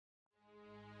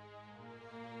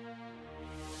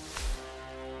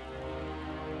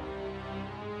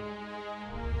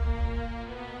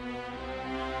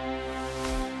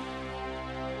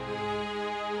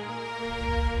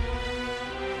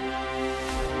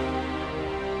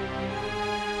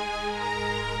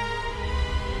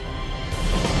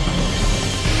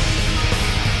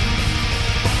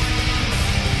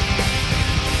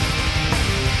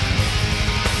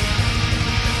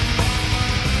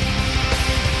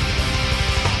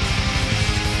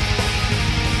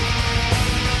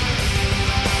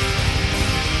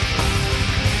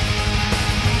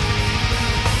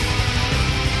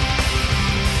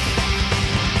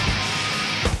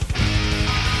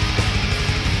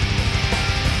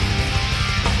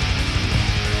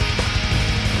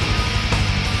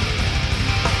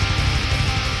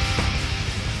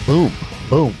Boom.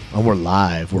 Boom. And we're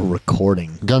live. We're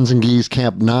recording. Guns Gis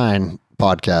Camp 9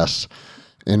 podcast.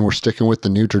 And we're sticking with the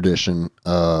new tradition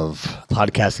of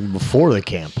Podcasting before the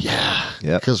camp. Yeah.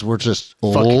 Yeah. Because we're just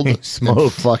old and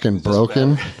fucking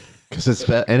broken. Because it's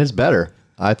better.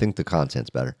 I think the content's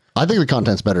better. I think the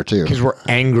content's better too. Because we're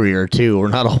angrier too. We're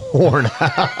not a horn.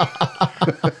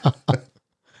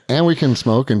 And we can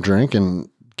smoke and drink and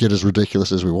get as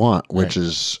ridiculous as we want, which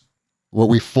is what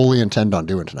we fully intend on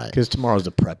doing tonight. Because tomorrow's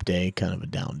a prep day, kind of a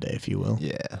down day, if you will.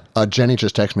 Yeah. Jenny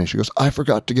just texted me. She goes, I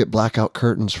forgot to get blackout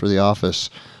curtains for the office.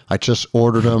 I just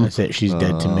ordered them. That's it. She's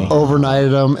dead to me.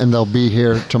 Overnighted them, and they'll be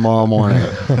here tomorrow morning.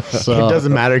 So It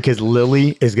doesn't matter because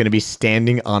Lily is going to be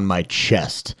standing on my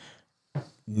chest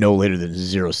no later than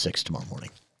 06 tomorrow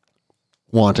morning.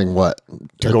 Wanting what?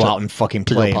 To go out and fucking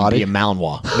play and be a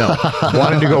Malinois. No.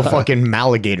 Wanting to go fucking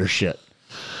Maligator shit.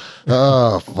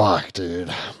 Oh, fuck,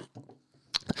 dude.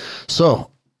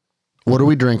 So, what are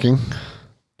we drinking?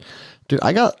 Dude,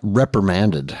 I got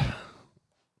reprimanded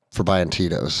for buying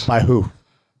Tito's. By who?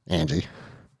 Angie.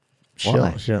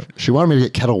 Why? She wanted me to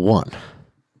get Kettle One.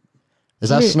 Is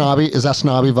that snobby? Is that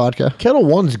snobby vodka? Kettle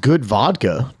One's good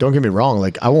vodka. Don't get me wrong.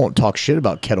 Like, I won't talk shit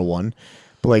about Kettle One.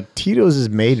 But, like, Tito's is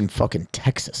made in fucking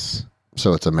Texas.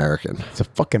 So it's American. It's a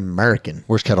fucking American.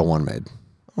 Where's Kettle One made?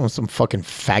 Oh, some fucking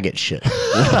faggot shit.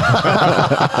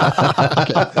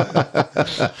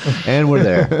 And we're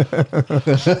there.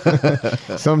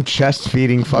 Some chest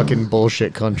feeding fucking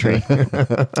bullshit country.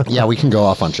 Yeah, we can go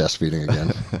off on chest feeding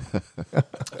again.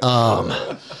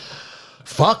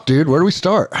 Fuck, dude. Where do we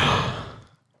start?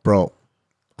 Bro,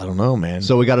 I don't know, man.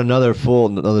 So we got another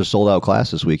sold out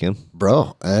class this weekend.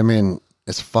 Bro, I mean,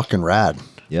 it's fucking rad.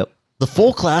 Yep. The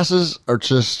full classes are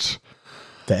just...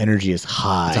 The energy is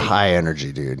high. It's a high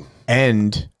energy, dude.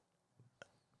 And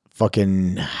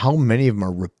fucking how many of them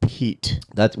are repeat?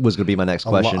 That was going to be my next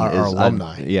question. Our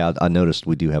alumni. I noticed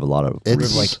we do have a lot of.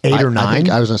 It's like 8 or 9.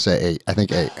 I was going to say 8. I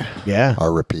think 8. Yeah.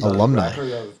 Are repeat. Alumni.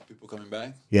 People coming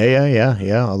back.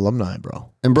 Yeah. Alumni, bro.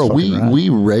 And bro, It's fucking we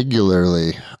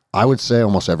regularly, I would say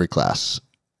almost every class,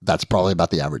 that's probably about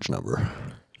the average number.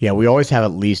 Yeah, we always have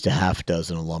at least a half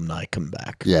dozen alumni come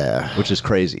back. Yeah. Which is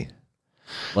crazy.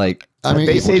 Like, I mean,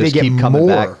 they say they get keep coming more.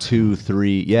 back 2,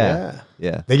 3. Yeah.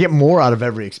 They get more out of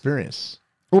every experience.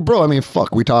 Well, bro, I mean,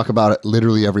 fuck, we talk about it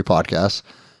literally every podcast,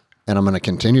 and I'm going to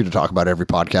continue to talk about every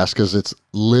podcast because it's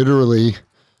literally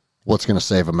what's going to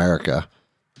save America.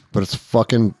 But it's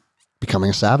fucking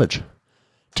becoming a savage,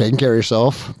 taking care of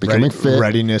yourself, becoming fit,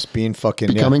 readiness, being fucking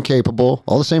becoming capable,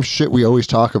 all the same shit we always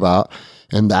talk about,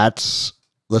 and that's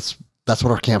what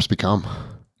our camps become.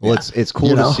 Well, it's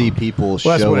cool to see people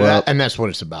show up. And that's what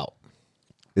it's about.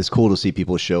 It's cool to see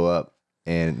people show up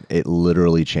and it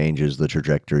literally changes the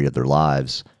trajectory of their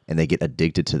lives and they get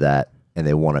addicted to that and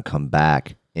they want to come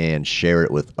back and share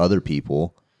it with other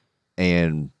people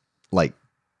and like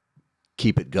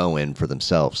keep it going for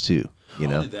themselves too. You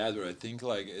know? Only that, bro. I think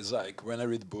like it's like when I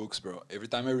read books, bro. Every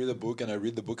time I read a book and I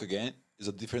read the book again, it's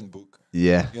a different book.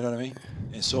 Yeah. You know what I mean?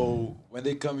 And so when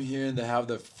they come here and they have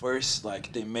the first,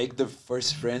 like they make the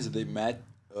first friends that they met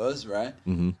us, right?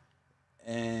 Mm-hmm.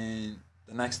 And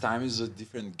the next time is a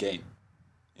different game.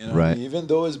 You know, right. what I mean? Even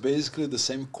though it's basically the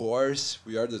same course,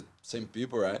 we are the same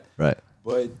people, right? Right.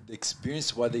 But the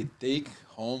experience, what they take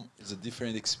home, is a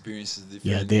different experience. Is different.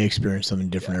 Yeah, they experience something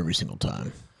different every single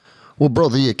time. Well, bro,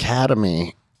 the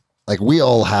academy, like we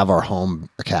all have our home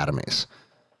academies,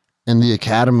 and the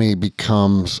academy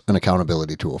becomes an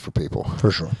accountability tool for people.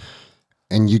 For sure.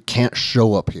 And you can't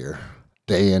show up here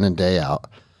day in and day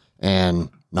out and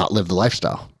not live the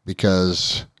lifestyle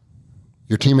because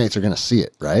your teammates are going to see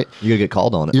it, right? You're going to get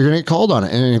called on it. You're going to get called on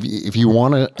it. And if you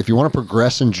want to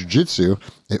progress in jiu-jitsu,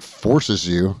 it forces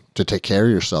you to take care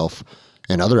of yourself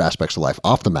in other aspects of life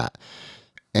off the mat.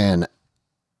 And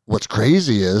what's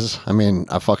crazy is, I mean,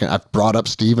 I've brought up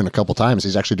Steven a couple times.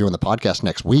 He's actually doing the podcast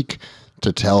next week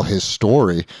to tell his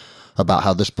story about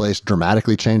how this place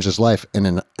dramatically changed his life. And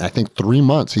in, I think 3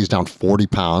 months, he's down 40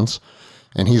 pounds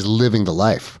and he's living the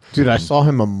life. Dude, we saw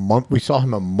him a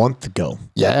month ago.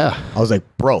 Yeah. I was like,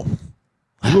 bro,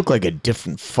 you look like a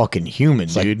different fucking human,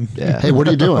 dude. Yeah. Hey, what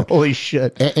are you doing? Holy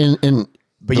shit. But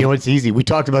you know, it's easy. We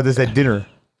talked about this at dinner.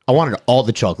 I wanted all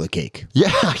the chocolate cake.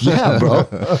 Yeah, bro.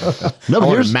 No, but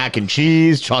here's mac and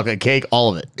cheese, chocolate cake, all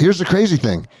of it. Here's the crazy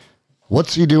thing.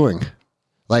 What's he doing?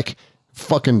 Like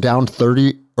fucking down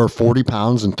 30 or 40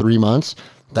 pounds in 3 months?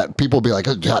 That people will be like,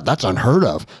 oh, God, that's unheard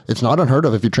of. It's not unheard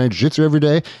of. If you train jiu-jitsu every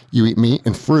day, you eat meat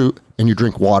and fruit and you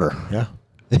drink water. Yeah.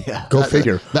 Yeah. Go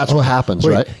figure. That's what happens,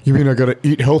 right? You mean I got to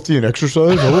eat healthy and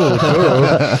exercise?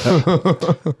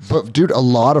 But dude, a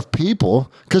lot of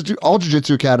people, because all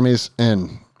jiu-jitsu academies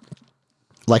and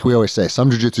like we always say,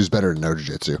 some jiu-jitsu is better than no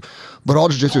jiu-jitsu, but all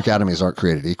jiu-jitsu academies aren't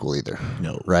created equal either.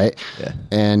 No. Right? Yeah.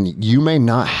 And you may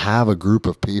not have a group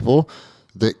of people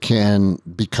that can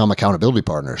become accountability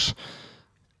partners.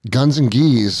 Guns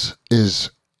Gis is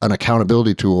an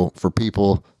accountability tool for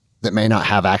people that may not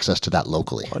have access to that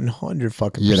locally. 100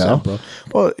 fucking You know? percent, bro.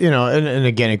 Well, you know, and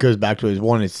again, it goes back to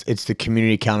it's the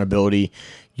community accountability.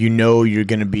 You know, you're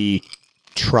going to be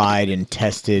tried and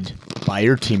tested by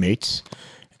your teammates.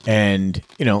 And,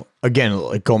 you know, again,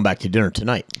 like going back to dinner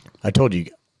tonight, I told you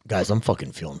guys, I'm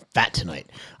fucking feeling fat tonight.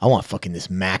 I want fucking this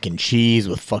mac and cheese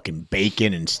with fucking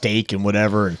bacon and steak and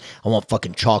whatever. And I want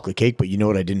fucking chocolate cake. But you know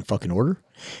what I didn't fucking order?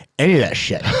 Any of that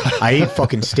shit. I ate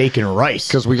fucking steak and rice.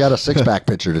 Because we got a six-pack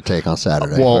picture to take on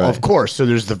Saturday. Well, of course. So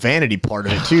there's the vanity part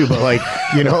of it too. But like,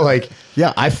 you know, like,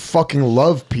 yeah, I fucking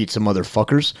love pizza,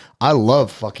 motherfuckers. I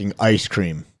love fucking ice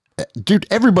cream. Dude,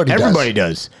 everybody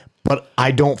does. But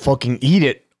I don't fucking eat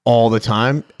it all the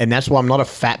time. And that's why I'm not a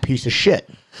fat piece of shit.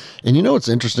 And you know what's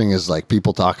interesting is like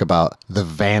people talk about the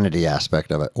vanity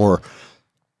aspect of it, or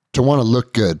to want to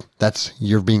look good. That's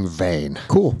you're being vain.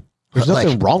 Cool. There's Like-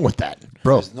 nothing wrong with that.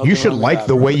 Bro, You should like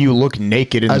the way you look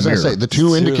naked in the as I mirror. say, the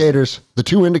two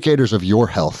indicators of your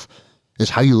health is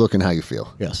how you look and how you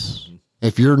feel. Yes.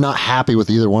 If you're not happy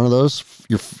with either one of those,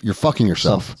 you're fucking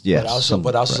yourself. Yeah.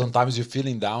 But also sometimes you're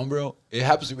feeling down, bro. It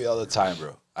happens to me all the time,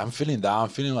 bro. I'm feeling down,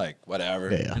 feeling like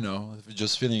whatever, Yeah. you know,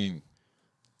 just feeling.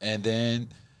 And then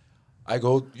I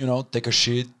go, you know, take a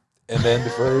shit, and then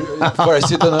before I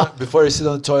sit on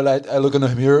the toilet, I look in the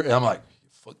mirror and I'm like,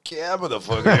 "Fuck yeah,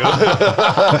 motherfucker!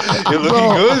 You're looking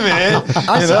good, man."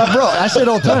 I say it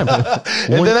all the time.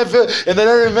 And then I feel, and then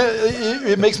I remember,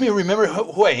 it makes me remember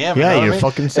who I am. Yeah, you know what you're I mean?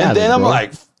 fucking And savage, then I'm bro.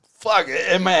 like, "Fuck!"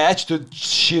 And my attitude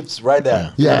shifts right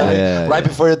there. Yeah. You know? Yeah, Right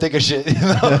before you take a shit. You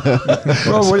know?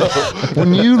 Bro,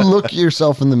 when you look at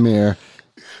yourself in the mirror,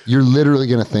 you're literally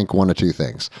going to think one of two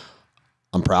things.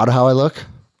 I'm proud of how I look,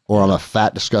 or I'm a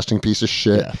fat, disgusting piece of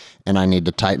shit, Yeah. and I need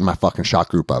to tighten my fucking shot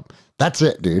group up. That's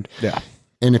it, dude. Yeah.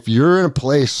 And if you're in a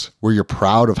place where you're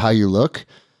proud of how you look,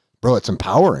 bro, it's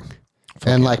empowering.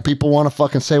 And like people want to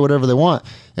fucking say whatever they want.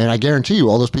 And I guarantee you,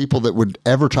 all those people that would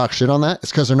ever talk shit on that,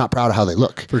 it's because they're not proud of how they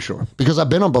look. For sure. Because I've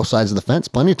been on both sides of the fence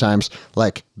plenty of times.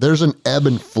 Like there's an ebb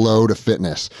and flow to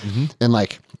fitness. And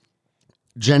like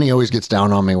Jenny always gets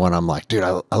down on me when I'm like, dude,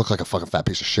 I look like a fucking fat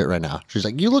piece of shit right now. She's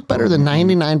like, you look better than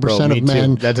 99% Bro, me of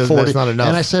men. too. That's 40. not enough.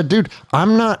 And I said, dude,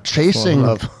 I'm not chasing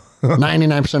enough.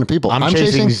 99% of people. I'm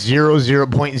chasing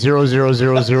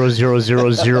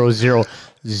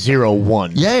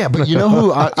 0.00.000000001. Yeah, but you know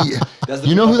who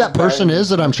you know who that person is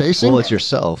that I'm chasing? Well, it's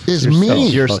yourself. Is It's me.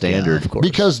 It's your Fuck yeah, standard. of course.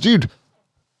 Because, dude,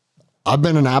 I've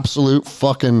been an absolute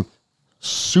fucking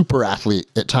super athlete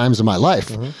at times in my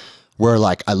life where,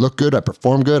 like, I look good, I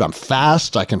perform good, I'm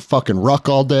fast, I can fucking ruck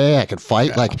all day, I can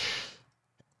fight. Like,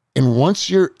 and once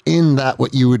you're in that,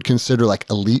 what you would consider like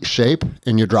elite shape,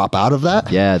 and you drop out of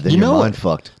that, Yeah, then you your know mind it.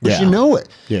 fucked. But Yeah. you know it.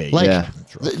 Yeah, like, yeah.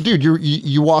 dude,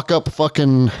 you walk up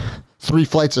fucking 3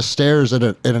 flights of stairs at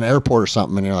an airport or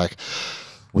something, and you're like,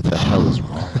 What the hell is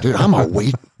wrong? dude, I'm a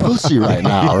weak pussy right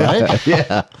now, right?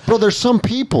 Yeah. Bro, there's some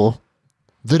people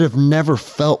that have never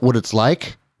felt what it's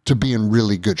like to be in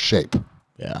really good shape.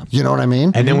 Yeah. You know what I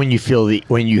mean? And then when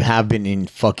you have been in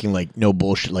fucking like no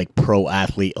bullshit, like pro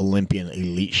athlete, Olympian,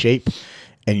 elite shape,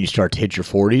 and you start to hit your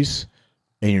 40s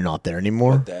and you're not there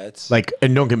anymore. That's Like,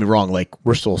 and don't get me wrong, like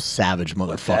we're still savage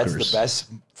motherfuckers. That's the best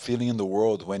feeling in the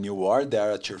world when you are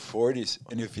there at your 40s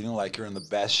and you're feeling like you're in the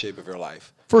best shape of your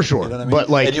life. For sure. You know what I mean? But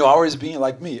like, and you always being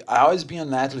like me. I always been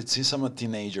an athlete since I'm a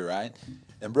teenager, right?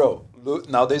 And bro, look,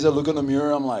 nowadays I look in the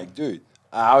mirror, I'm like, dude,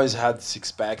 I always had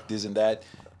six pack, this and that,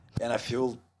 and I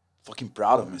feel fucking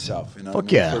proud of myself, you know,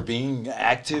 Fuck yeah. for being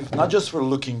active, not just for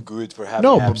looking good, for having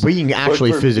No, but abs, being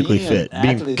actually for physically being fit, an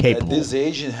being athlete capable. at this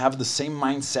age and have the same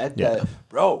mindset Yeah. that,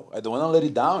 bro, I don't want to let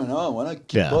it down, you know, I want to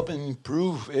keep Yeah. up and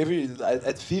improve.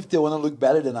 At 50, I want to look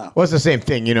better than now. well, it's the same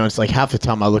thing, you know. It's like half the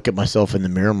time I look at myself in the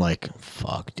mirror, I'm like,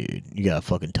 "Fuck, dude, you gotta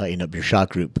fucking tighten up your shot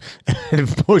group." And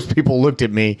if most people looked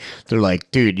at me, they're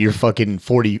like, "Dude, you're fucking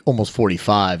 40, almost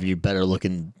 45. You're better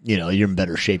looking. You know, you're in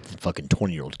better shape than fucking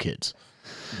 20-year-old kids."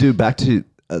 Dude, back to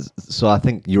so I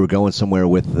think you were going somewhere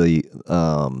with the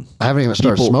I haven't even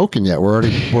started people- smoking yet. We're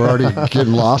already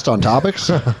getting lost on topics.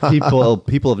 people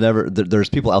have never there's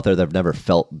people out there that have never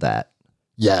felt that,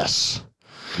 Yes.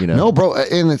 you know. No, bro,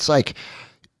 and it's like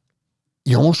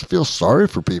you almost feel sorry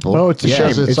for people. No, it's a shame.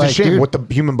 because It's a like, shame dude, what the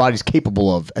human body's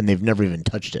capable of, and they've never even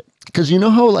touched it. because you know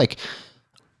how like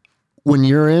when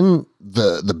you're in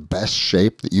the best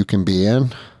shape that you can be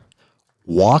in,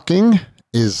 walking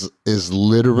is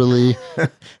literally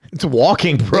It's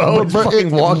walking, bro. It's But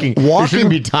fucking walking. It shouldn't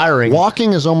be tiring.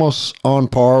 Walking is almost on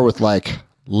par with like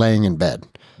laying in bed.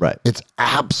 Right. It's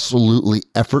absolutely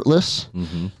effortless,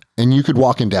 and you could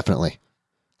walk indefinitely.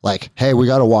 Like, hey, we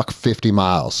got to walk 50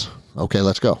 miles. Okay,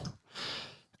 let's go.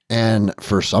 And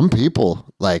for some people,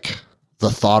 like the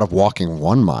thought of walking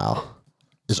 1 mile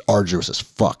is arduous as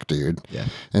fuck, dude. Yeah.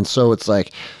 And so it's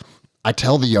like, I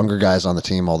tell the younger guys on the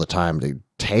team all the time to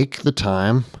take the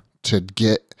time to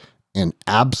get in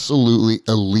absolutely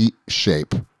elite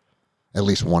shape at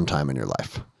least one time in your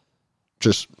life.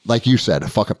 Just like you said, a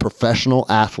fucking professional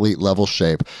athlete level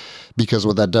shape, because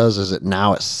what that does is it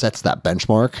sets that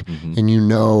benchmark, and you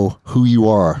know who you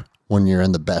are when you're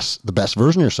in the best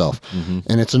version of yourself.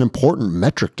 And it's an important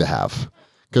metric to have,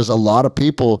 because a lot of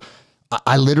people,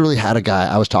 I literally had a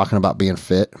guy, I was talking about being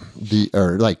fit,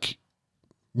 or like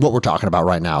what we're talking about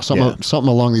right now, something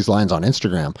along these lines on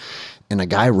Instagram. And a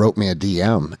guy wrote me a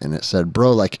DM and it said,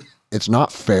 bro, like, it's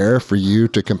not fair for you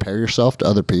to compare yourself to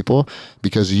other people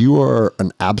because you are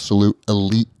an absolute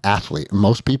elite athlete.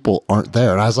 Most people aren't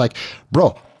there. And I was like,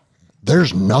 bro,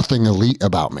 there's nothing elite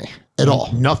about me at all.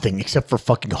 Nothing except for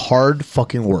fucking hard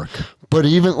fucking work. But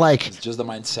even like, It's just the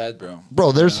mindset, bro.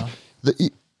 bro, there's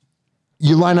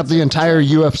you line up the entire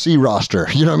UFC roster.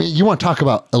 You know what I mean? You want to talk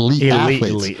about elite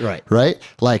athletes, right? Right?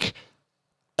 Like,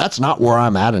 that's not where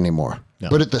I'm at anymore. No.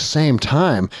 But at the same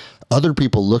time, other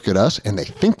people look at us and they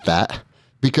think that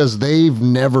because they've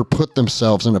never put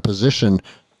themselves in a position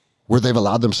where they've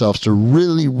allowed themselves to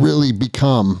really, really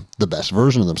become the best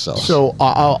version of themselves. So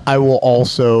I will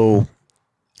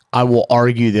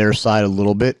argue their side a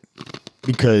little bit,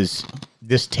 because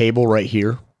this table right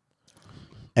here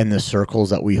and the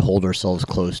circles that we hold ourselves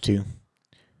close to,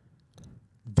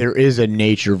 there is a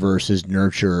nature versus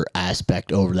nurture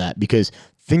aspect over that. Because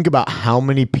think about how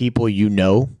many people you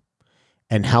know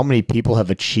and how many people have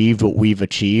achieved what we've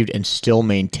achieved and still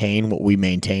maintain what we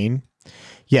maintain.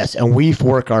 Yes, and we've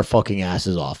worked our fucking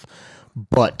asses off,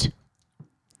 but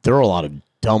there are a lot of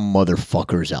dumb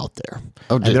motherfuckers out there.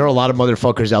 Oh, and there are a lot of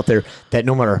motherfuckers out there that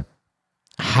no matter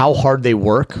how hard they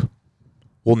work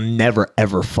will never,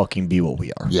 ever fucking be what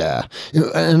we are. Yeah.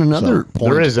 And another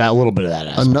point, there is that little bit of that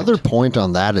aspect. another point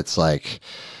on that, it's like,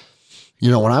 you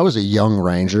know, when I was a young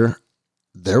Ranger,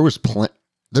 there was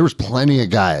plenty of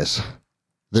guys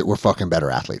that were fucking better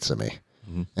athletes than me.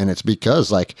 And it's because,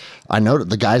 like, I know that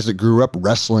the guys that grew up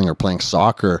wrestling or playing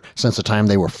soccer since the time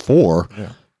they were 4,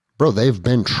 bro, they've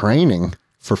been training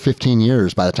for 15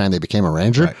 years by the time they became a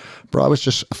Ranger. Right. Bro, I was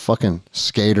just a fucking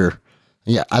skater.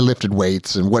 Yeah, I lifted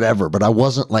weights and whatever, but I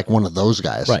wasn't like one of those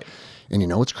guys. Right. And you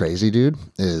know what's crazy, dude,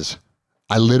 is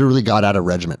I literally got out of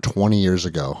regiment 20 years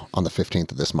ago on the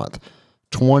 15th of this month.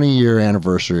 20-year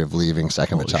anniversary of leaving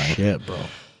 2nd Battalion. Shit, bro.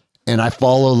 And I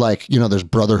follow, like, you know, there's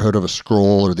Brotherhood of a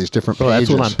Scroll or these different Bro, pages.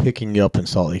 that's when I'm picking you up in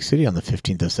Salt Lake City on the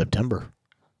 15th of September.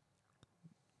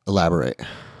 Elaborate.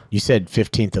 You said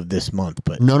 15th of this month,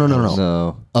 but No.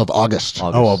 No. Of August.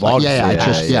 Oh, of August. Yeah, I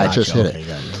just hit it. Okay,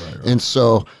 got it. Right. And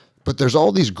so, but there's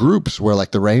all these groups where,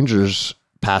 like, the Rangers,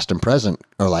 past and present,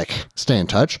 are like, stay in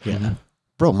touch. Yeah.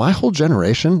 Bro, my whole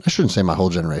generation, I shouldn't say my whole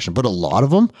generation, but a lot of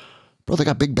them, bro, they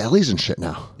got big bellies and shit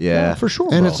now. Yeah. For sure,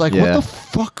 And bro. it's like, Yeah. what the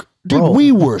fuck? Dude, Bro.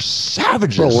 we were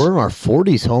savages. Bro, we're in our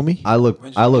 40s, homie. I look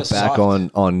When you back get soft.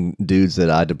 on dudes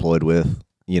that I deployed with,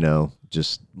 you know,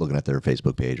 just looking at their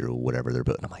Facebook page or whatever they're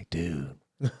putting. I'm like, dude,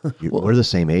 we're the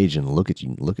same age, and look at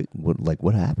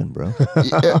what happened, bro.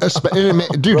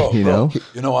 Dude, Bro, You bro, know?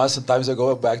 you know what? Sometimes I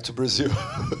go back to Brazil,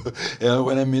 and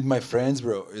when I meet my friends,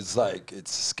 bro, it's like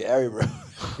it's scary, bro.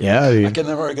 Yeah, I dude. can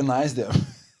never recognize them.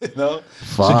 You know?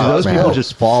 So do those man. people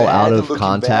just fall Fat, out of looking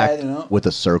contact bad, you know? with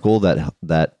a circle that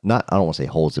not, I don't want to say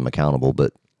holds them accountable,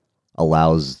 but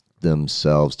allows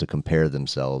themselves to compare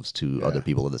themselves to other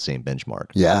people of the same benchmark?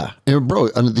 Yeah. And bro,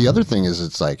 and the other thing is,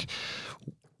 it's like,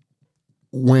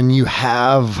 when you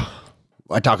have,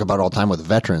 I talk about it all the time with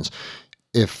veterans,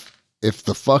 if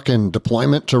the fucking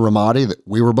deployment to Ramadi that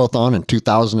we were both on in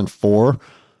 2004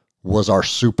 was our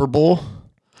Super Bowl,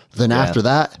 then after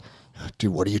that,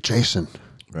 dude, what are you chasing?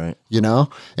 Right. You know?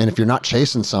 And if you're not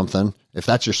chasing something, if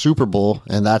that's your Super Bowl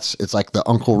and it's like the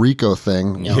Uncle Rico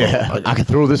thing. You know, Yeah, I can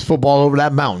throw this football over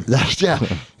that mountain. yeah.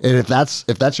 And if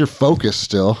that's your focus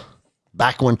still,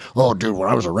 back when, oh dude, when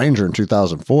I was a Ranger in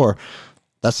 2004,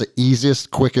 that's the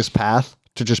easiest, quickest path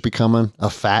to just becoming a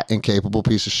fat, incapable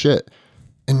piece of shit.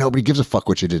 And nobody gives a fuck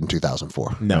what you did in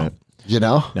 2004. No, You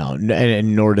know? no,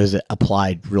 and nor does it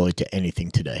apply really to anything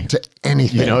today. To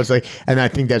anything. You know, it's like, and I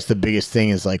think that's the biggest thing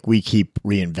is like we keep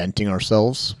reinventing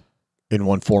ourselves in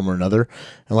one form or another.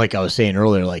 And like I was saying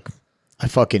earlier, like I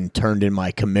fucking turned in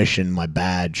my commission, my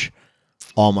badge,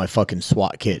 all my fucking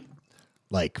SWAT kit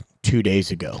like 2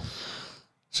 days ago.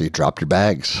 So you dropped your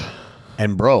bags.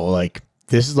 And bro, like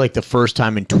this is like the first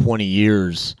time in 20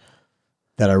 years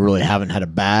that I really haven't had a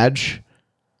badge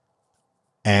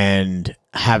and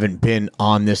haven't been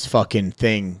on this fucking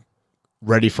thing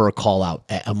ready for a call out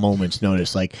at a moment's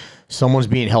notice. Like someone's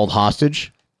being held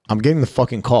hostage. I'm getting the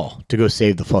fucking call to go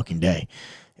save the fucking day.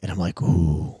 And I'm like,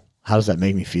 ooh, how does that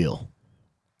make me feel?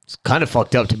 It's kind of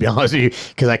fucked up, to be honest with you,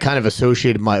 because I kind of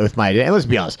associated with my identity. And let's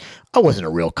be honest, I wasn't a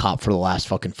real cop for the last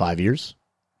fucking 5 years.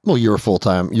 Well, you were full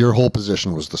time. Your whole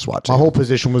position was the SWAT team. My whole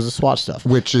position was the SWAT stuff,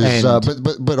 which is,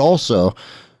 but also,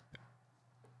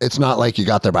 it's not like you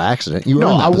got there by accident. You no,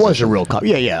 I was position. a real cop.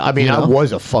 Yeah. I mean, I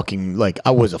was a fucking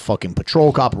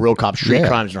patrol cop, a real cop, street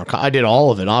crimes, I did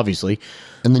all of it, obviously.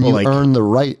 And then you earned the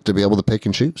right to be able to pick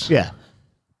and choose. Yeah,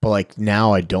 but like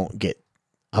now, I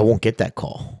won't get that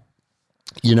call.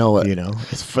 You know what?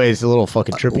 It's a little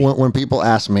fucking trippy. When people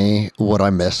ask me what I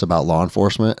miss about law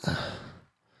enforcement,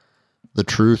 the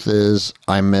truth is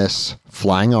I miss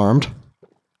flying armed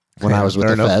when I was with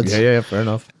the feds. Yeah, fair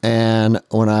enough. And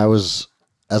when I was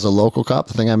as a local cop,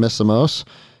 the thing I miss the most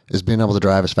is being able to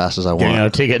drive as fast as I want. Getting out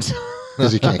of tickets.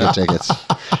 Because you can't get tickets.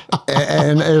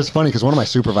 And it's funny because one of my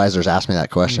supervisors asked me that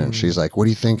question. She's like, what do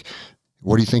you think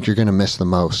you're going to miss the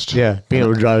most? Yeah, being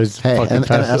able to drive as fucking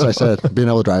fast. And as I said, being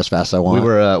able to drive as fast as I want.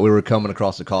 We were coming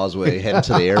across the causeway, heading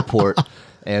to the airport,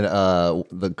 and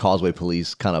the causeway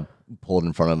police kind of pulled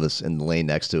in front of us in the lane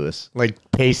next to us. Like,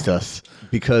 paced us.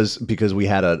 Because we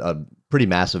had a pretty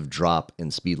massive drop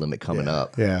in speed limit coming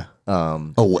up. Yeah.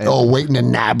 Waiting to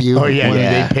nab you. Oh,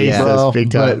 yeah, they paced us big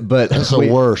time. But that's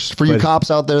the worst. For you cops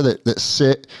out there that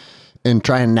sit and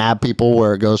try and nab people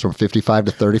where it goes from 55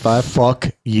 to 35. Fuck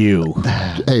you.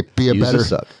 Hey, be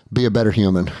a better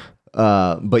human.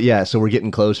 But yeah, so we're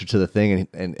getting closer to the thing,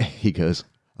 and he goes,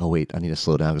 "Oh wait, I need to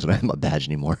slow down because I don't have my badge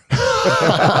anymore."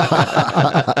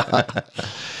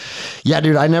 Yeah,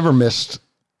 dude, I never missed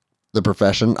the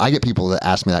profession. I get people that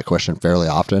ask me that question fairly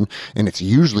often, and it's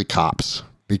usually cops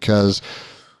because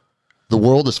the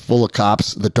world is full of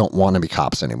cops that don't want to be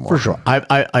cops anymore. For sure.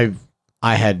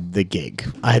 I had the gig.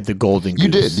 I had the golden goose.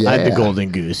 You did, yeah. I had the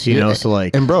golden goose, you know, so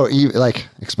like... And bro, like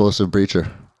explosive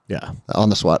breacher. Yeah.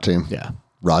 On the SWAT team. Yeah.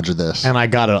 Roger this. And I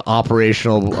got an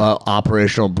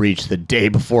operational breach the day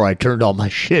before I turned all my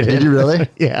shit in. Did you really?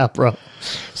 Yeah, bro.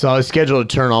 So I was scheduled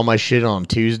to turn all my shit on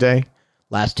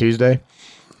last Tuesday.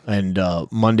 And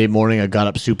Monday morning, I got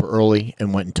up super early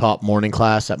and went and taught morning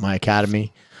class at my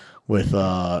academy with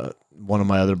one of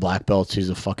my other black belts. He's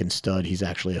a fucking stud. He's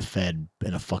actually a Fed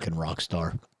and a fucking rock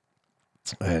star.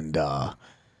 And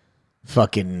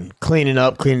fucking cleaning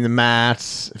the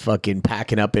mats, fucking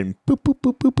packing up, and boop, boop,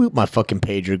 boop, boop, boop. My fucking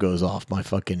pager goes off. My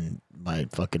fucking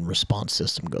response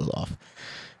system goes off.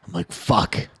 I'm like,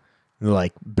 fuck. And they're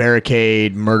like,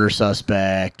 barricade, murder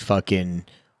suspect, fucking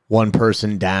one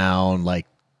person down, like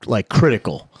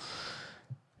critical.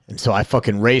 And so I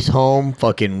fucking race home,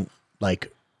 fucking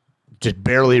like just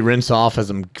barely rinse off as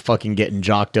I'm fucking getting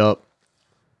jocked up.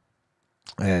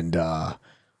 And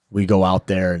we go out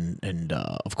there and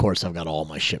of course I've got all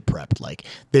my shit prepped. Like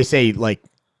they say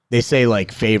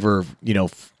favor,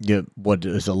 what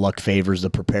is a luck favors the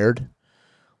prepared.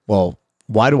 Well,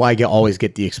 why do I always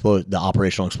get the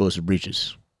operational explosive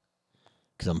breaches?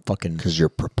 Because you're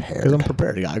prepared. Because I'm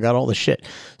prepared. I got all the shit.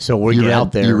 So we get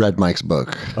out there. You read Mike's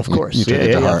book. Of course. You took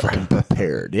it to heart. Fucking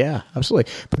prepared. Yeah,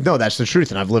 absolutely. But no, that's the truth.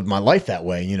 And I've lived my life that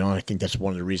way, and I think that's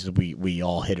one of the reasons we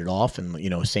all hit it off.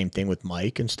 And, same thing with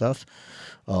Mike and stuff.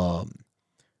 But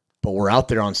we're out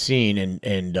there on scene,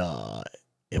 and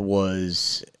it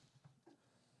was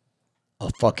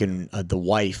a fucking, the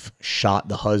wife shot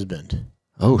the husband.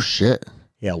 Oh, shit.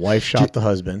 Yeah, wife shot the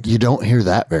husband. You don't hear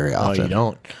that very often. No, you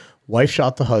don't. Wife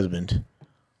shot the husband.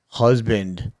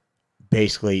 Husband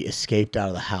basically escaped out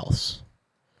of the house.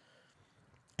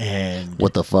 And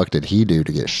what the fuck did he do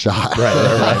to get shot? Right.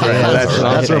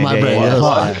 That's where my brain is.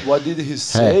 What did he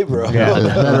say, bro?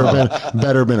 Yeah.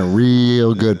 Better have been a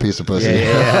real good piece of pussy.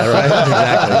 Yeah, right.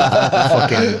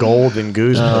 Exactly. Fucking golden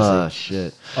goose pussy. Oh,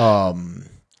 shit.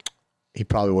 He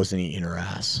probably wasn't eating her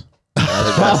ass.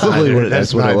 That's what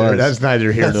it was. That's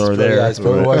neither here nor there. That's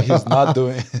probably what he's not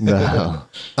doing. No.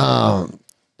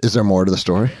 Is there more to the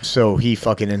story? So he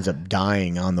fucking ends up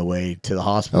dying on the way to the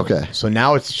hospital. Okay. So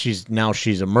now she's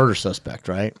a murder suspect,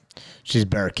 right? She's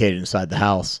barricaded inside the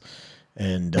house,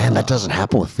 and man, that doesn't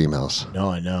happen with females. No,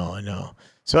 I know.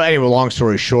 So anyway, long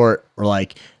story short, we're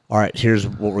like, all right, here's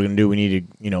what we're gonna do. We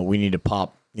need to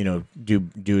pop, do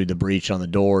the breach on the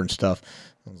door and stuff.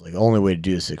 I was like, the only way to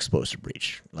do this is explosive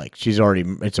breach. Like, she's already,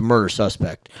 it's a murder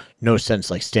suspect. No sense,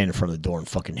 like, standing in front of the door and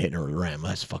fucking hitting her with a ram.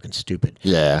 That's fucking stupid.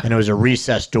 Yeah. And it was a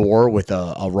recessed door with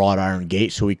a wrought iron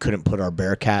gate, so we couldn't put our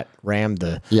Bearcat ram,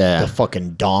 the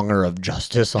fucking donger of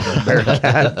justice on the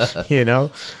Bearcat, you know?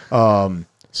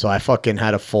 So I fucking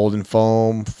had a fold and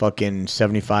foam, fucking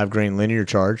 75 grain linear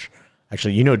charge.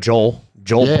 Actually, you know Joel.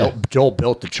 Joel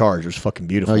built the charge. It was fucking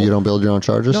beautiful. Oh, you don't build your own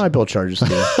charges? No, I built charges too.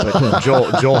 But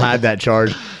Joel had that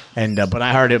charge, and but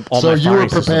I heard it. All so my you were firing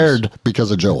prepared systems,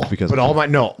 because of Joel. but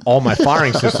all my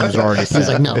firing systems are already set. He's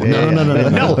like, no.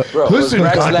 Bro, Listen,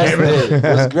 Greg's last goddammit.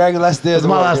 day. Was Greg's last day? It's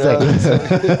my last day.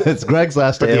 It's Greg's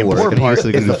last But day the at work. important and he part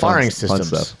used to is do the fun- firing fun systems.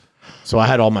 stuff. So I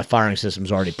had all my firing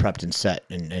systems already prepped and set,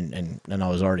 and I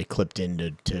was already clipped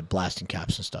into blasting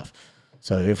caps and stuff.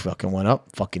 So it fucking went up,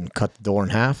 fucking cut the door in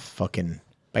half, fucking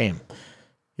bam.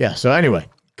 Yeah. So anyway,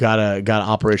 got an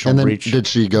operational And then breach. did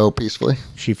she go peacefully?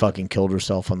 She fucking killed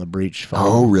herself on the breach.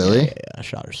 Oh, really? Yeah,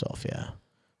 shot herself. Yeah.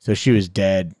 So she was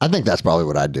dead. I think that's probably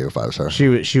what I'd do if I was her.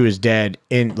 She was dead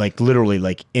in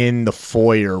literally in the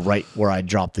foyer right where I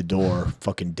dropped the door.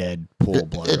 Fucking dead, pool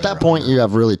of blood. At right that around point, her. you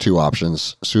have really two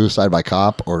options: suicide by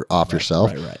cop or off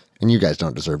yourself. right. And you guys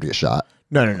don't deserve to get shot.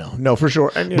 No, for sure.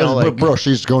 And you know, But, like bro,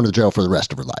 she's going to jail for the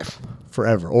rest of her life.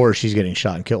 forever, or she's getting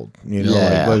shot and killed. You know,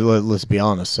 Yeah. let's be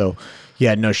honest. So,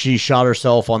 yeah, no, she shot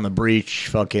herself on the breach,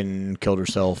 fucking killed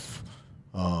herself.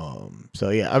 So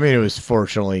yeah, I mean, it was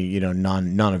fortunately, you know,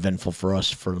 non-eventful for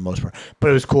us for the most part, but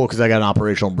it was cool because I got an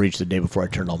operational breach the day before I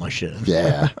turned all my shit in.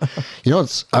 Yeah. You know,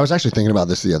 I was actually thinking about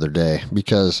this the other day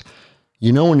because,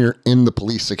 you know, when you're in the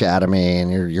police academy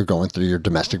and you're going through your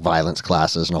domestic violence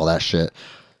classes and all that shit,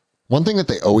 one thing that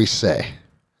they always say,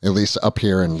 at least up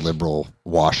here in liberal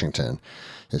Washington,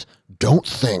 is don't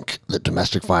think that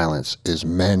domestic violence is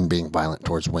men being violent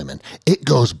towards women. It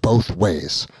goes both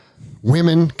ways.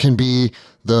 Women can be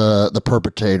the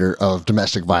perpetrator of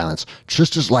domestic violence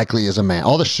just as likely as a man.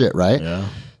 All the shit, right? Yeah.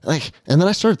 Like, and then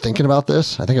I started thinking about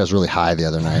this. I think I was really high the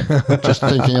other night, just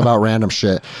thinking about random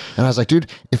shit. And I was like, dude,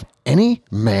 if any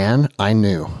man I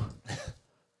knew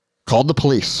called the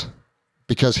police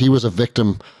because he was a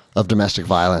victim of domestic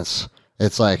violence,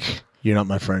 it's like, You're not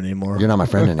my friend anymore. you're not my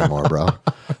friend anymore, bro.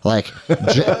 Like, dude,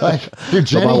 So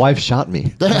Jenny. my wife shot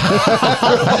me.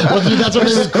 Well, dude, that's what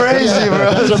made me crazy,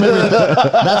 bro.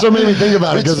 That's what made me think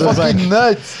about it because it's like, fucking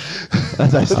nuts.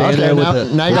 As I stand Okay, there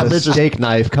with now you got a bitches. steak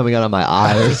knife coming out of my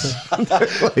eyes.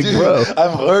 Like, Dude, bro.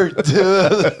 I'm hurt,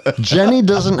 dude. Jenny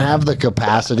doesn't have the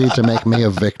capacity to make me a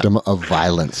victim of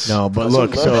violence. No, but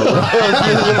look, so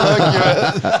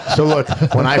look,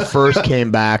 when I first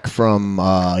came back from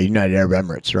United Arab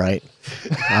Emirates, right?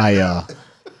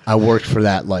 I worked for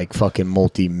that like fucking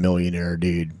multi-millionaire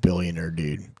dude, billionaire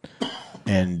dude,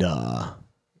 and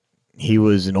he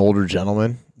was an older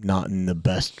gentleman, not in the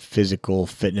best physical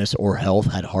fitness or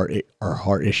health, had heart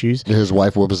issues. Did his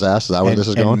wife whoop his ass? Is that where this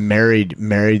is going?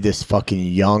 Married this fucking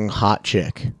young hot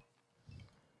chick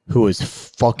who was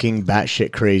fucking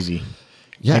batshit crazy.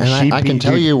 Yeah, and she I can beat-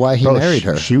 tell dude, you why he bro, married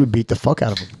her. She would beat the fuck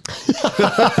out of him.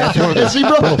 Is he,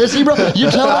 bro? Is he, bro?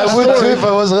 You tell I that would too story. if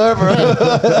I was her,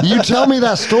 bro. You tell me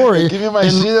that story. Give me my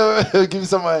and shit. Give me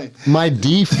some of my. My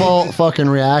default fucking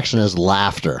reaction is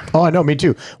laughter. Oh, I know, me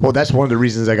too. Well, that's one of the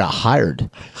reasons I got hired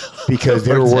because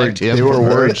they were worried. Protect him They were from her.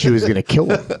 worried she was gonna kill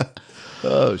him.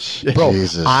 Oh shit. Bro,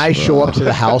 Jesus, I bro. show up to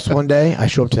the house one day.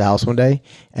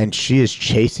 And she is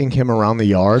chasing him around the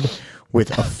yard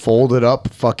with a folded up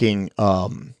fucking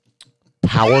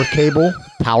power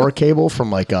cable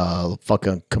from like a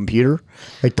fucking computer,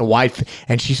 like the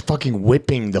and she's fucking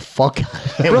whipping the fuck out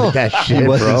of him with that shit,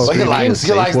 wasn't bro. Like, he likes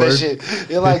that word. shit.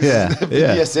 He likes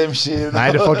BDSM shit. You know? I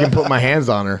had to fucking put my hands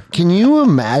on her. Can you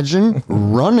imagine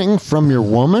running from your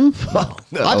woman?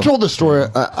 I've told the story.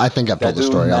 I think I've told the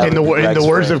dude story. never- In the Greg's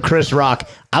words friend. of Chris Rock,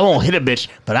 I won't hit a bitch,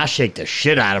 but I shake the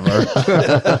shit out of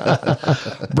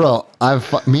her. Bro,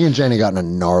 me and Jenny got in a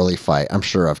gnarly fight. I'm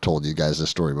sure I've told you guys this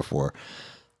story before.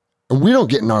 And we don't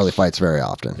get in gnarly fights very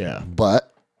often. Yeah.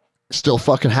 But still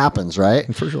fucking happens,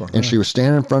 right? For sure, And she was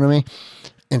standing in front of me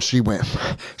and she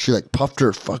like puffed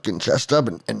her fucking chest up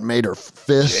and made her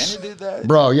fist. Jenny did that?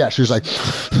 Bro, yeah. She was like,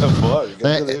 Fuck,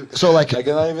 so like, I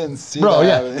cannot even see bro,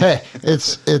 that. yeah. Hey,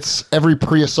 it's every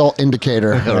pre-assault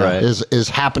indicator Right. is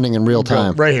happening in real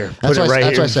time. Right here. That's Put it what right that's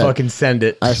here what I and said. fucking send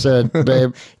it. I said,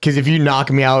 babe, Because if you knock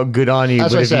me out, good on you.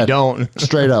 that's But what I if you said. don't,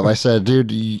 Straight up, I said,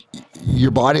 dude,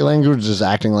 your body language is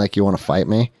acting like you want to fight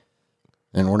me,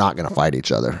 and we're not going to fight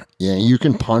each other. Yeah, you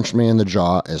can punch me in the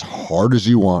jaw as hard as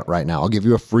you want right now. I'll give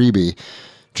you a freebie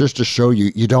just to show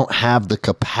you don't have the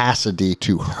capacity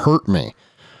to hurt me.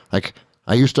 Like,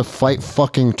 I used to fight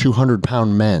fucking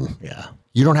 200-pound men. yeah.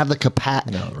 You don't have the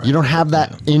capacity. No, right. You don't have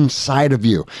that inside of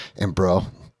you. And bro,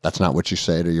 that's not what you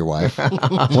say to your wife when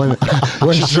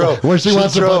she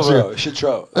wants to punch you. Should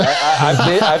throw.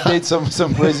 I've dated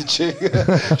some crazy chick.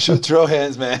 Should throw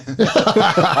hands, man.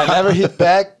 I never hit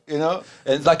back, you know.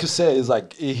 And like you say, it's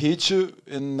like it hits you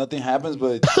and nothing happens,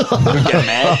 but you get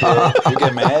mad. You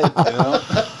get mad, you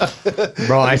know.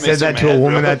 Bro, I said that to a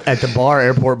woman at the bar,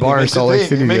 airport bar in Salt Lake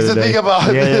City. Makes the other think day. about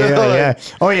it. Yeah.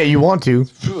 Oh yeah, you want to?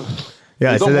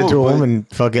 Yeah, I said that to a woman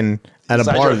fucking at a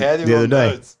bar the other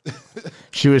day.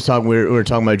 She was talking. We were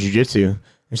talking about jujitsu.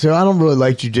 And so I don't really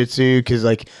like jujitsu because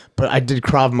but I did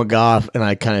Krav Maga and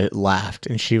I kind of laughed.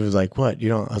 And she was like, "What? You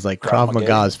know?" I was like, "Krav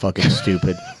Maga is fucking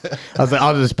stupid." I was like,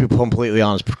 "I'll just be completely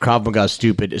honest. Krav Maga is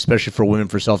stupid, especially for women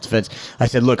for self defense." I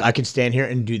said, "Look, I can stand here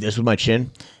and do this with my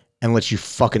chin and let you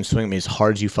fucking swing me as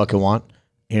hard as you fucking want.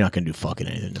 You're not gonna do fucking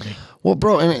anything to me." Well,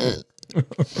 bro, and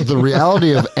the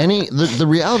reality of the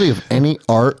reality of any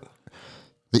art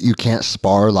that you can't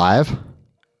spar live,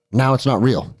 now it's not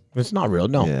real. It's not real,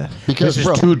 no. Yeah. Because this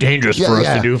is too dangerous for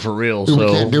us to do for real. We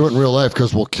So can't do it in real life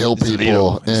because we'll kill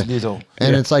people.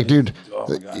 And it's like, dude,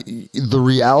 the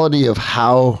reality of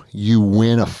how you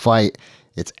win a fight,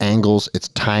 it's angles, it's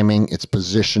timing, it's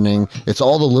positioning, it's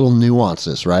all the little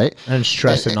nuances, right? and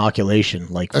stress inoculation,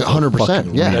 like 100%,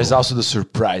 fucking yeah. real. There's also the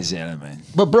surprise element.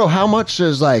 But bro, how much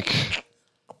is like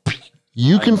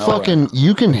you can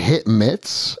you can hit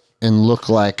mitts and look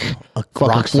like a fucking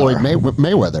rock star. Floyd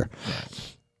Mayweather.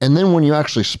 And then when you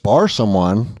actually spar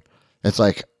someone, it's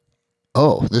like,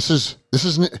 oh, this is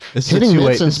hitting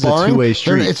mitts and sparring. two-way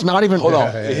street. It's not even. Hold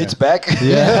on, it hits back.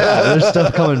 Yeah, there's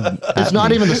stuff coming. It's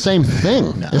not even the same thing.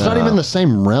 It's not even the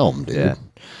same realm, dude. Yeah.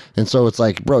 And so it's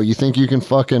like, bro, you think you can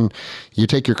you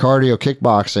take your cardio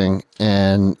kickboxing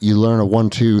and you learn a 1,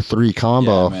 2, 3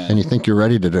 combo, Yeah, and you think you're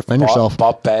ready to defend yourself.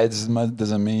 Pop pads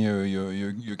doesn't mean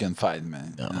you can fight,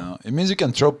 man. No. You know? It means you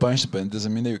can throw punches, but it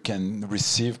doesn't mean that you can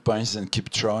receive punches and keep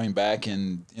throwing back,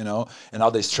 and and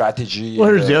all the strategy. Well,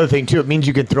 here's the other thing too. It means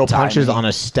you can throw punches timing. on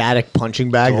a static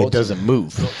punching bag that doesn't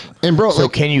move. And bro, So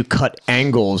like, can you cut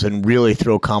angles and really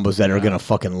throw combos that are gonna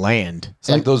fucking land? It's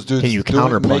like those dudes Can you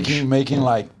counterpunch? making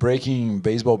like breaking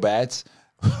baseball bats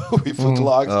with foot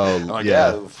logs. I'm like,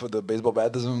 yeah, for the baseball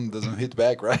bat doesn't hit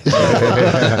back, right?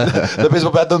 The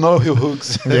baseball bat don't know who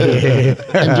hooks.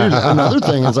 and dude, another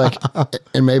thing is like,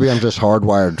 and maybe I'm just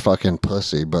hardwired fucking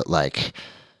pussy, but like,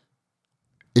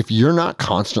 if you're not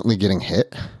constantly getting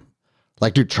hit,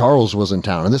 like, dude, Charles was in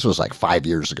town, and this was like 5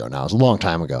 years ago now. It was a long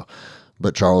time ago.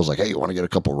 But Charles was like, hey, you want to get a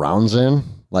couple rounds in?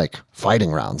 Like,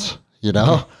 fighting rounds, you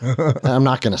know? I'm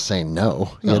not going to say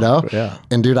no, you know? Yeah.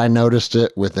 And dude, I noticed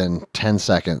it within 10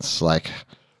 seconds, like,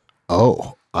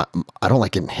 oh, I don't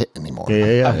like getting hit anymore.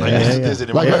 Yeah.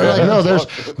 Like no,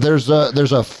 there's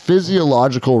a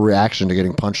physiological reaction to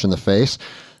getting punched in the face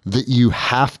that you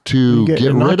have to get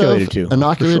get rid of,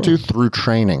 inoculated to through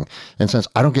training. And since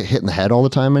I don't get hit in the head all the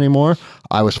time anymore,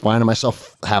 I was finding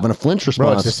myself having a flinch response.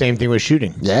 Bro, it's the same thing with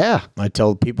shooting. Yeah. I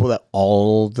tell people that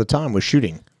all the time with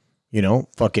shooting. You know,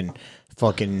 fucking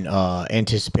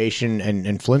anticipation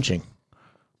and flinching,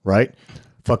 right?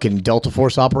 Fucking Delta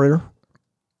Force operator,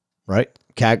 right?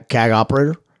 CAG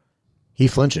operator, he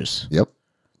flinches. Yep.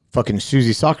 Fucking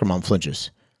Susie Soccer Mom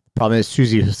flinches. Problem is,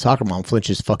 Susie Soccer Mom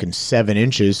flinches fucking 7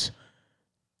 inches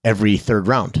every third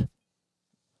round.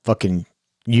 Fucking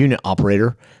unit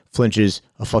operator flinches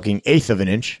a fucking 1/8 of an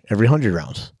inch every 100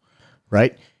 rounds.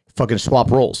 Right? Fucking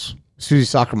swap roles. Susie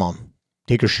Soccer Mom,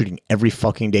 take her shooting every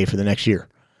fucking day for the next year.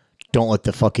 Don't let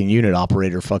the fucking unit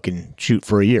operator fucking shoot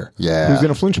for a year. Yeah. Who's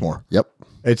gonna flinch more? Yep.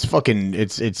 It's fucking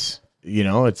it's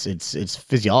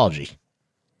physiology.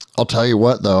 I'll tell you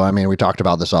what, though. I mean, we talked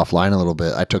about this offline a little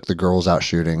bit. I took the girls out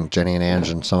shooting, Jenny and Ange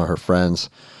and some of her friends.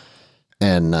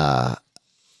 And man,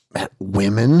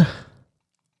 women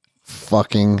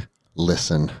fucking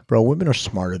listen. Bro, women are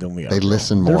smarter than we are. They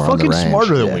listen They're more on the fucking range.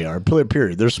 smarter than we are.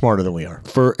 Period. They're smarter than we are.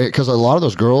 Because a lot of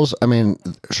those girls, I mean,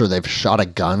 sure, they've shot a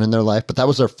gun in their life, but that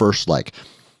was their first like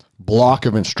block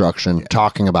of instruction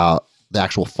talking about the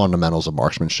actual fundamentals of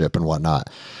marksmanship and whatnot.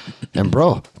 And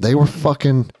bro, they were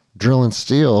fucking drilling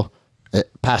steel at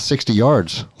past 60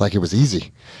 yards like it was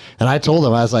easy. And I told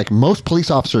them, I was like, most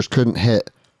police officers couldn't hit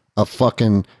a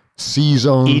fucking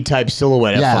C-zone E-type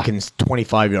silhouette at fucking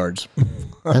 25 yards.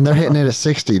 and they're hitting it at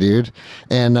 60, dude.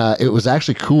 And it was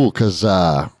actually cool because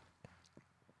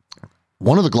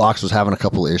one of the Glocks was having a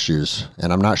couple of issues,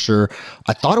 and I'm not sure.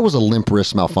 I thought it was a limp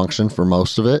wrist malfunction for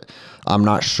most of it. I'm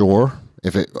not sure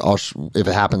if it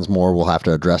happens more, we'll have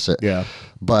to address it. Yeah.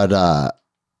 But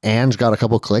Ange got a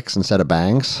couple clicks instead of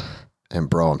bangs, and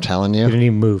bro, I'm telling you, Didn't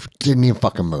even move. didn't even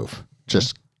fucking move.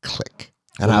 Just click.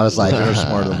 And I was like, They're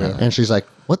smart over there. and she's like,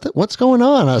 what's going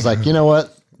on? I was like, you know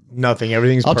what? Nothing.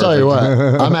 Everything's I'll perfect. tell you what,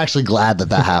 I'm actually glad that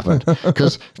happened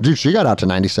because, dude, she got out to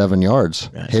 97 yards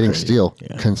hitting crazy. steel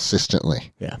Yeah.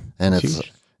 consistently. Yeah. And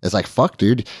huge. it's like, fuck,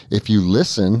 dude, if you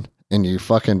listen and you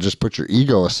fucking just put your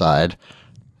ego aside,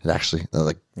 it actually,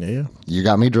 like, Yeah. you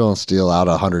got me drilling steel out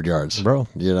 100 yards. Bro.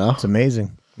 You know? It's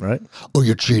amazing, right? Oh,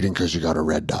 you're cheating because you got a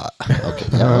red dot. Okay.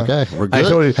 Yeah, okay. We're I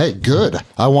told you- good. Hey, good.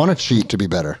 I want to cheat to be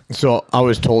better. So I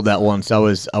was told that once. I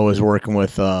was working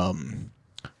with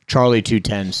Charlie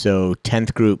 210, so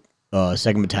 10th Group,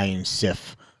 2nd Battalion,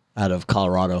 Schiff, out of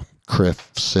Colorado.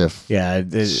 Criff, Sif. Yeah,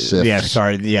 Sif. yeah.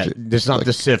 Sorry, yeah. It's not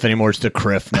the Sif anymore. It's the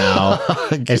Criff now.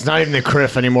 It's not even the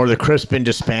Criff anymore. The Criff's been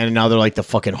disbanded. Now they're like the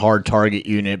fucking hard target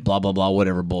unit. Blah blah blah.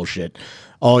 Whatever bullshit.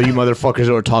 All you motherfuckers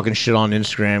that were talking shit on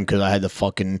Instagram because I had the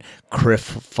fucking Criff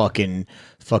fucking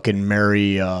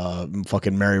Mary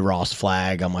Ross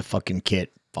flag on my fucking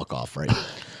kit. Fuck off, right?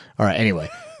 All right. Anyway,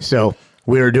 so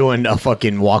we were doing a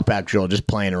fucking walk back drill, just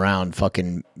playing around,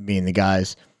 fucking me and the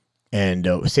guys. And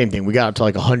same thing. We got up to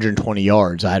like 120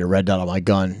 yards. I had a red dot on my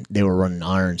gun. They were running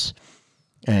irons.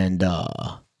 And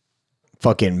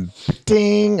fucking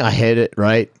ding, I hit it,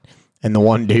 right? And the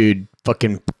one dude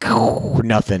fucking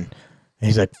nothing. And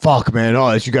he's like, fuck, man.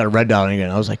 Oh, you got a red dot on again.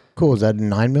 I was like, cool. Is that a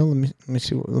 9mm? Let me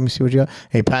see what you got.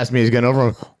 And he passed me his gun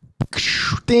over.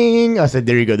 Ding. I said,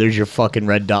 there you go. There's your fucking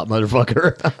red dot,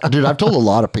 motherfucker. Dude, I've told a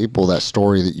lot of people that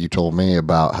story that you told me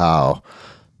about how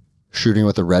shooting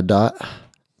with a red dot,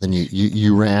 then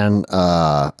you ran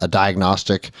a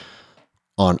diagnostic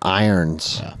on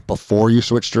irons before you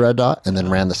switched to red dot, and then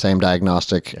ran the same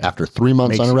diagnostic after 3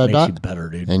 months on a red dot. You better,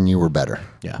 dude. And you were better.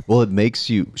 Yeah. Well, it makes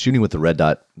you shooting with the red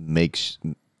dot makes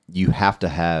you have to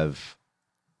have,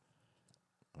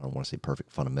 I don't want to say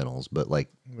perfect fundamentals, but like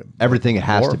everything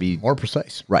has to be more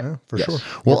precise. right. Yeah, for Yes. sure.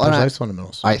 Well, More and precise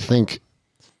fundamentals. I think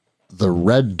the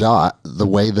red dot, the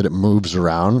way that it moves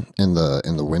around in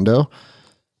the window,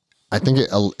 I think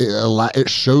it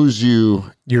shows you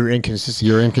Your inconsistency.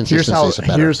 your inconsistencies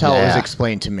better. Here's how it was Yeah.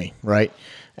 explained to me, right?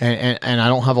 And I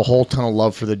don't have a whole ton of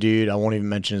love for the dude. I won't even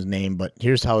mention his name, but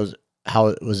here's how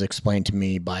it was explained to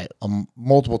me by a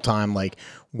multiple time like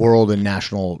world and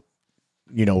national,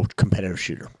 competitive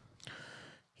shooter.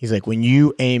 He's like, when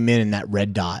you aim in that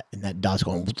red dot and that dot's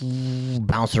going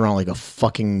bouncing around like a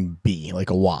fucking bee, like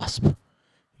a wasp,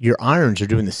 your irons are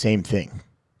doing the same thing.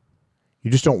 You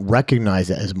just don't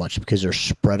recognize it as much because they're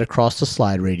spread across the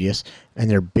slide radius and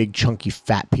they're big, chunky,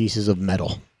 fat pieces of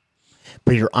metal.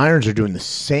 But your irons are doing the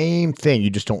same thing.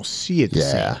 You just don't see it the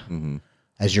same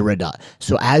as your red dot.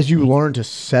 So as you learn to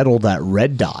settle that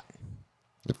red dot,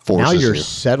 It forces now you're you.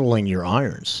 settling your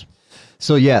irons.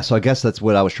 So yeah, so I guess that's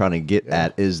what I was trying to get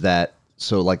at is that,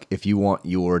 so like if you want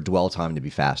your dwell time to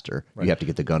be faster, you have to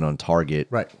get the gun on target,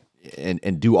 Right.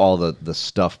 and do all the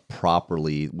stuff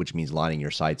properly, which means lining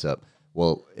your sights up.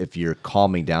 Well, if you're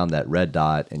calming down that red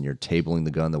dot and you're tabling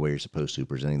the gun the way you're supposed to,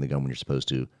 presenting the gun when you're supposed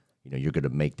to, you're going to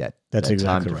make that That's exactly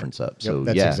time right. difference up. Yep, So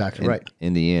that's yeah, exactly right.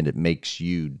 In the end, it makes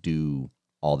you do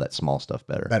all that small stuff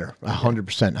better. Better.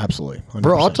 100%. Absolutely. 100%.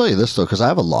 Bro, I'll tell you this though, because I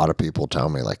have a lot of people tell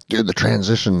me like, dude, the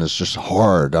transition is just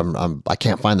hard. I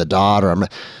can't find the dot, or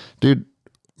dude.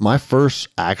 My first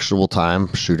actual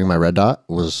time shooting my red dot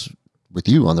was with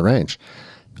you on the range.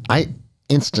 I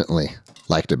instantly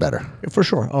liked it better. For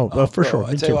sure. For sure.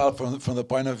 I Me tell you too. what, from the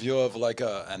point of view of like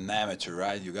an amateur,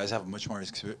 right? You guys have much more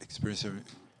experience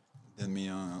than me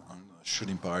on the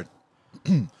shooting part.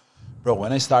 Bro,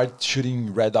 when I started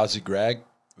shooting red dots with Greg,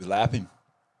 with Lapin,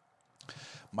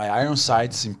 my iron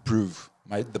sights improve.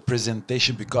 The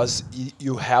presentation, because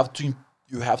you have to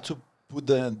put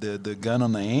the gun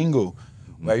on an angle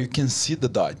where you can see the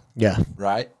dot. Yeah.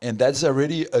 Right, and that's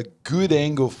already a good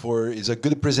angle is a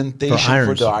good presentation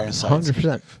for the iron sights.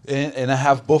 100%. And I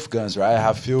have both guns, right? I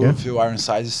have few iron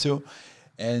sights still,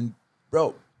 and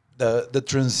bro, the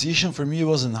transition for me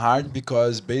wasn't hard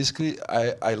because basically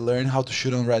I learned how to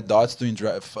shoot on red dots doing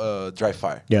dry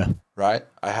fire. Yeah. Right,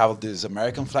 I have this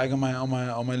American flag on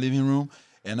my living room,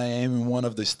 and I aim in one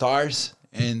of the stars,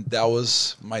 and that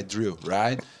was my drill.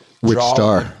 Right, Which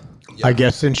star? Yeah. I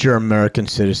guess since you're an American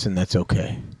citizen, that's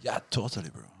okay. Yeah, totally,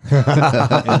 bro.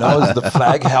 Is the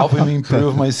flag helping me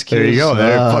improve my skills? There you go.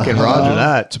 There, fucking roger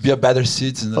that. To be a better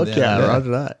citizen. Fuck yeah, roger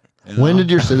that. When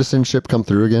did your citizenship come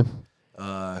through again?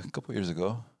 A couple years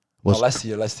ago. Last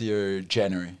year,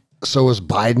 January. So was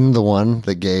Biden the one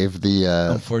that gave the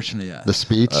Unfortunately, yeah. the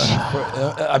speech?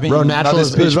 I mean, Bro, not natural- the it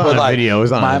speech, was on but a like video, it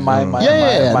was on a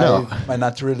video. my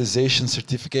naturalization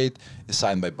certificate is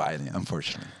signed by Biden,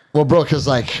 unfortunately. Well, bro, because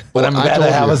like, But I'm glad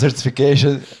I have a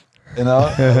certification. You know,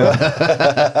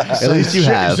 At least you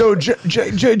have. So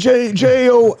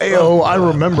Joao, I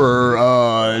remember.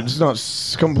 It's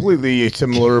not completely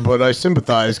similar, but I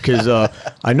sympathize because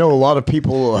I know a lot of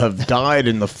people have died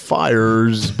in the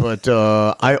fires. But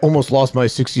I almost lost my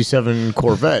 '67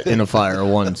 Corvette in a fire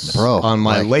once, Bro, on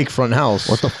my lakefront house.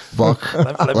 What the fuck?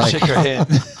 let me shake your hand.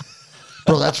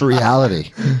 Bro, that's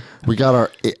reality. We got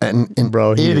our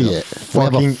Bro, he is a idiot.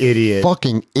 fucking idiot.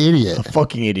 Fucking idiot. A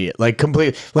fucking idiot, like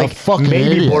complete, like fucking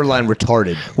maybe idiot. borderline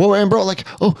retarded. Well, and bro, like,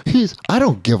 I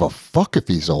don't give a fuck if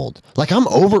he's old. Like, I'm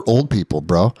over old people,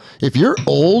 bro. If you're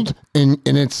old and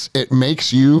it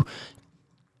makes you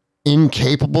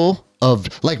incapable of,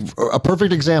 like, a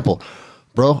perfect example,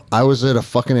 bro, I was at a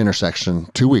fucking intersection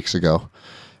 2 weeks ago,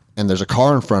 and there's a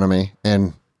car in front of me,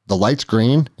 and the light's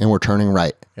green, and we're turning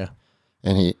right. Yeah.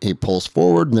 And he pulls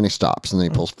forward, and then he stops, and then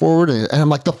he pulls forward, and I'm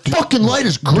like, the fucking light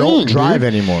is green. Don't drive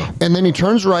dude. anymore. And then he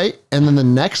turns right, and then the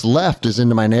next left is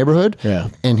into my neighborhood. Yeah.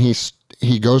 And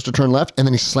he goes to turn left, and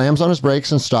then he slams on his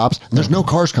brakes and stops. And there's no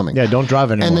cars coming. Yeah, don't drive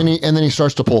anymore. And then he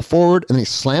starts to pull forward, and then he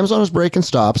slams on his brake and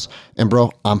stops. And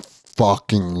bro, I'm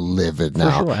fucking livid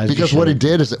now sure, as you because what he should.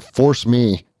 did is it forced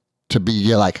me to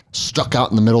be like stuck out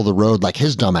in the middle of the road like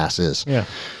his dumbass is. Yeah.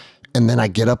 And then I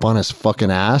get up on his fucking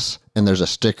ass, and there's a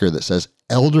sticker that says,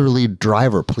 "Elderly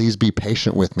driver, please be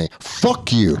patient with me."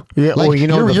 Fuck you. Yeah, well, you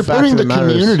know, you're putting the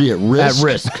community at risk. At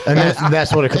risk, and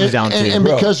that's what it comes down to. And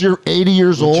because you're 80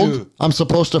 years old, you- I'm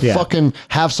supposed to fucking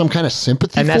have some kind of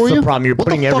sympathy and for that's you? the problem. You're What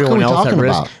the putting fuck are everyone we else at talking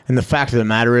risk. about? And the fact of the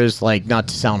matter is, like, not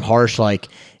to sound harsh, like,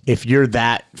 if you're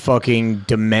that fucking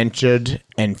dementiaed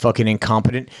and fucking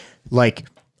incompetent, like,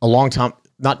 a long time,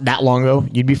 not that long ago,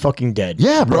 you'd be fucking dead.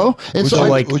 Yeah, bro. And So,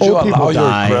 like, Would you old people allow your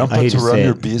die. I grandpa hate to to run say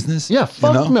your it. business? Yeah,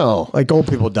 fuck you know? no. Like, old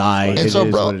people die. And It so,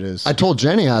 is bro, what it is. I told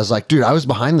Jenny, I was like, dude, I was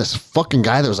behind this fucking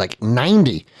guy that was like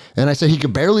 90. And I said, he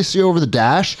could barely see over the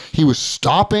dash. He was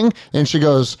stopping. And she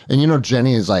goes, and you know,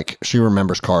 Jenny is like, she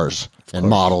remembers cars and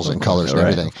models and colors and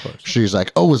everything. She's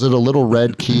like, oh, was it a little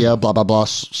red Kia, blah, blah, blah,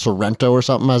 Sorrento or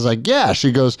something? I was like, yeah.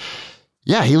 She goes,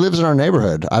 yeah, he lives in our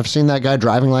neighborhood. I've seen that guy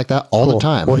driving like that all the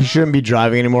time. Well, he shouldn't be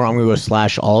driving anymore. I'm going to go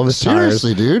slash all of his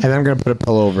Seriously, tires. dude. And I'm going to put a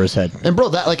pillow over his head. And bro,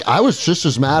 that like I was just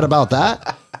as mad about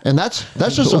that. And that's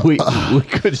just we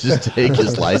could just take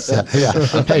his license. yeah.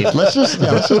 Hey, let's just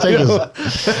take his. But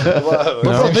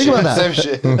bro, think about that. Same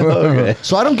shit. Okay.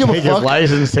 So I don't give a Take his fuck.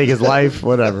 license, take his life,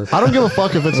 whatever. I don't give a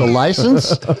fuck if it's a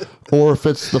license or if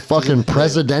it's the fucking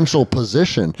presidential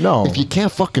position. No. If you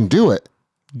can't fucking do it,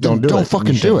 Don't do don't it. fucking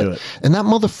You do shouldn't it. do it. And that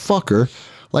motherfucker,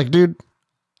 like, dude,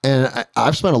 and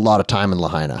I've spent a lot of time in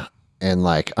Lahaina, and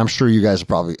like, I'm sure you guys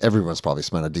have everyone's probably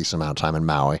spent a decent amount of time in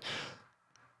Maui.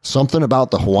 Something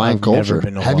about the Hawaiian I've never culture.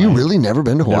 been to Have you Hawaii. really never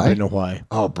been to Hawaii? Never been to Hawaii.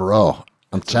 Oh, bro,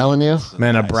 I'm telling you,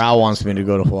 Man, a brow wants me to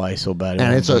go to Hawaii so bad.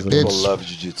 and it's People love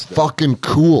jiu-jitsu. fucking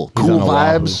cool, cool on Oahu.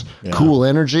 vibes, Yeah. cool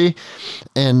energy,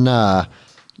 and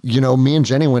you know, me and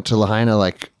Jenny went to Lahaina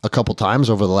like a couple times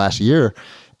over the last year,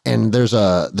 and there's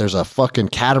a fucking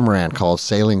catamaran called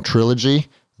Sailing Trilogy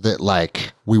that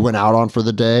like we went out on for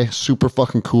the day. Super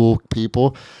fucking cool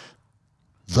people.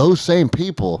 Those same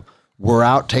people were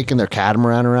out taking their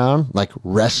catamaran around, like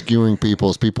rescuing people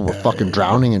as people were fucking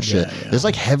drowning and shit. It's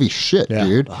like heavy shit,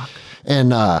 dude. And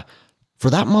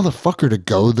for that motherfucker to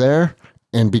go there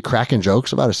and be cracking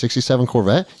jokes about a 67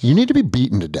 Corvette, you need to be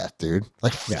beaten to death, dude.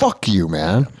 Like, fuck you,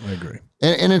 man. I agree.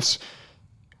 And it's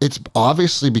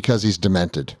obviously because he's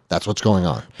demented. That's what's going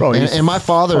on. Bro, and, he's and my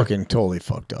father, fucking totally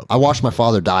fucked up. I watched my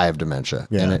father die of dementia.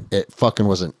 Yeah. And it fucking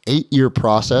was an 8-year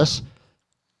process.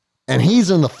 And he's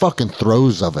in the fucking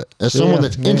throes of it. As someone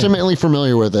that's intimately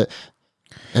familiar with it.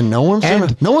 And no one's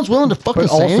willing to fucking But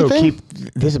say also anything.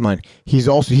 keep this in mind. He's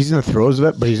in the throes of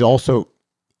it, but he's also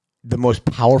the most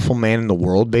powerful man in the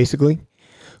world, basically,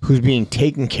 who's being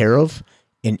taken care of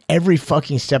in every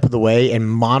fucking step of the way and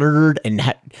monitored and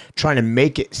trying to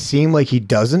make it seem like he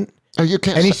doesn't. Oh, you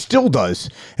can't And he say- still does.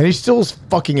 And he still is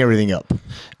fucking everything up.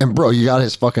 And bro, you got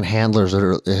his fucking handlers that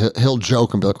are, he'll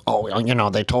joke and be like, oh, you know,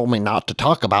 they told me not to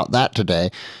talk about that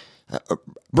today.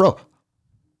 Bro,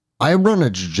 I run a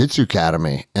jiu-jitsu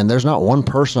academy, and there's not one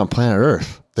person on planet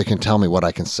Earth that can tell me what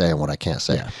I can say and what I can't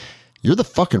say. You're the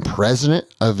fucking president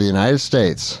of the United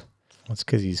States. That's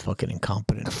because he's fucking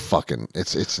incompetent. Fucking,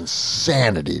 it's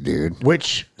insanity, dude.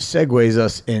 Which segues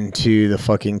us into the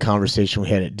fucking conversation we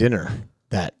had at dinner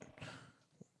that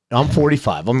I'm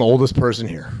 45. I'm the oldest person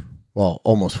here. Well,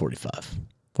 almost 45.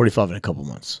 45 in a couple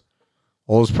months.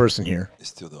 Oldest person here. It's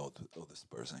still the oldest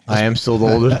person. I am still the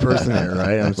oldest person here,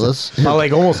 right? I'm by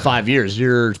like almost 5 years.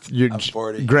 You're I'm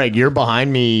 40. Greg, you're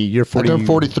behind me. You're 40. I turned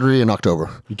 43 in October.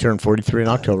 You turned 43 in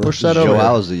October. Push that over.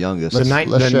 Joao was the youngest. the,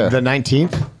 let's share. the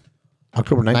 19th.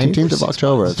 October 19th. 19th of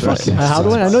October. That's right. How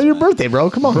do I know your birthday, bro?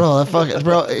 Come on. Bro, check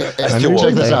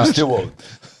this out. Still won't.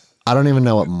 I don't even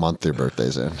know what month your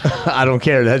birthday's in. I don't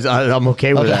care. I'm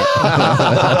okay with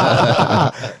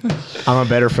that. I'm a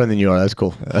better friend than you are. That's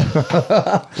cool.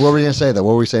 What were you gonna say though?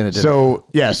 What were we saying? So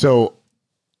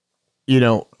you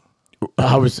know,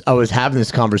 I was having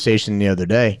this conversation the other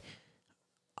day.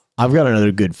 I've got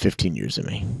another good 15 years in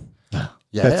me. Yeah,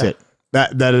 That's it.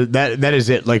 That is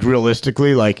it. Like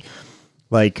realistically, like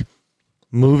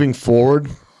moving forward,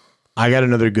 I got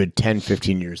another good 10,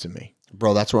 15 years in me.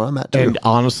 Bro, that's where I'm at too. And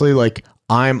honestly, like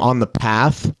I'm on the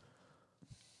path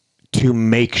to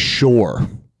make sure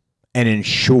and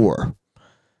ensure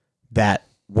that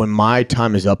when my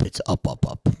time is up, it's up.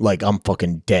 Like I'm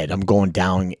fucking dead. I'm going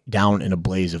down in a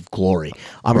blaze of glory.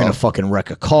 I'm going to fucking wreck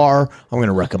a car. I'm going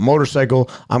to wreck a motorcycle.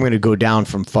 I'm going to go down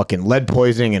from fucking lead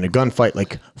poisoning in a gunfight,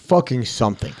 like fucking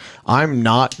something. I'm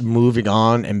not moving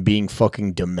on and being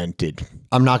fucking demented.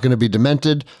 I'm not going to be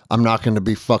demented. I'm not going to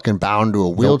be fucking bound to a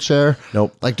wheelchair.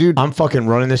 Nope. Like, dude, I'm fucking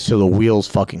running this till the wheels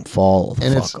fucking fall.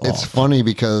 and it's funny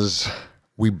because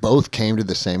we both came to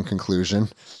the same conclusion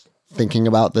thinking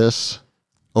about this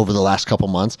over the last couple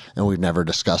months, and we've never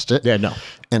discussed it. Yeah, no.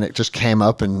 And it just came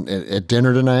up at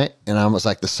dinner tonight, and I was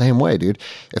like the same way, dude.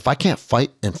 If I can't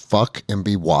fight and fuck and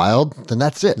be wild, then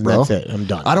that's it, bro. That's it. I'm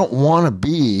done. I don't want to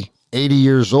be 80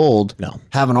 years old,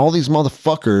 having all these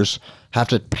motherfuckers have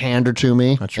to pander to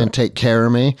me and take care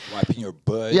of me. Wiping your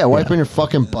butt. Yeah, wiping your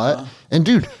fucking butt. And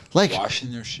dude, like, washing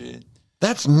your shit.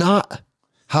 that's not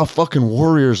how fucking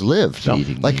warriors lived.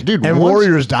 Like, dude, and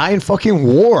warriors die in fucking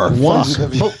war.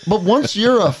 But once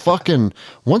you're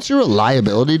a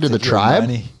liability to the tribe,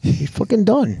 You're fucking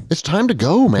done. it's time to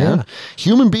go, man. Yeah.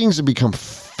 Human beings have become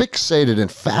fixated and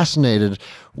fascinated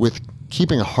with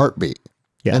keeping a heartbeat.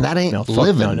 Yeah. And that ain't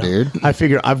living, dude. I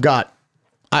figure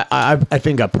I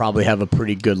think I probably have a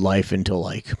pretty good life until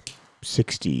like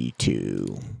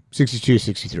 62,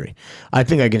 63. I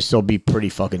think I can still be pretty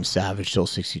fucking savage till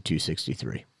 62,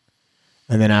 63.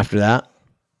 And then after that,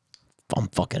 I'm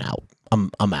fucking out. I'm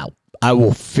out. I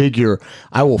will figure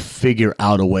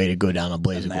out a way to go down a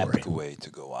blaze of An glory. epic way to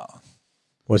go out.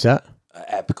 What's that? An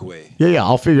epic way. Yeah,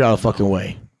 I'll figure out a fucking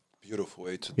way. Beautiful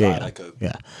way to die like a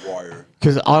Yeah. warrior.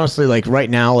 Because honestly, like right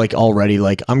now, like already,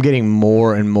 like I'm getting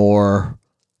more and more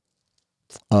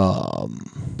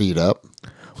Beat up.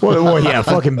 well, yeah,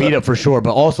 fucking beat up for sure.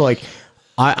 But also, like,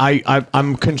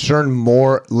 I'm concerned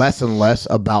less and less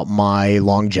about my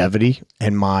longevity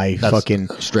and my fucking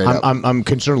straight up. I'm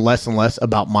concerned less and less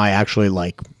about my actually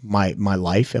like my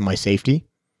life and my safety.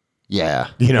 Yeah.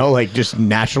 You know, like just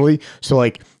naturally. So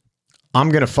like, I'm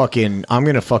gonna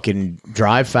fucking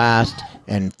drive fast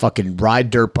and fucking ride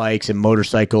dirt bikes and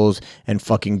motorcycles and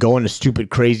fucking go into stupid,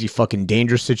 crazy, fucking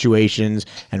dangerous situations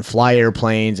and fly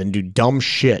airplanes and do dumb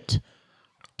shit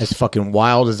as fucking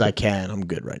wild as I can. I'm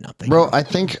good right now, Bro, I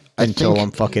think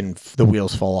I'm fucking the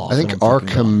wheels fall off. I think our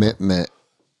commitment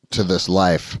to this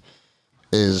life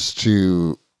is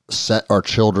to set our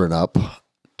children up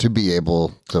to be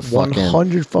able to fucking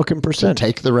 100 fucking percent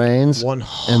take the reins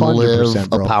 100%, and live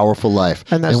bro. a powerful life.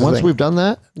 And that's the once thing. we've done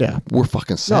that, Yeah. we're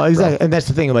fucking set. No, exactly. Bro. And that's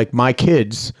the thing. Like my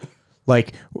kids,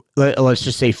 like let's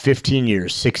just say 15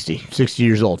 years, 60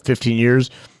 years old, 15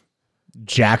 years.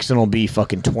 Jackson will be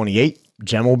fucking 28.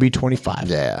 Jem will be 25.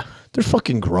 Yeah. They're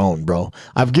fucking grown, bro.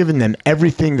 I've given them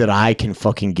everything that I can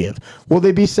fucking give. Will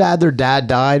they be sad their dad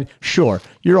died? Sure.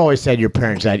 You're always sad your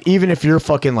parents died. Even if you're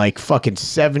fucking like fucking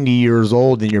 70 years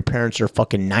old and your parents are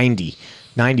fucking 90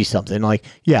 something. Like,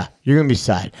 yeah, you're going to be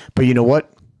sad. But you know what?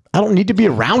 I don't need to be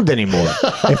around anymore.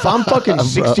 If I'm fucking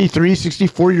 63,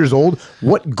 64 years old,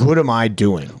 what good am I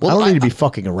doing? I don't need to be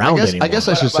fucking around anymore. I guess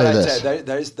I should say this.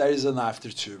 There is an after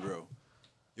too, bro.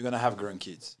 You're going to have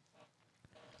grandkids.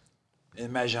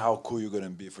 Imagine how cool you're gonna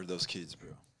be for those kids, bro.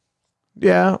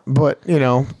 Yeah, but you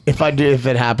know, if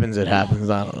it happens, it happens.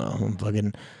 I don't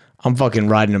know. I'm fucking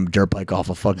riding a dirt bike off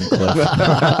a fucking cliff.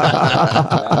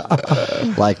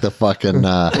 Like the fucking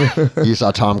you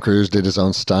saw Tom Cruise did his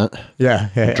own stunt.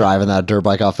 Yeah. Driving that dirt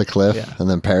bike off the cliff and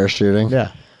then parachuting.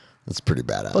 Yeah. That's pretty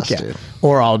badass, dude.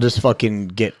 Or I'll just fucking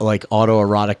get like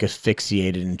autoerotic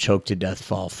asphyxiated and choked to death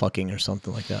while fucking or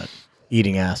something like that.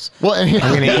 Eating ass. Well, I'm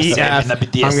gonna eat ass.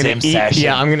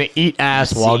 I'm gonna eat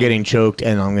ass while getting choked,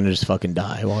 and I'm gonna just fucking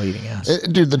die while eating ass.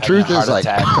 Dude, the truth is like,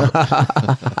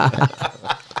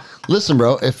 listen,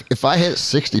 bro. If I hit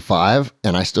 65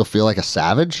 and I still feel like a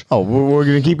savage, we're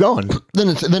gonna keep going. Then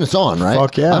it's on, right?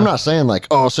 Fuck yeah. I'm not saying like,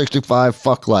 65,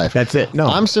 fuck life. That's it. No,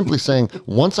 I'm simply saying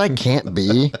once I can't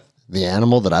be the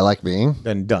animal that I like being,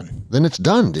 then done. Then it's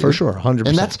done, dude. For sure,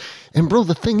 100%. And bro,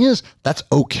 the thing is, that's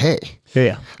okay.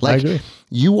 Yeah. Like, I agree.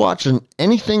 You watching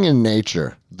anything in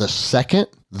nature, the second,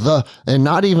 and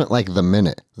not even like the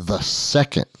minute, the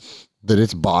second that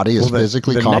its body is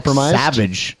physically the compromised. Next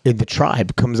savage in the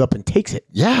tribe comes up and takes it.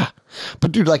 Yeah.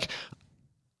 But dude, like,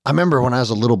 I remember when I was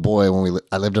a little boy, when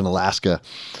I lived in Alaska,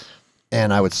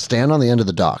 and I would stand on the end of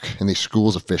the dock and these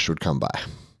schools of fish would come by.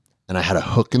 And I had a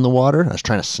hook in the water. I was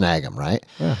trying to snag them, right?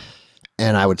 Yeah.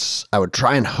 And I would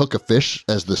try and hook a fish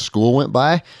as the school went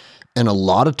by. And a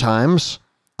lot of times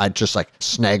I'd just like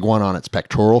snag one on its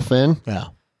pectoral fin. Yeah.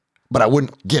 But I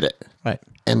wouldn't get it. Right.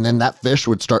 And then that fish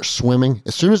would start swimming.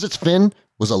 As soon as its fin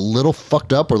was a little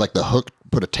fucked up or like the hook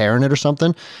put a tear in it or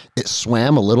something, it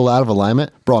swam a little out of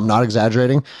alignment. Bro, I'm not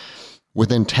exaggerating.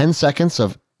 Within 10 seconds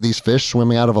of these fish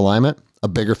swimming out of alignment, a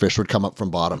bigger fish would come up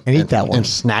from bottom and eat that one and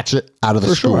snatch it out of the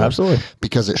For school. sure, absolutely.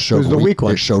 Because it showed the weak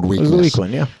one. It showed weakness. It was the weak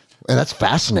one, yeah. And that's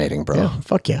fascinating, bro. Yeah,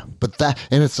 fuck yeah. But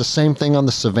and it's the same thing on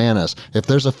the savannas. If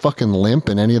there's a fucking limp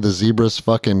in any of the zebras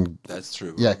fucking... That's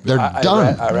true. Yeah, they're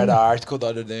done. I read an article the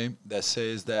other day that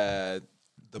says that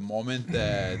the moment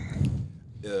that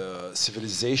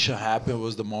civilization happened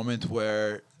was the moment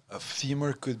where a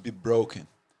femur could be broken,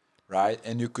 right?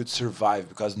 And you could survive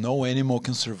because no animal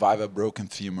can survive a broken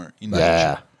femur in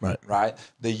nature. Right?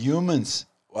 The humans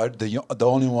are the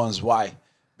only ones. Why?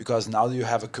 Because now you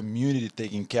have a community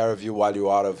taking care of you while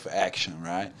you're out of action,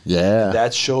 right? Yeah. And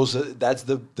that shows that's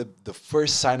the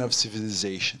first sign of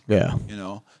civilization. Yeah. You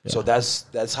know? Yeah. So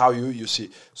that's how you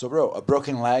see. So bro, a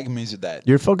broken leg means you're dead.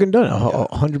 You're fucking done.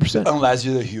 100%. Unless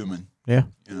you're a human. Yeah.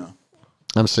 You know.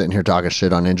 I'm sitting here talking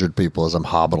shit on injured people as I'm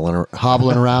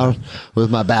hobbling around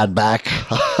with my bad back.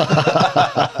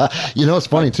 You know what's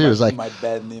funny too is like my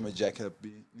bad knee, my jacket up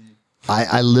knee.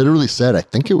 I literally said, I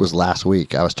think it was last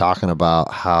week, I was talking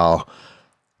about how,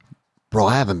 bro,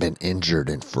 I haven't been injured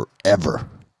in forever.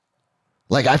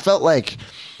 Like, I felt like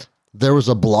there was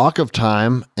a block of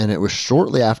time, and it was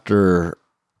shortly after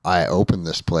I opened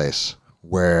this place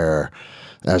where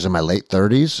I was in my late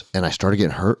 30s, and I started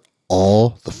getting hurt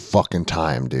all the fucking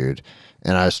time, dude.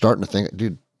 And I was starting to think,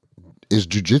 dude, is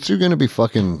jiu-jitsu going to be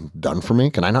fucking done for me?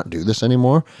 Can I not do this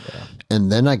anymore? Yeah.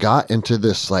 And then I got into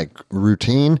this, like,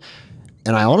 routine.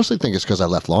 And I honestly think it's because I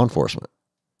left law enforcement.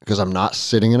 Because I'm not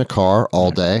sitting in a car all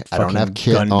day. I don't have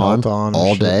kit on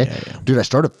all day. Yeah. Dude, I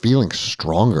started feeling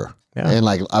stronger. Yeah. And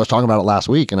like I was talking about it last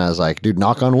week, and I was like, dude,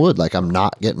 knock on wood. Like, I'm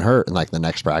not getting hurt. And like the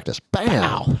next practice,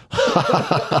 bam.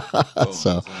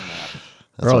 So,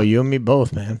 bro, you and me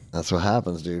both, man. That's what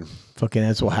happens, dude. Fucking,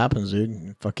 that's what happens, dude.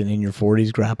 You're fucking in your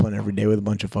 40s, grappling every day with a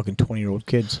bunch of fucking 20-year-old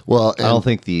kids. Well, I don't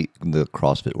think the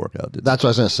CrossFit workout did. That's what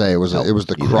I was gonna say. It was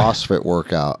the CrossFit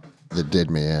workout that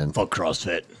did me in. Fuck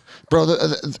CrossFit. Bro,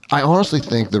 I honestly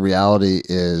think the reality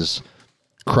is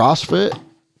CrossFit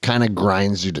kind of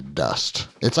grinds you to dust.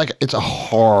 It's like, it's a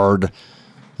hard,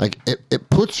 like it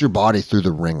puts your body through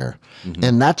the ringer. Mm-hmm.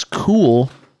 And that's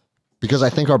cool because I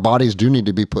think our bodies do need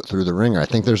to be put through the ringer. I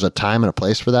think there's a time and a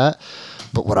place for that.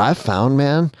 But what I've found,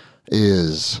 man,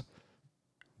 is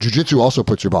jiu-jitsu also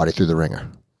puts your body through the ringer,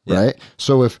 right?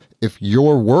 So if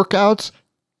your workouts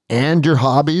and your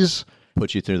hobbies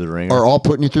put you through the ringer, are all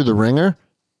putting you through the ringer,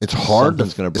 it's hard.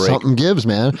 Something's gonna break. Something gives,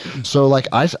 man. So like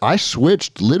I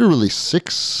switched literally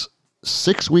six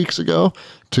weeks ago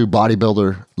to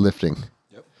bodybuilder lifting.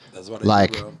 Yep, that's what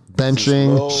like I do,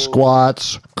 benching,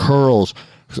 squats, curls,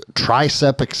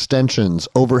 tricep extensions,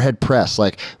 overhead press,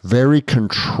 like very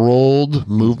controlled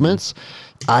movements.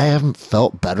 I haven't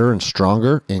felt better and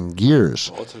stronger in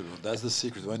years. That's the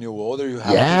secret. When you're older, you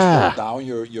have to slow down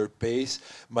your pace,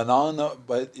 but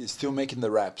but it's still making the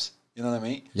reps. You know what I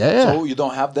mean? Yeah. So you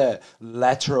don't have the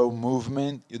lateral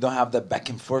movement. You don't have the back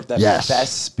and forth, that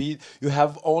fast speed. You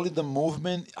have only the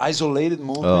movement, isolated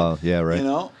movement. Oh, yeah, right. You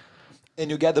know?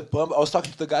 And you get the pump. I was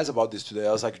talking to the guys about this today.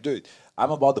 I was like, dude,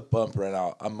 I'm about the pump right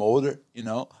now. I'm older, you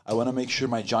know? I want to make sure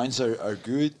my joints are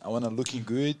good. I want to looking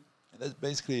good. And that's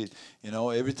basically it. You know,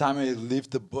 every time I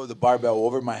lift the barbell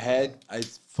over my head, I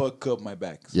fuck up my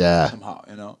back somehow,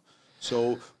 you know?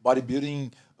 So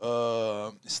bodybuilding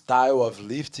style of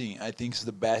lifting, I think is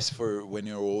the best for when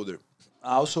you're older.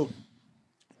 Also,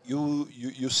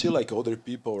 you see like older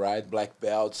people, right? Black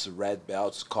belts, red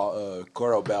belts,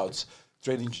 coral belts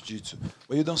training jiu-jitsu,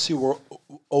 but you don't see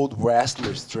old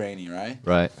wrestlers training, right?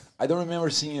 Right. I don't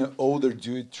remember seeing an older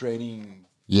dude training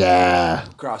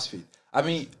CrossFit. I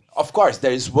mean, of course,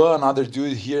 there is one other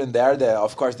dude here and there that,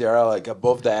 of course, they are like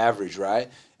above the average, right?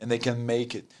 And they can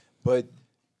make it, but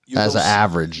as an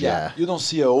average, you don't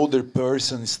see an older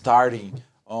person starting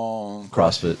on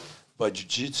CrossFit. But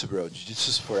jiu-jitsu, bro, jiu-jitsu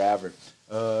is forever.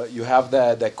 You have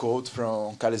that quote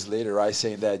from Kyle Slater, right,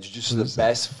 saying that jiu-jitsu is the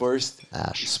best first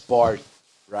sport,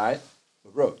 right?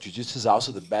 But bro, jiu-jitsu is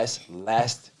also the best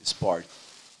last sport,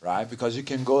 right? Because you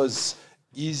can go as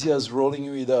easy as rolling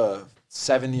with a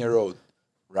 7-year-old,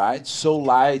 right? So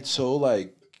light, so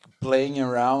like playing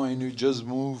around, and you just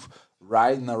move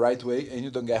right in the right way, and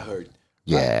you don't get hurt.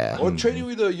 Yeah. Or training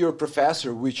with your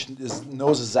professor, which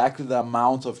knows exactly the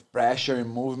amount of pressure and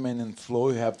movement and flow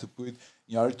you have to put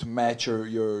in order to match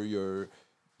your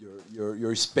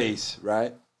space,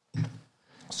 right?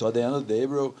 So at the end of the day,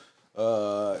 bro,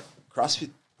 CrossFit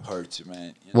hurts you,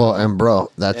 man. You know? Well, and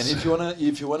bro, that's And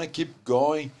if you wanna keep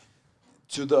going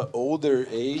to the older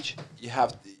age, you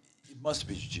have to, it must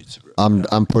be jiu-jitsu, bro.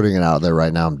 I'm putting it out there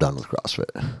right now. I'm done with CrossFit.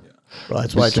 Well,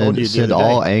 that's why I told you the Send other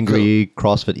all day. angry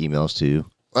CrossFit emails to.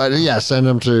 Yeah, send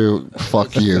them to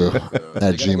fuck you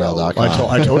at gmail.com.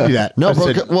 I told you that. No, I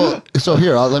bro. said, Well, so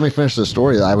here, let me finish the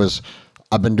story.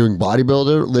 I've been doing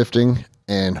bodybuilder, lifting,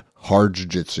 and hard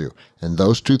jiu-jitsu, and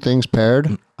those two things paired,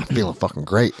 I'm feeling fucking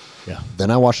great. Yeah.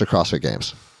 Then I watched the CrossFit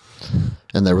Games,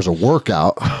 and there was a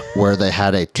workout where they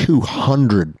had a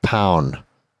 200-pound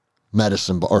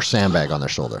medicine ball or sandbag on their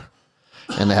shoulder,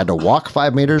 and they had to walk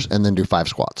 5 meters and then do 5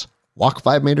 squats. Walk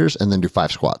 5 meters and then do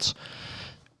 5 squats.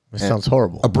 It sounds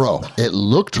horrible. Bro, it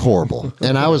looked horrible,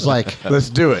 and I was like, Let's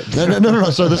do it. no.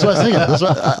 So this is what I was thinking. This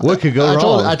is What could go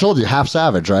wrong? I told you, half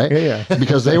savage, right? Yeah.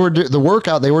 Because they were the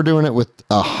workout. They were doing it with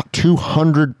a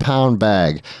 200-pound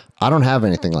bag. I don't have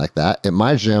anything like that at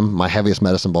my gym. My heaviest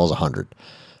medicine ball is 100,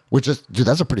 which is, dude,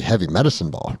 that's a pretty heavy medicine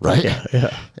ball, right?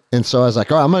 Yeah. And so I was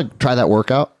like, all right, I'm gonna try that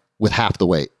workout with half the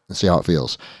weight and see how it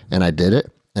feels. And I did it,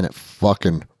 and it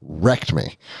fucking wrecked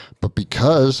me. But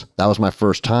because that was my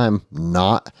first time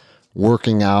not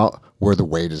working out where the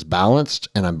weight is balanced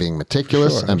and I'm being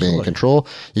meticulous, Sure, I'm being in absolutely. control.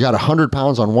 You got 100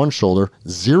 pounds on one shoulder,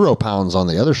 0 pounds on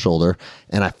the other shoulder,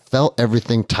 and I felt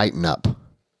everything tighten up.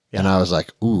 And I was like,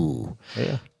 ooh.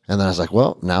 Yeah. And then I was like,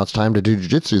 well, now it's time to do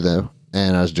jiu-jitsu though.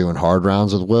 And I was doing hard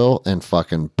rounds with Will and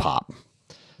fucking pop.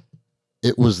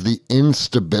 It was the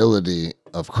instability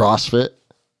of CrossFit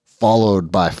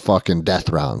followed by fucking death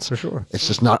rounds. For sure. It's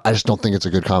just not, I just don't think it's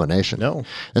a good combination. No.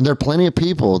 And there are plenty of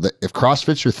people that if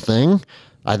CrossFit's your thing,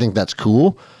 I think that's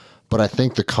cool. But I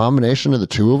think the combination of the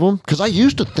two of them, because I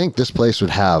used to think this place would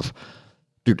have,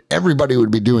 dude, everybody would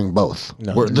be doing both.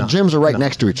 No, Where they're the not. gyms are right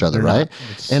next to each other, They're right?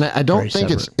 not. It's And I don't very think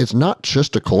separate. it's not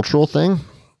just a cultural thing.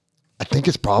 I think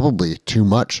it's probably too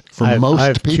much for most I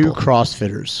have people. two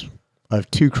CrossFitters. I have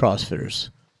 2 CrossFitters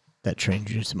that train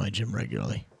jiu-jitsu in my gym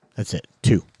regularly. That's it.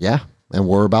 2, Yeah. And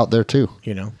we're about there too.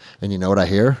 you know. And you know what I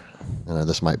hear? And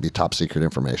this might be top secret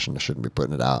information. I shouldn't be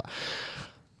putting it out.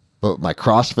 But my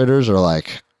CrossFitters are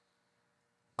like,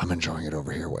 I'm enjoying it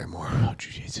over here way more. Oh,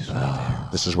 jiu-jitsu's right there.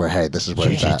 This is where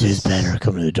it's at. Jiu-jitsu is better.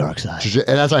 Come to the dark side.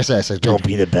 And that's what I say. I say, Don't dude,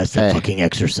 be the best at hey. fucking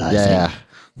exercising. yeah.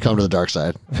 Come to the dark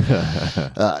side.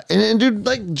 And dude,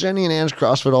 like Jenny and Anne's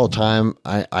CrossFit all the time.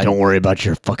 I Don't worry about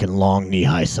your fucking long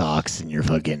knee-high socks and your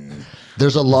fucking...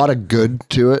 There's a lot of good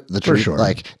to it. The truth, sure.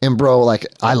 like, and bro, like,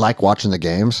 I like watching the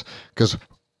games because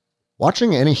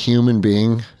watching any human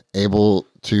being able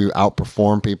to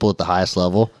outperform people at the highest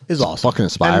level is awesome. fucking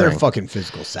inspiring. And they're fucking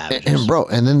physical savages. And bro,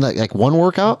 and then like one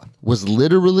workout was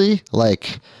literally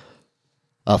like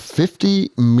a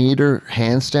 50-meter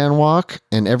handstand walk,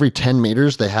 and every 10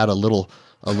 meters they had a little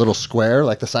square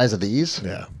like the size of these.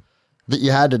 Yeah. That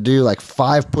you had to do like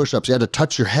 5 push-ups. You had to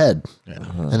touch your head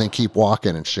and then keep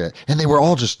walking and shit. And they were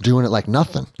all just doing it like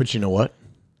nothing. But you know what?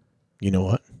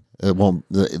 It won't.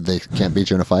 They can't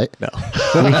beat you in a fight. No.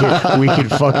 we could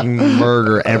fucking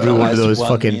murder every one of those One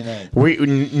fucking...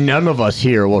 minute. None of us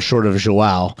here, well, short of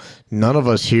Joao, none of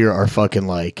us here are fucking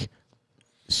like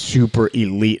super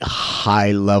elite,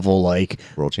 high level, like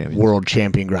World champion. world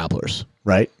champion grapplers,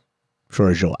 right?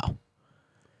 Short of Joao.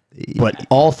 But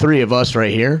all 3 of us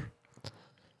right here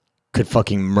could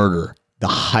fucking murder the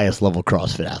highest level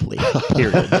CrossFit athlete,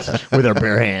 period, with our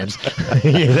bare hands.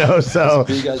 You know, so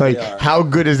big as like, we are. how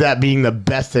good is that being the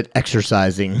best at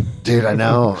exercising? Dude, I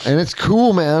know. And it's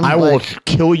cool, man. I will like,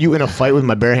 kill you in a fight with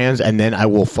my bare hands, and then I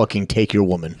will fucking take your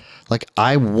woman. like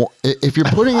if you're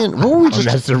putting in, what were we And just?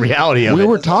 that's the reality of We it.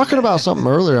 were talking about something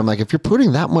earlier. I'm like, if you're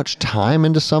putting that much time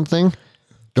into something,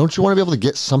 don't you want to be able to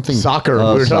get something? Soccer. We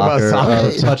were talking about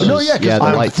soccer. touches. No, yeah, 'cause yeah, the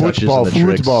I'm light touches football, and the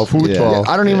tricks. football. Yeah.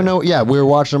 I don't even know. Yeah, we were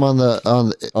watching them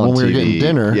on when we were TV. getting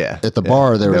dinner Yeah. at the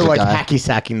bar. There They was were a like guy. hacky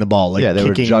sacking the ball, like Yeah, they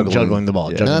were kicking, juggling. the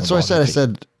ball. Yeah. juggling And that's the what I ball.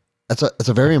 said. It's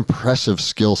a very impressive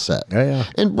skill set. Yeah.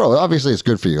 And bro, obviously it's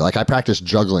good for you. Like I practice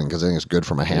juggling because I think it's good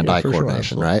for my hand-eye for sure,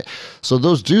 coordination, right? So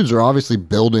those dudes are obviously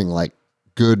building like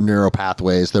good neural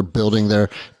pathways. They're building their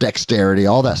dexterity,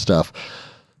 all that stuff.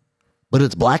 But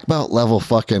it's black belt level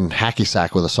fucking hacky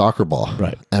sack with a soccer ball.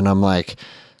 Right. And I'm like,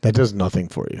 That does nothing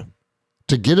for you.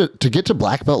 to get to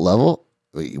black belt level,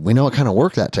 we know what kind of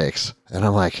work that takes. And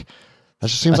I'm like, that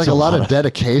just seems like a lot of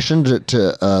dedication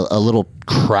to a little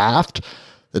craft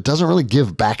that doesn't really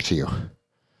give back to you.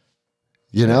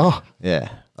 You know? Yeah.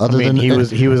 Other than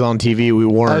he was on TV, we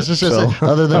weren't. I was just gonna say,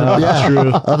 other than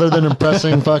true. Other than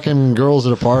impressing fucking girls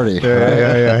at a party.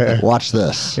 Yeah. Watch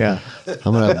this. Yeah.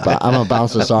 I'm gonna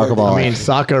bounce a soccer ball. I mean,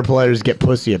 soccer players get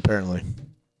pussy apparently.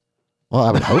 Well,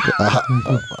 I would hope.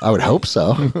 I would hope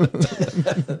so.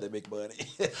 They make money.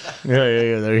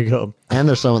 Yeah. There you go. And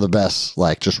they're some of the best,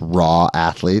 like just raw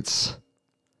athletes.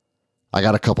 I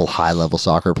got a couple high level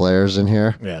soccer players in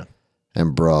here. Yeah.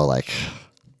 And bro, like,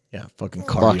 yeah, fucking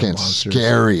cardio fucking monsters.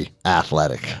 scary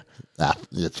athletic.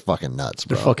 It's fucking nuts,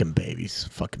 bro. They're fucking babies.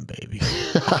 Fucking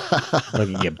babies.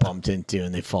 Fucking get bumped into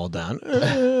and they fall down.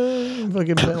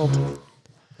 Fucking penalty.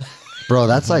 Bro,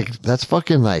 that's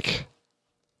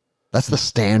the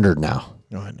standard now.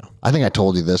 No, I know. I think I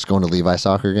told you this going to Levi's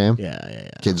soccer game. Yeah.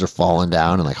 Kids are falling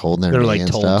down and like holding their They're knee like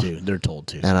and told stuff. to. They're told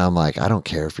to. And I'm like, I don't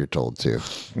care if you're told to.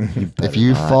 If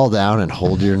you fall down and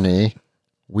hold your knee,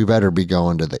 we better be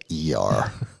going to the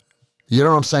ER. You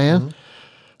know what I'm saying? Mm-hmm.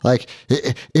 Like,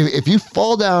 if you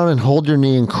fall down and hold your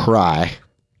knee and cry,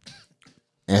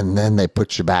 and then they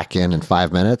put you back in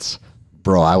 5 minutes,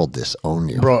 bro, I will disown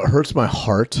you. Bro, it hurts my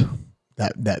heart.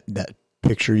 That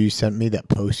picture you sent me, that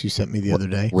post you sent me the other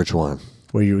day, Which one?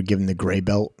 where you were giving the gray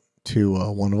belt to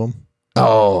one of them.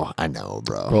 Oh, I know,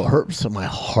 bro. Bro, it hurts my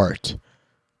heart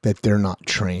that they're not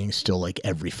training still like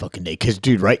every fucking day. Because,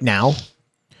 dude, right now,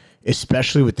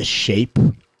 especially with the shape.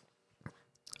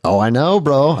 Oh, I know,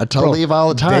 bro. I tell Levi all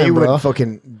the time, they bro. would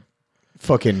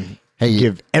fucking Hey,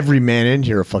 give every man in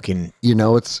here a fucking. You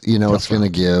know what's gonna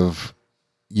give.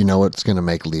 You know what's gonna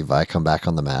make Levi come back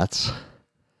on the mats.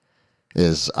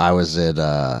 Is I was at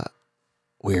I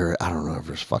don't know if it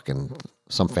was fucking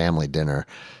some family dinner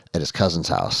at his cousin's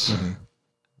house,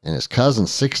 and his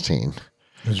cousin's 16.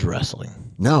 It was wrestling.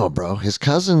 No, bro, his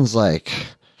cousin's like,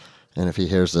 and if he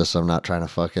hears this, I'm not trying to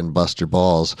fucking bust your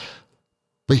balls,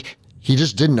 but he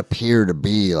just didn't appear to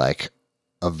be like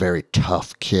a very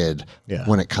tough kid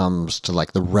when it comes to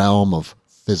like the realm of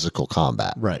physical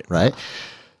combat. Right.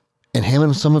 And him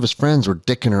and some of his friends were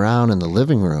dicking around in the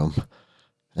living room.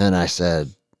 And I said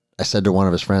to one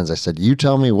of his friends, I said, you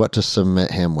tell me what to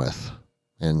submit him with.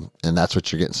 And that's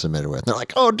what you're getting submitted with. And they're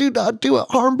like, oh, dude, do an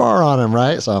arm bar on him,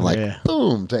 right? So I'm like,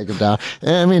 boom, take him down.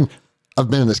 And I mean, I've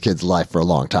been in this kid's life for a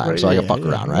long time, so I can fuck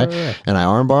around, right? And I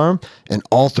armbar him, and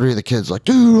all three of the kids like,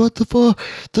 dude, what the fuck?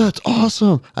 That's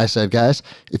awesome. I said, guys,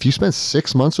 if you spend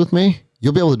 6 months with me,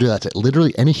 you'll be able to do that to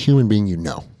literally any human being you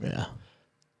know. Yeah.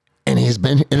 And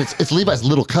it's Levi's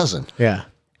little cousin. Yeah.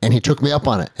 And he took me up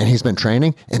on it, and he's been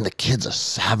training, and the kid's a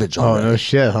savage already. Oh, no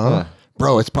shit, huh?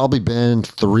 Bro, it's probably been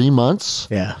 3 months.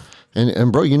 Yeah.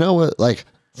 And bro, you know what? Like,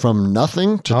 from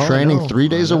nothing to training 3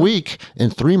 days a week in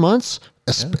 3 months,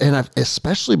 and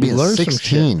especially being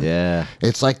 16. Yeah.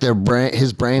 It's like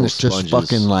his brain is just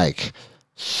fucking like,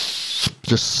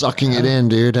 just sucking it in,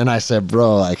 dude. And I said,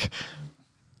 bro, like,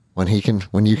 when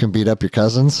you can beat up your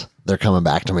cousins, they're coming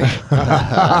back to me.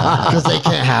 Because they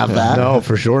can't have that. No,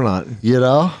 for sure not. You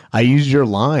know? I used your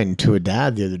line to a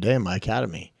dad the other day in my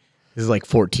academy. This is like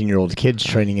 14-year-old kids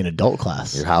training in adult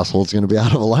class. Your household's going to be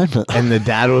out of alignment. And the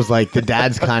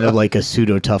dad's kind of like a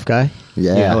pseudo tough guy.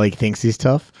 Yeah. You know, like thinks he's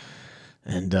tough.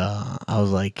 And I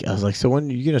was like, so when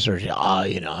are you going to start?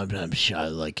 I'm shy, I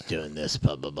like doing this,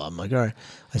 blah, blah, blah. I'm like, all right.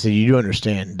 I said, you do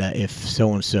understand that if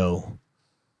so-and-so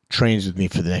trains with me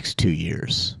for the next 2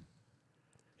 years,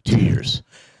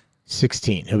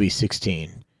 16, he'll be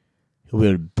 16. He'll be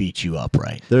able to beat you up,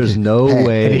 right? There's no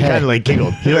way. And he kind of like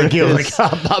giggled. He like giggled. Like,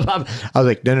 I was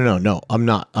like, no. I'm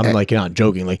not. I'm like not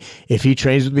joking. Like, if he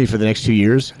trains with me for the next 2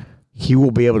 years, he will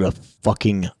be able to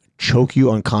fucking choke you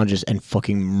unconscious and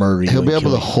fucking murder you. He'll be able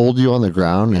to hold you on the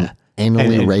ground and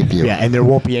anally rape you. Yeah, and there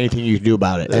won't be anything you can do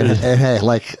about it. And hey,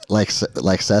 like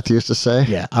Seth used to say.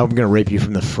 Yeah, I'm gonna rape you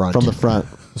from the front. From the front.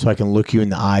 So I can look you in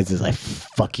the eyes as I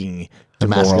fucking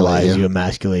Emasculate you.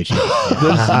 emasculate you.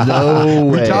 There's no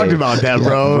way. We talked about that,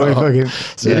 bro.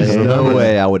 There's no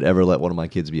way I would ever let one of my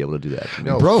kids be able to do that to me.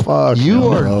 No, bro, fuck you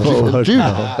no, are, bro. dude. You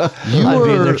I'd be in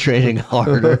are there training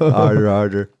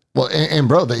harder. Well, and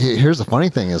bro, here's the funny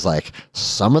thing is like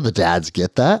some of the dads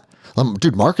get that.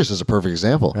 Dude, Marcus is a perfect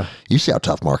example. Yeah. You see how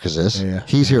tough Marcus is. Yeah.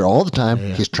 He's here all the time.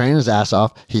 Yeah. He's training his ass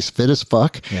off. He's fit as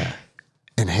fuck. Yeah.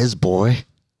 And his boy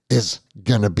is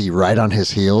going to be right on his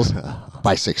heels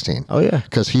by 16. Oh, yeah.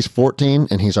 Because he's 14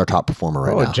 and he's our top performer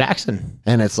right now. Jackson.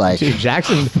 And it's like,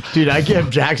 Dude, I give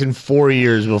Jackson 4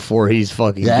 years before he's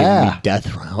fucking giving me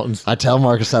death rounds. I tell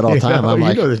Marcus that all the time. I'm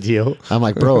like, you know the deal. I'm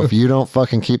like, bro, if you don't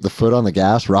fucking keep the foot on the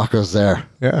gas, Rocco's there.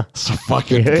 Yeah. So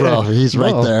fucking, bro, he's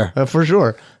right there. For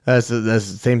sure. That's the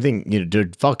same thing. You know,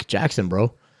 dude, fuck Jackson,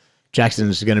 bro.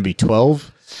 Jackson's going to be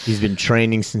 12. He's been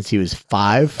training since he was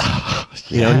 5.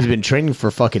 You know, he's been training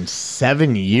for fucking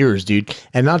 7 years, dude.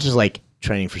 And not just like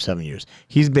training for 7 years.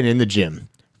 He's been in the gym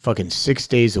fucking 6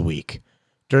 days a week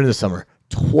during the summer,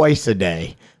 twice a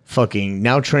day, fucking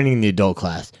now training in the adult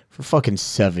class for fucking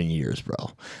 7 years,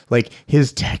 bro. Like,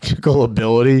 his technical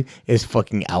ability is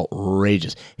fucking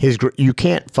outrageous. You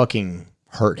can't fucking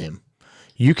hurt him.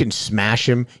 You can smash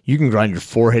him. You can grind your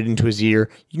forehead into his ear.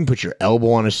 You can put your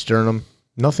elbow on his sternum.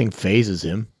 Nothing phases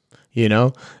him, you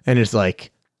know? And it's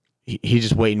like, he's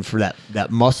just waiting for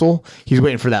that muscle. He's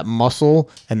waiting for that muscle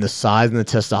and the size and the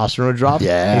testosterone to drop.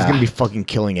 Yeah. He's going to be fucking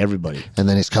killing everybody. And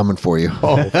then he's coming for you.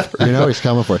 Oh, you know, he's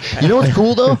coming for you. You know what's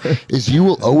cool, though, is you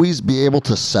will always be able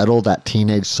to settle that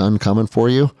teenage son coming for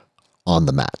you on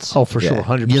the mats. Oh, for sure.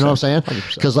 100%. You know what I'm saying?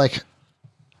 100%. Because, like,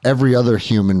 every other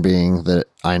human being that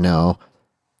I know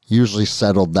usually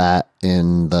settled that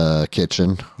in the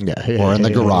kitchen or in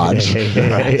the garage. You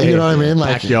know what I mean?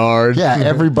 Like, backyard. Yeah,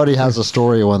 everybody has a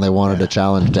story when they wanted to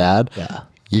challenge dad. Yeah.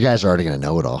 You guys are already going to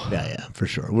know it all. Yeah, for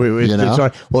sure. You know?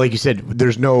 Well, like you said,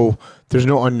 there's no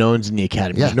unknowns in the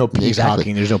academy. Yeah, There's no peacocking.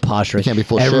 exactly. There's no posturing. You can't be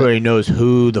full of Everybody shit. knows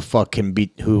who the fuck can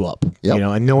beat who up. Yep. You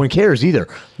know, and no one cares either.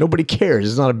 Nobody cares.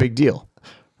 It's not a big deal.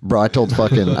 Bro, I told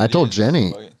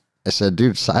Jenny, I said,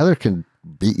 dude, Siler can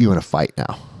beat you in a fight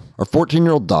now. Our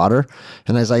 14-year-old daughter.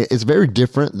 And I was like, it's very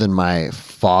different than my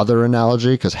father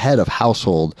analogy, because head of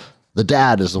household, the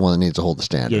dad is the one that needs to hold the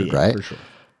standard, right? For sure.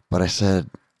 But I said,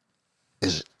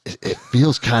 it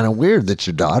feels kind of weird that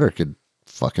your daughter could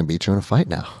fucking beat you in a fight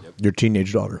now. Your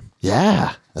teenage daughter.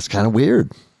 Yeah, that's kind of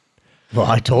weird. Well,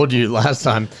 I told you last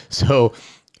time. So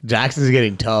Jackson's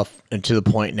getting tough, and to the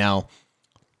point now,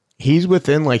 he's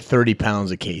within like 30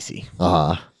 pounds of Casey.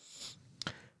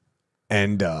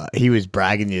 And he was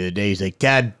bragging the other day. He's like,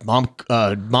 "Dad, mom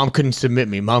couldn't submit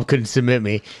me. Mom couldn't submit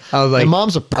me." I was like, And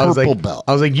mom's a purple belt.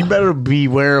 I was like, "You better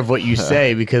beware of what you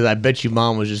say, because I bet you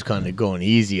mom was just kind of going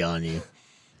easy on you."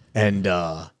 And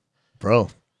bro,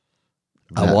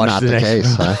 I watched not the the next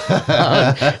case,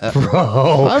 huh?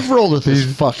 bro. I've rolled with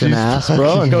his fucking ass,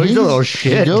 bro. And He's a little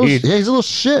shit, dude. Yeah, he's a little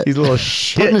shit. He's a little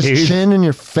shit, Putting his dude. chin in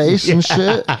your face and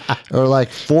shit, or like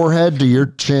forehead to your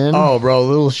chin. Oh, bro,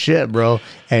 little shit, bro.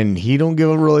 And he don't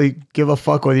really give a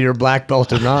fuck whether you're a black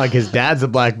belt or not, because dad's a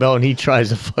black belt and he tries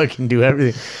to fucking do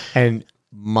everything. And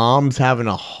mom's having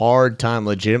a hard time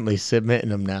legitimately submitting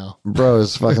him now. Bro,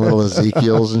 his fucking little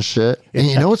Ezekiels and shit. And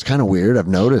you know what's kind of weird? I've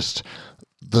noticed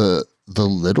the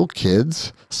little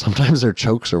kids, sometimes their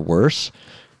chokes are worse.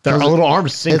 Their little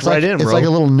arms sink It's right like, in, bro. It's like a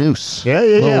little noose.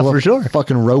 Yeah, for sure.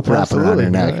 Fucking rope wrapping around your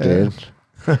Absolutely. neck,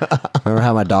 dude. Remember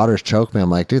how my daughters choked me? I'm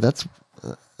like, dude, that's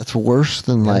worse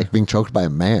than like being choked by a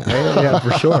man. Yeah,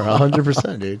 for sure.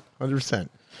 100%, dude. 100%.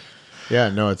 Yeah,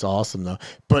 no, it's awesome, though.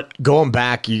 But going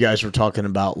back, you guys were talking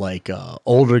about like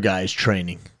older guys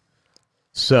training.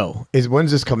 So,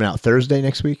 when's this coming out? Thursday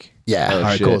next week? Yeah. All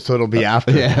right, shit. cool. So it'll be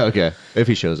after. Yeah, okay. If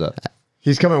he shows up.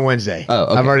 He's coming Wednesday. Oh,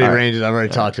 okay. I've already All right. arranged it. I've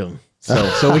already talked to him.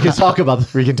 So we can talk about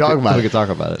this. We can talk about We it. can talk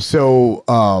about it. So,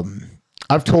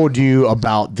 I've told you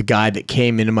about the guy that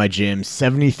came into my gym,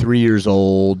 73 years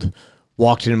old,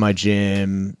 walked into my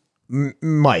gym.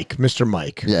 Mr.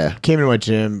 Mike. Yeah. Came into my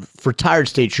gym, retired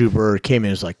state trooper, came in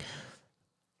and was like,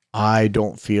 I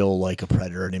don't feel like a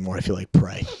predator anymore. I feel like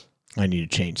prey. I need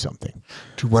to change something.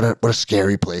 Dude, what a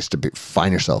scary place to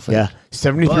find yourself in. Yeah.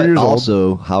 73 But years old.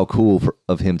 also, how cool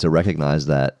of him to recognize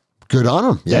that. Good on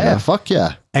him. Yeah. Fuck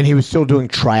yeah. And he was still doing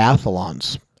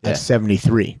triathlons Yeah. at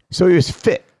 73. So he was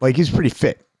fit. Like, he's pretty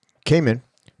fit. Came in.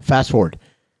 Fast forward.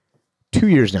 2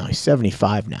 years now. He's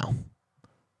 75 now.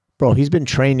 Bro, he's been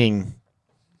training.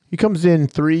 He comes in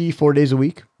 3-4 days a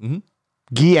week. Mm-hmm.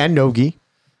 Gi and no gi.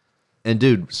 And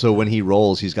dude, so when he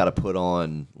rolls, he's got to put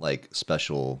on like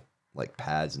special like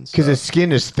pads and stuff. Because his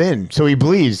skin is thin. So he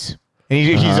bleeds. And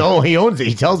he owns it.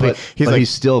 He tells me. But He's like, he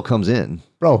still comes in,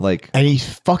 bro, like, and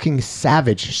he's fucking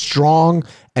savage, strong,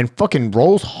 and fucking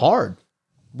rolls hard.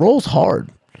 Rolls hard.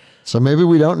 So maybe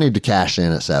we don't need to cash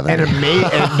in at 7. And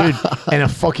a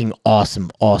fucking awesome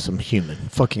human.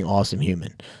 Fucking awesome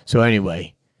human. So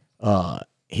anyway,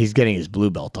 he's getting his blue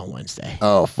belt on Wednesday.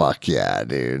 Oh, fuck yeah,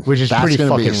 dude. Which is That's pretty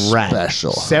gonna be fucking rad.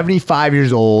 special. 75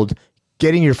 years old,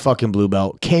 getting your fucking blue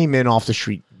belt, came in off the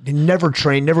street, never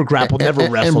trained, never grappled, never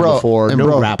wrestled before,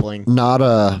 no grappling. Not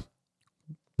a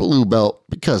blue belt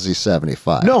because he's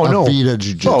 75. No, no. Vita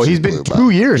Jiu-Jitsu Oh, he's been blue 2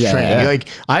 belt. years Yeah, training. yeah. Like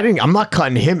I'm not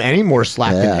cutting him any more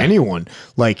slack Yeah. than anyone.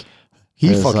 Like he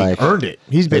It's fucking like- earned it.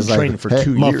 He's been It's like, training for hey,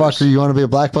 2 motherfucker, years. you want to be a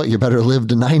black belt? You better live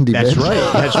to 90, That's bitch.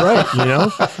 right. That's right. You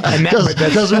know, and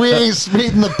Because we ain't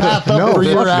speeding the path up No, for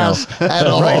your fuck no. ass at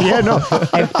all. right. Yeah, no.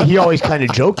 And he always kind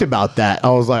of joked about that. I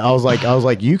was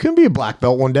like, you can be a black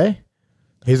belt one day.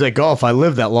 He's like, oh, if I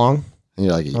live that long. And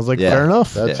you're like, I was like, Yeah. fair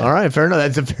enough. That's- All right, fair enough.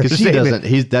 That's a fair Because he statement.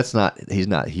 doesn't. He's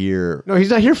not here. No, he's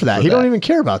not here for that. He that. don't even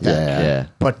care about that. Yeah. Yeah.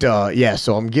 But yeah,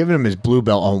 so I'm giving him his blue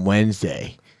belt on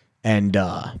Wednesday, and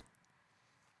I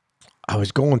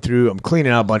was going through. I'm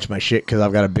cleaning out a bunch of my shit because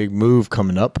I've got a big move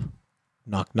coming up.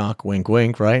 Knock knock, wink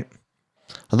wink. Right?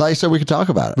 I thought you said we could talk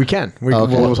about it. We can. We,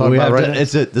 Okay. we'll talk We about have it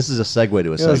to- right. this is a segue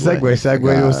to a Yeah, segue. segue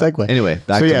to a segue. Anyway,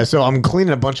 back so to yeah, so I'm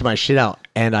cleaning a bunch of my shit out,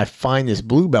 and I find this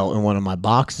blue belt in one of my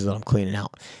boxes that I'm cleaning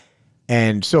out.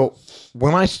 And so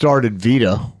when I started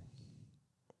Vita,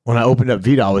 when I opened up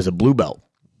Vita, I was a blue belt.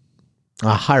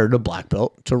 I hired a black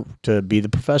belt to be the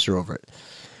professor over it.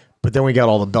 But then we got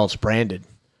all the belts branded.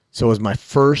 So it was my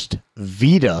first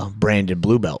Vita branded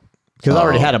blue belt. Because I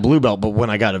already had a blue belt, but when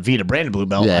I got a Vita branded blue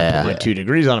belt, I Yeah. put my 2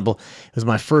 degrees on it. It was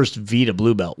my first Vita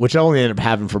blue belt, which I only ended up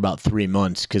having for about 3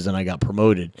 months because then I got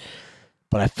promoted.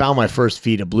 But I found my first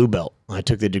Vita blue belt. I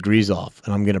took the degrees off,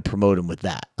 and I'm going to promote him with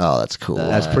that. Oh, that's cool.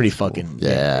 That's pretty fucking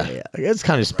Yeah. It's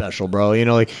kind of special, bro. You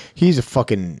know, like he's a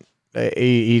fucking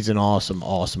he's an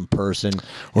awesome person.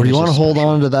 Or do And you it's want to just hold special.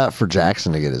 on to that for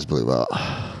Jackson to get his blue belt?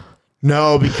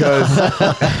 No, because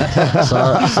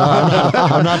sorry,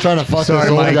 I'm not trying to fuck sorry, this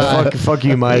old Mike. guy. Fuck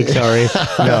you, Mike. Sorry.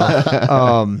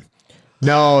 No,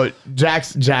 no.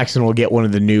 Jackson will get one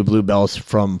of the new blue belts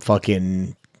from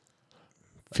fucking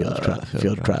Field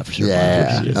Craft.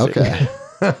 Yeah. Okay.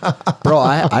 Bro,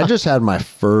 I just had my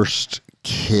first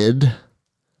kid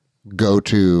go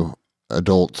to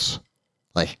adults,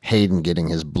 like Hayden getting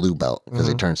his blue belt because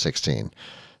he turned 16.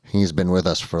 He's been with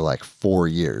us for like 4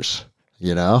 years,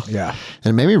 you know? Yeah.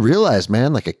 And it made me realize,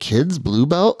 man, like a kid's blue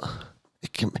belt,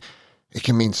 it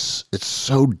can mean it's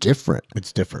so different.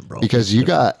 It's different, bro. Because you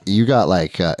got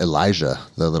like Elijah,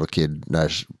 the little kid I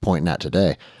was pointing at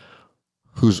today,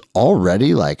 who's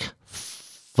already like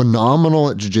phenomenal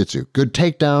at jiu-jitsu. Good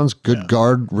takedowns, good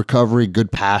guard recovery,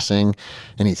 good passing,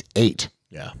 and he's 8.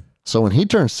 Yeah. So when he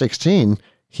turns 16,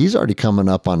 he's already coming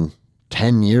up on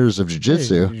 10 years of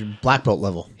jiu-jitsu. Black belt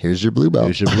level. Here's your blue belt.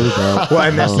 Here's your blue belt. Well,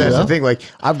 and that's the thing. Like,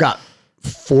 I've got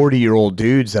 40-year-old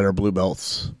dudes that are blue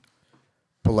belts,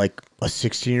 but like a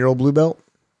 16-year-old blue belt,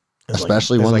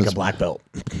 Especially is one like that's a black belt.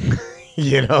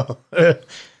 You know?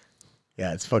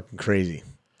 Yeah, it's fucking crazy.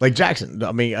 Like Jackson.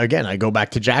 I mean, again, I go back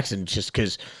to Jackson just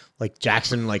because, like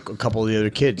Jackson, like a couple of the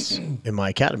other kids in my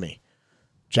academy.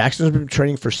 Jackson's been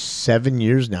training for 7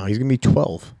 years now. He's gonna be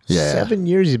 12. Yeah. 7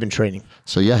 years he's been training.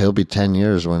 So yeah, he'll be 10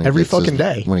 years when he Every gets his- fucking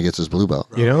day. when he gets his blue belt.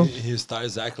 Bro, You know? he starts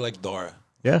exactly like Dora.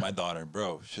 Yeah. My daughter,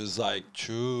 bro. She's like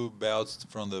 2 belts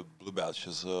from the blue belt.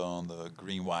 She's on the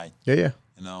green white. Yeah.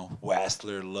 You know,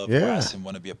 wrestler, love Yeah. wrestling,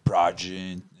 want to be a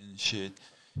prodigy and shit.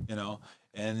 You know,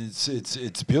 and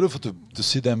it's beautiful to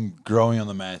see them growing on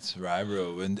the mat, right,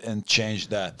 bro? And change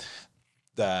that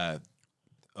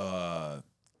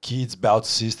kids belt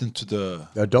system to the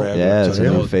Adult. regular- Yeah, to it's the a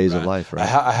new adult, phase of life, right?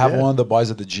 I have Yeah. one of the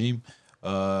boys at the gym,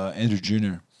 Andrew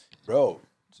Jr. Bro,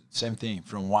 same thing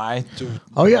from white to.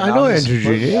 Oh, yeah, I now know he's Andrew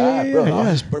Jr. Yeah, bro. yeah, Now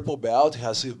yeah. he's purple belt. He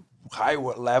has a high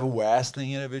level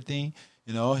wrestling and everything.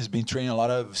 You know, he's been training a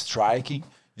lot of striking.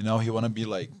 You know, he want to be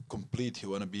like complete. He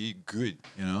want to be good.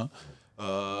 You know,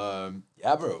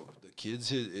 yeah, bro. The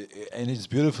kids, and it's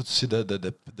beautiful to see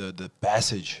the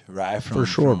passage, right? From, For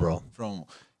sure, from, bro. From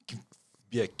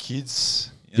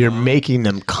kids. You're know? making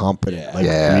them competent, Yeah. like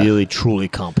Yeah. really, truly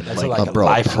competent. That's Like, like a bro,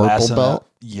 life purple lesson belt?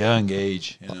 at young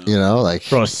age. You know? You know, like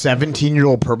bro, a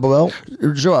 17-year-old purple belt.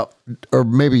 Joao, or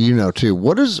maybe you know too.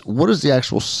 What is the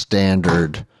actual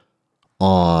standard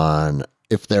on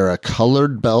if they're a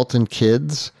colored belt in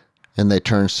kids and they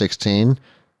turn 16?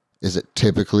 Is it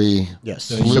typically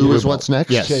Yes. blue is what's next?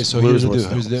 Yes. Okay, so Blue here's is the what's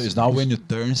deal. next. It's not when you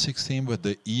turn 16, but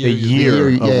the year The year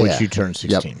of yeah, which yeah. you turn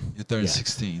 16. you turn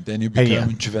 16, then you And become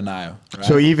yeah. juvenile. Right?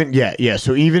 So even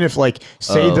So even if like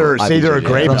say Oh, they're I a see,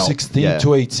 gray yeah. from belt. 16 Yeah.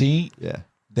 to 18, Yeah.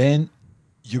 then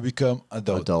you become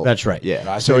adult. That's right. Yeah.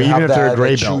 Right? So you even have if they're a that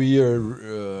gray belt. 2-year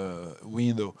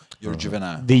window, you're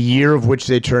juvenile. The year of which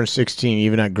they turn 16,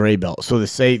 even at gray belt. So they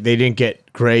say they didn't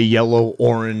get gray, yellow,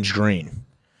 orange, green.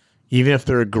 Even if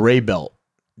they're a gray belt,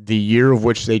 the year of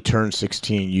which they turn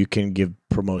 16, you can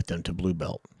promote them to blue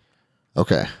belt.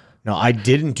 Okay. No, I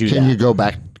didn't do Can that. you go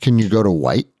back? Can you go to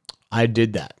white? I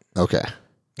did that. Okay.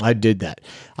 I did that.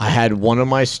 I had one of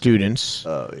my students.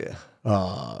 Oh yeah.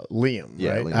 Liam.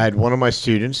 Yeah, Right. Liam. I had one of my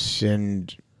students,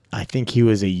 and I think he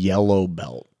was a yellow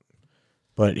belt,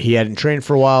 but he hadn't trained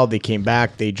for a while. They came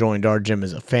back. They joined our gym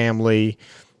as a family,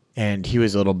 and he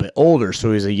was a little bit older, so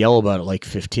he was a yellow belt at like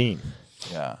 15.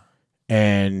 Yeah.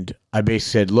 And I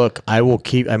basically said, "Look, I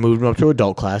moved him up to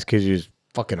adult class because he was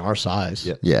fucking our size.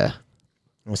 Yeah. Yeah.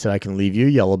 I said, I can leave you a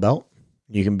yellow belt.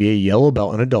 You can be a yellow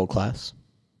belt in adult class,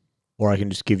 or I can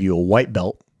just give you a white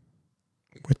belt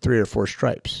with 3 or 4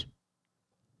 stripes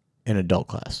in adult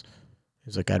class."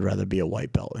 He's like, "I'd rather be a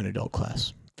white belt in adult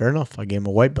class." Fair enough. I gave him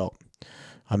a white belt.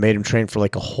 I made him train for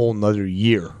like a whole nother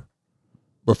year,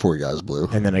 Before he got his blue.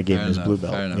 and then I gave Fair him his enough, blue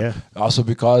fair belt. enough. Yeah. Also,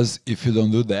 because if you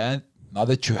don't do that, not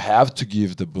that you have to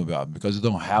give the blue belt, because you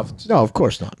don't have to. No, of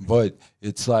course not. But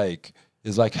it's like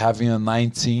having a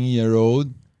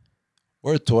 19-year-old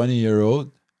or a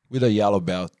 20-year-old with a yellow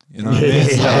belt. You know what I mean?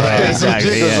 It's Yeah,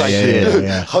 exactly. it's like,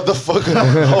 Yeah. how the fuck?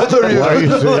 How old are you? Why are you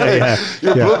saying- yeah,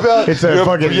 Your yeah. blue belt? It's a your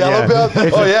fucking- yellow yeah. belt?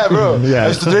 Oh, yeah, bro. Yeah. I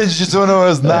used to train jiu-jitsu when I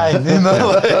was 9. You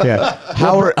know? Like, Yeah.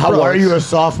 How are you a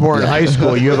sophomore in high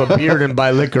school? You have a beard and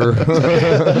buy liquor.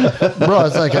 Bro,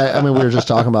 it's like, I mean, we were just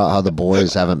talking about how the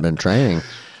boys haven't been training,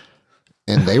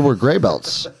 and they were gray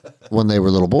belts when they were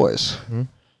little boys.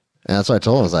 And that's what I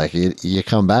told him. I was like, you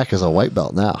come back as a white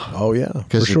belt now. Oh yeah, for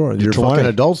 'Cause sure. you're You're 20. fucking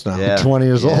adults now. Yeah. 20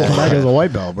 years old. Come back as a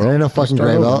white belt, bro. There ain't no fucking Start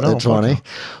gray over. belt No, at 20.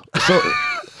 fuck So,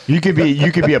 You could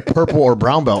be a purple or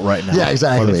brown belt right now. yeah,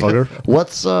 exactly. motherfucker.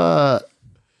 What's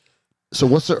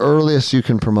the earliest you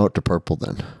can promote to purple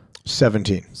then?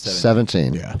 17.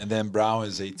 17. Yeah. and then Brown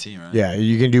is 18, right? Yeah,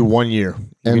 you can do 1 year.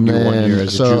 You And can do 1 year then,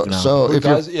 as a juvenile. so if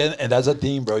you're, Because, and that's a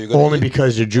thing, bro. You're gonna only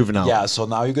because you're juvenile. Yeah, so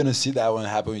now you're gonna see that one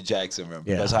happen with Jackson, bro.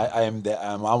 Yeah. Because I am there.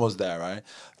 I'm almost there, right?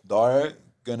 Dora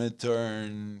gonna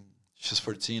turn. She's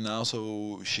 14 now,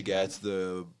 so she gets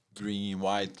the green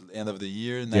white end of the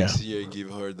year. Next year,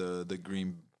 give her the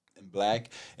green and black,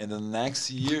 and then next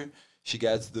year she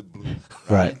gets the blue.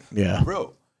 Right. Yeah.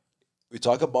 Bro. We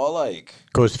talk about like,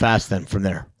 Goes fast then from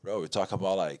there. bro. We talk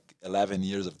about like 11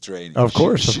 years of training. Of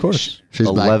course, of course. she's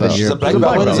black 11 belt. years. She's a black She's a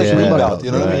belt. black It's a belt, green yeah. belt.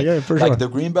 You know what I mean? Yeah, for like sure. the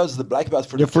green belt is the black belt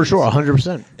for Yeah, the for kids. sure,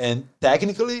 100%. And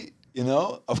technically, you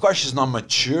know, of course she's not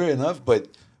mature enough, but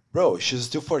bro, she's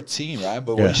still 14, right?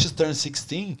 But Yeah. when she's turned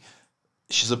 16,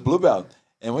 she's a blue belt.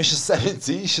 And when she's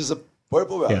 17, she's a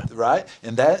purple belt, Yeah. right?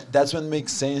 And that's when it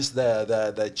makes sense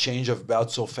that change of belt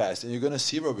so fast. And you're gonna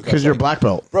see, bro, Because you're a black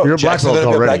belt. Bro, You're a black Jackson's belt gonna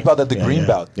be a already. black belt at the Yeah, green yeah,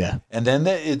 belt. yeah. And then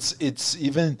it's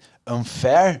even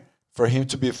unfair for him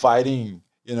to be fighting,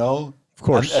 you know, Of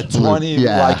course. at 20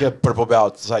 Yeah. like a purple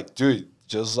belt. It's like, dude,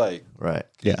 just like Right.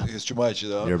 Yeah. it's too much, you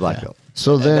know. You're a black belt.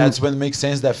 So And then, that's when it makes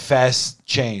sense that fast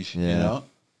change, you Yeah. know?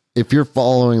 if you're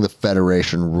following the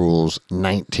federation rules,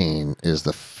 19 is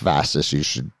the fastest you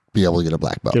should be able to get a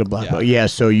black belt. Get a black Yeah. belt. Yeah,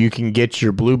 so you can get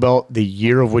your blue belt the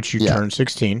year of which you Yeah. turn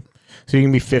 16. So you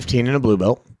can be 15 in a blue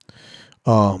belt.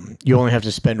 You only have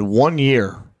to spend 1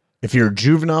 year. If you're a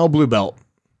juvenile blue belt,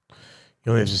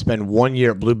 you only have to spend 1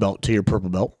 year at blue belt to your purple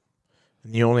belt.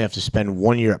 And you only have to spend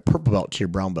 1 year at purple belt to your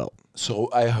brown belt. So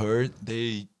I heard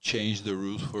they changed the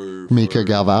rules for Mika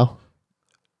Galvao.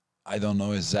 I don't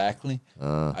know exactly.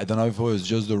 I don't know if it was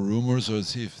just the rumors or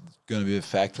see if it's gonna be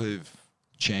effectively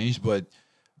changed, but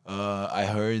I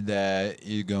heard that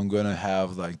you're gonna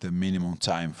have like the minimum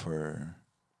time for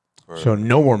So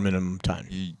no more minimum time.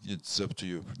 it's up to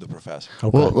you, the professor.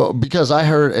 Okay. Well, because I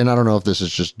heard, and I don't know if this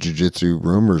is just jiu-jitsu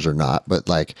rumors or not, but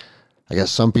like, I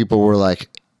guess some people were like,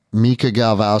 Mika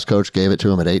Galvao's coach gave it to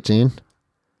him at 18.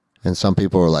 And some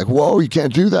people were like, whoa, you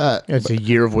can't do that. It's a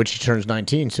year of which he turns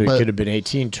 19, so he But- could have been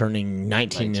 18, turning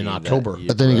 19 in 19 that October. year.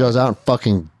 But then he goes out and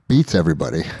fucking beats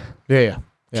everybody. Yeah.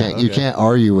 You can't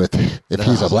argue with if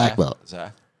he's a black belt.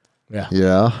 Exactly. Yeah. You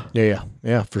know?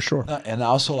 Yeah, for sure. And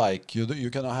also, like you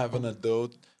cannot have an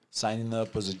adult signing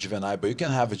up as a juvenile, but you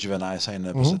can have a juvenile signing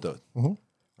up as adult,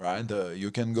 right? You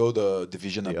can go the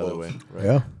division The above. other way.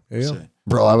 Right. Yeah. So,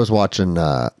 Bro, I was watching,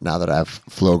 now that I have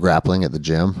flow grappling at the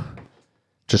gym,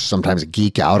 just sometimes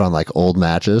geek out on like old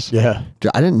matches. Yeah.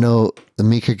 Dude, I didn't know the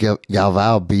Mika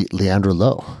Galvao beat Leandro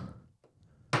Lowe.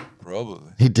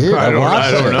 probably. He did. I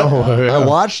don't know. I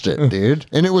watched it, dude.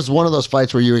 And it was one of those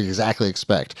fights where you exactly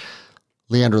expect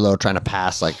Leandro Lowe trying to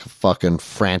pass like fucking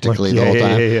frantically the whole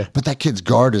time. Yeah. But that kid's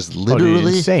guard is Oh, dude,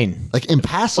 literally insane. like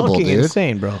impassable, Fucking dude.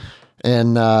 insane, bro.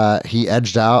 And he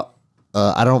edged out.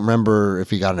 I don't remember if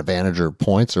he got an advantage or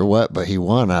points or what, but he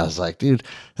won. I was like, dude,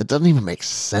 that doesn't even make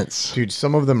sense. Dude,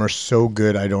 some of them are so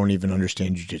good, I don't even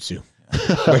understand jiu-jitsu.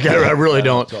 Like, I really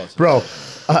don't. Bro,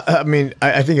 I mean,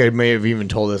 I think I may have even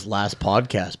told this last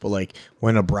podcast, but like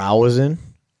when a brow was in,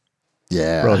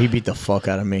 Yeah. bro, he beat the fuck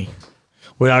out of me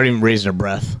without even raising a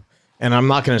breath. And I'm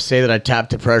not going to say that I tapped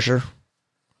to pressure,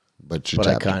 But you but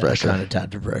tapped the I pressure. kind of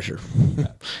tapped to pressure.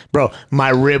 Bro, my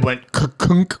rib went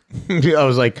kunk. I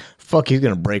was like, fuck, he's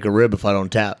going to break a rib if I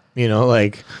don't tap. You know,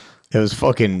 like, it was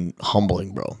fucking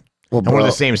humbling, bro. Well, And we're bro,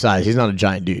 the same size. He's not a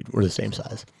giant dude. We're the same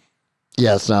size.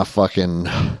 yeah, it's not fucking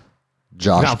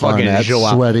Josh Not fucking Barnett's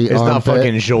Joao. sweaty It's not armpit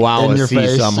fucking Joao in your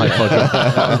Assis face. on my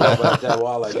fucking. But that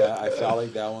one, like I felt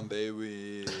like that one day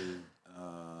with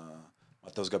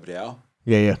Matheus Gabriel,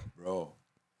 Yeah. bro.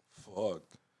 Fuck,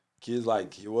 kid,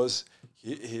 like he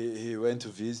went to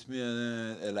visit me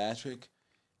in Electric.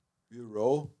 We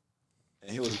roll,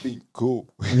 and he was being cool.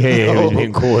 Yeah, he was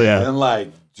being cool, yeah. And like,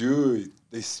 dude,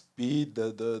 the speed,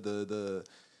 the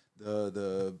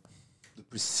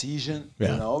precision,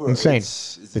 Yeah. you know, bro, Insane.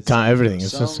 It's The time, everything.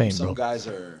 It's some, insane, some bro. guys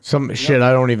are Some shit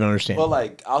I don't even understand. But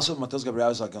like, also Matheus Gabriel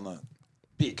is like on a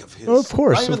peak of his. Oh, of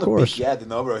course, not even of the course. Peak yet, you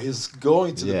know, bro. He's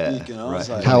going to the peak, you know. It's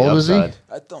like, How old is he? Upside.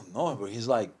 I don't know, but he's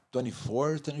like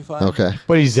 24, 25. Okay.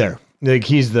 But he's there. Like,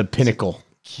 he's the pinnacle.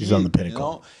 He's on the Kid, pinnacle.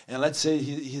 You know? And let's say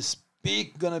his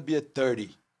peak gonna be at 30,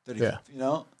 Yeah. you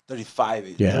know,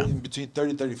 35. Yeah. In between 30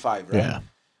 and 35, right? Yeah.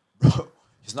 Bro,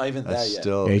 he's not even That's there yet.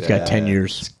 still Yeah, he's got 10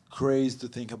 years. It's crazy to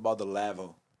think about the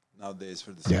level nowadays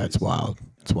for the Yeah, it's wild.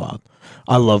 It's wild.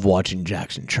 I love watching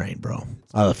Jackson train, bro.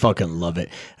 I fucking love it.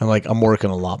 And like, I'm working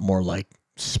a lot more like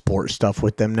sport stuff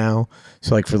with them now.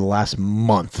 So like for the last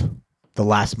month,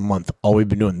 all we've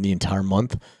been doing the entire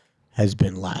month has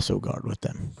been lasso guard with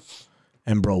them.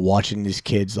 And bro, watching these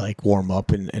kids like warm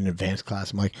up in advanced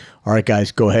class, I'm like, all right,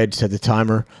 guys, go ahead, set the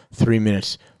timer, 3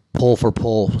 minutes, pull for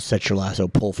pull, set your lasso,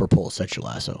 pull for pull, set your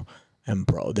lasso. And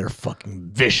bro, they're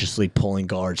fucking viciously pulling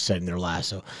guards, setting their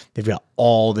lasso. They've got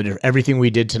all the different, everything we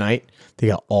did tonight. They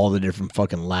got all the different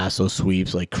fucking lasso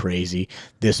sweeps like crazy.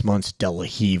 This month's De La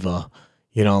Hiva,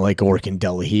 you know, like working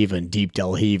De La Hiva and deep De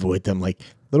La Hiva with them, like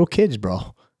little kids,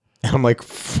 bro. And I'm like,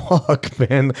 fuck,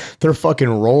 man. They're fucking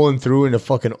rolling through into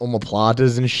fucking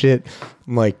omoplatas and shit.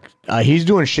 I'm like, he's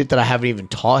doing shit that I haven't even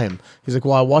taught him. He's like,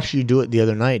 well, I watched you do it the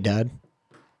other night, Dad.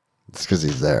 It's because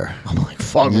he's there. I'm like,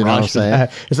 fuck, You know what I'm Raj, saying?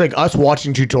 that. It's like us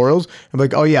watching tutorials. I'm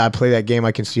like, oh, yeah, I play that game.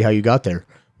 I can see how you got there.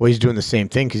 Well, he's doing the same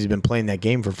thing because he's been playing that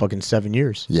game for fucking 7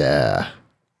 years. Yeah.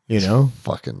 You know?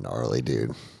 Fucking gnarly,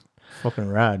 dude. Fucking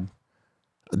rad.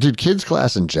 Dude, kids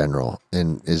class in general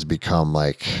is become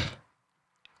like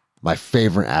my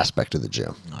favorite aspect of the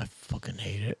gym. I fucking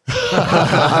hate it.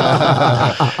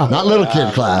 Not little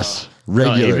kid class.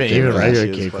 Regular even kid class.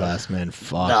 regular kid class, man.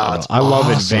 Fuck. No, bro. it's I love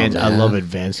awesome, advanced. I man. love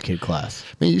advanced kid class.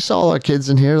 I mean, you saw all our kids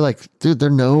in here. Like, dude, they're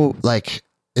no, like,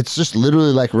 it's just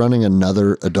literally like running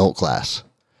another adult class,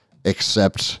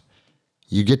 except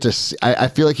you get to see, I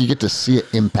feel like you get to see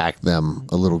it impact them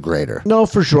a little greater. No,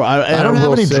 for sure. I don't have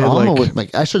will any say, drama like, with,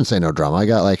 like, I shouldn't say no drama. I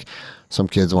got like some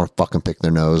kids want to fucking pick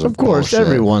their nose. Of course,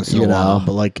 every once in a while,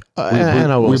 but like,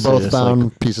 and I will we say both this, found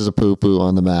like, pieces of poo poo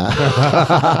on the mat.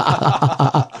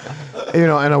 you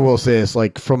know, and I will say this,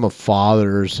 like, from a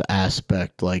father's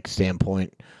aspect, like,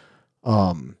 standpoint,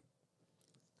 I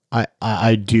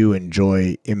do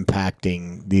enjoy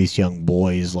impacting these young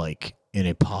boys, like, in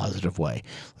a positive way.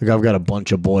 Like, I've got a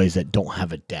bunch of boys that don't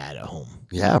have a dad at home,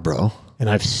 Yeah, bro. and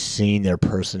I've seen their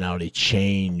personality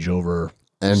change over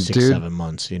And 6, dude, 7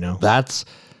 months, you know? That's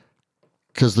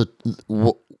because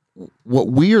what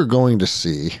we are going to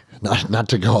see, not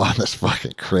to go on this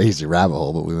fucking crazy rabbit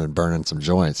hole, but we've been burning some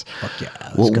joints. Fuck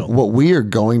yeah, let's go. What we are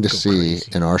going to see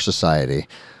crazy. in our society,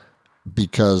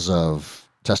 because of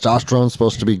testosterone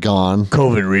supposed to be gone,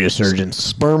 COVID resurgence.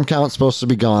 sperm count supposed to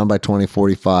be gone by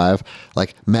 2045.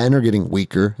 Like, men are getting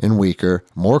weaker and weaker,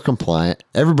 more compliant.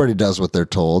 Everybody does what they're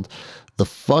told. The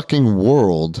fucking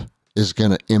world is going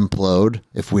to implode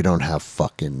if we don't have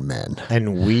fucking men.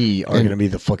 And we are going to be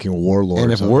the fucking warlords.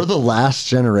 And if of we're it. the last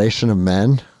generation of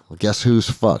men, well, guess who's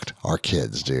fucked? Our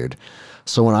kids, dude.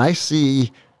 So when I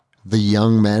see the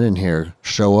young men in here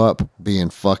show up being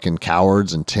fucking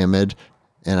cowards and timid,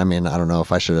 and I mean, I don't know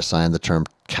if I should assign the term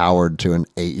coward to an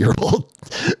 8-year-old,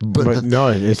 But no,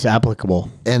 it's applicable.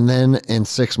 and then in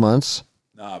 6 months,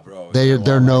 Nah, bro. they're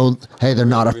not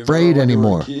Remember afraid when you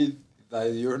were a anymore. kid,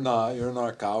 like, you're not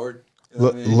a coward. You know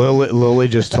what I mean? Lily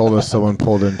just told us someone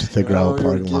pulled into the gravel you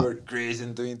parking lot. were crazy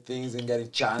and doing things and getting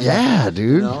challenged. Yeah,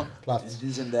 dude. You know? And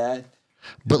this and that.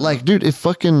 But like, dude, if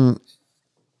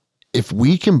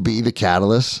we can be the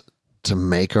catalyst to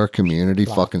make our community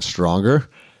fucking stronger,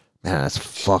 man, that's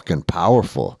fucking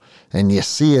powerful. And you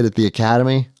see it at the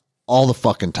academy all the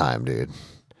fucking time, dude.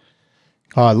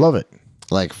 Oh, I love it.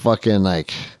 Like fucking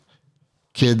like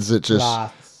kids that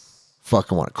just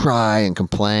fucking want to cry and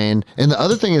complain. And the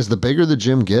other thing is, the bigger the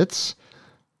gym gets,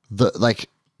 the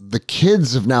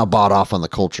kids have now bought off on the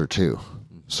culture too.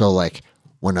 So like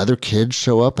when other kids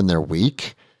show up and they're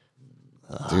weak,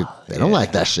 dude, they don't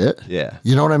like that shit. Yeah.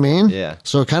 You know what I mean? Yeah.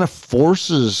 So it kind of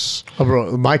forces. Oh,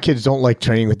 bro, my kids don't like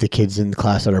training with the kids in the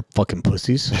class that are fucking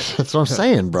pussies. That's what I'm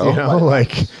saying, bro. You know,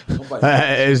 like,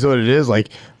 is what it is. Like,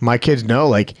 my kids know,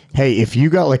 like, hey, if you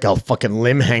got like a fucking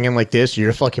limb hanging like this,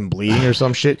 you're fucking bleeding or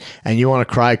some shit, and you want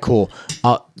to cry, cool.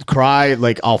 I'll cry,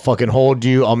 like, I'll fucking hold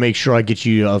you. I'll make sure I get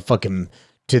you a fucking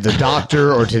to the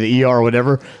doctor or to the ER or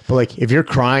whatever. But like, if you're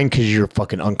crying because you're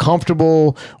fucking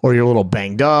uncomfortable or you're a little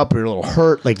banged up or you're a little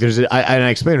hurt, like I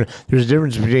explained, there's a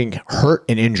difference between hurt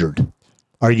and injured.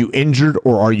 Are you injured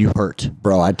or are you hurt?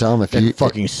 Bro, I tell them if Then you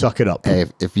fucking suck it up. hey,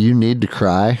 if you need to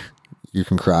cry, you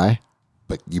can cry,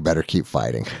 but you better keep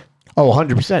fighting. Oh,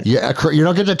 100%. Yeah, you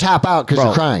don't get to tap out because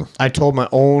you're crying. I told my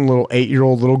own little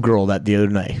 8-year-old little girl that the other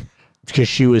night because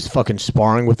she was fucking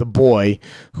sparring with a boy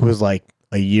who was like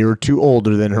a year or two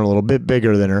older than her, a little bit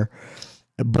bigger than her,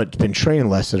 but been training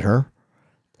less than her.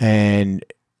 And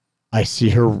I see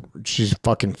her, she's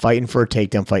fucking fighting for a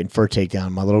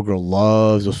takedown, My little girl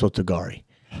loves Osotogari.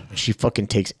 She fucking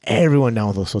takes everyone down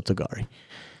with Osotogari.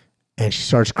 And she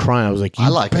starts crying. I was like, I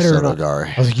like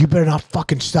Osotogari. I was like, you better not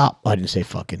fucking stop. I didn't say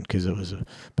fucking because it was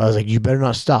but I was like, you better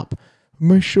not stop.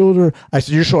 My shoulder. I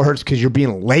said, your shoulder hurts because you're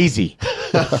being lazy.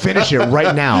 Finish it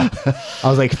right now. I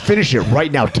was like, finish it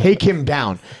right now. Take him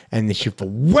down. And then she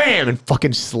wham and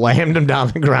fucking slammed him down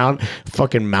the ground,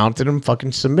 fucking mounted him,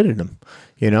 fucking submitted him,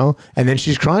 you know? And then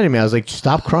she's crying to me. I was like,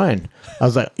 stop crying. I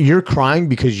was like, you're crying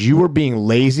because you were being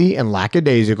lazy and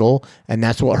lackadaisical, and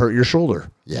that's what hurt your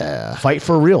shoulder. Yeah. Fight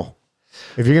for real.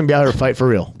 If you're going to be out there, fight for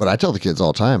real. But I tell the kids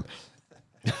all the time.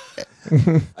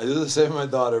 I do the same with my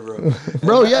daughter, bro.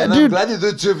 Bro, yeah, and dude. I'm glad you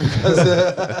do too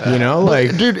because You know,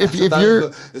 like, Dude, if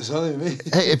you're it's only me.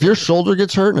 hey, if your shoulder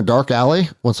gets hurt in a dark alley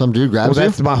when some dude grabs well,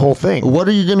 that's you, my whole thing. what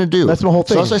are you going to do? That's my whole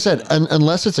thing. So as I said,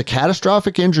 unless it's a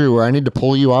catastrophic injury where I need to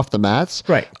pull you off the mats,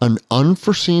 Right. an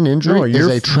unforeseen injury No, is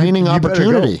a training you better go,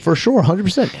 opportunity. for sure,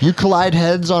 100%. You collide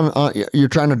heads on you're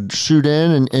trying to shoot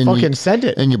in and Fucking you, send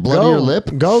it. and you bloody Go. your lip.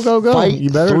 Go. Fight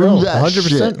You better through go. that 100%.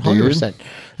 shit, 100%.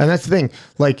 And that's the thing.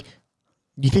 Like,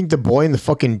 you think the boy in the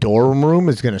fucking dorm room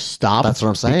is going to stop? That's what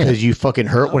I'm saying. Because you fucking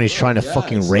hurt when he's trying to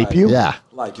fucking it's rape like- you? Yeah.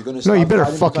 Like you're gonna. No, you stop better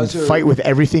fighting fucking because you're- fight with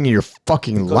everything in your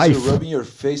fucking because life. You're rubbing your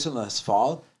face on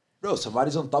asphalt, bro.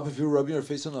 Somebody's on top of you rubbing your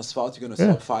face on asphalt. You're gonna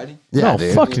stop fighting. Yeah, no,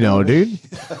 dude. fuck no, dude.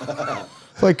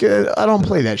 Like, I don't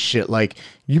play that shit. Like,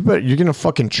 you're gonna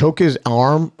fucking choke his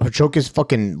arm, or choke his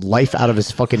fucking life out of his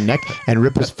fucking neck, and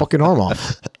rip his fucking arm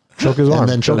off. Choke his arm. And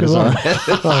then choke his arm.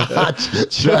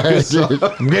 Sorry, dude.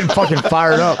 I'm getting fucking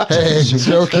fired up. Hey,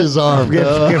 choke his arm.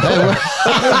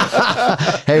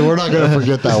 Hey, we're not gonna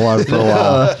forget that one for a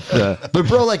while. But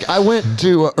bro, like I went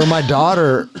to, or my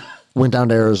daughter went down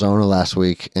to Arizona last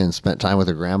week and spent time with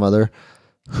her grandmother,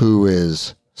 who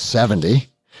is 70,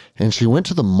 and she went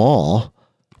to the mall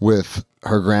with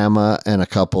her grandma and a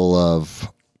couple of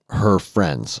her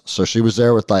friends. So she was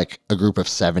there with like a group of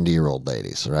 70-year-old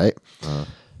ladies, right?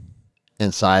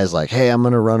 And Sai's like, hey, I'm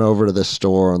going to run over to this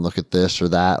store and look at this or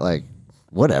that. Like,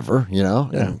 whatever, you know?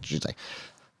 Yeah. And she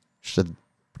said,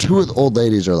 two of the old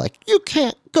ladies are like, you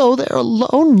can't go there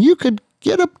alone. You could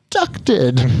get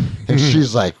abducted. And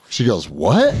she's like, she goes,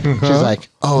 what? She's like,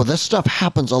 oh, this stuff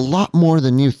happens a lot more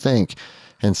than you think.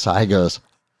 And Sai goes,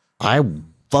 I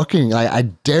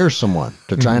dare someone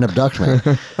to try and abduct me.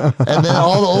 And then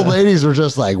all the old ladies were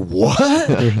just like, what?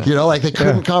 You know, like they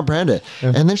couldn't comprehend it.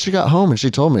 And then she got home and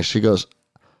she told me, she goes,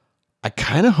 I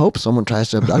kind of hope someone tries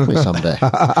to abduct me someday.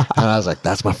 And I was like,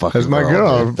 that's my fucking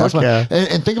girl. dude. That's Fuck yeah.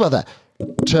 and think about that.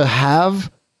 To have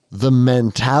the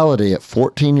mentality at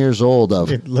 14 years old of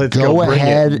Let's go go, bring it,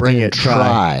 ahead bring and it,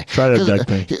 try to 'Cause abduct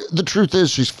me. The truth is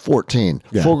she's 14.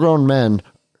 Yeah. Full grown men,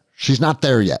 she's not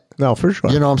there yet. No, for sure.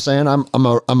 You know what I'm saying?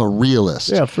 I'm a realist.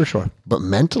 Yeah, for sure. But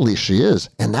mentally she is.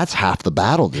 And that's half the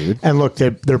battle, dude. And look,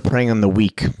 they're preying on the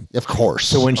weak. Of course.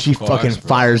 So when she fucking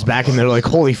fires back, and they're like,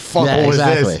 "Holy fuck, Yeah, what was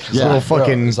exactly. this? Yeah. Little Bro,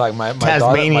 fucking it's like my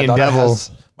Tasmanian daughter devil."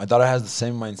 My daughter has the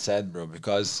same mindset, bro.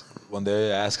 Because when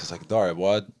they ask us, like, Dora,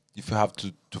 what if you have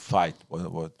to fight?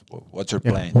 What's your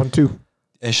plan? 1, 2.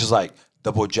 And she's like,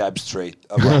 double jab straight.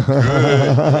 I'm like,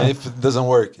 and if it doesn't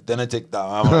work, then I take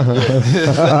down. I'm like,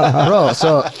 yeah. Bro,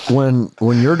 so when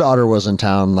your daughter was in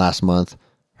town last month,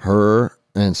 her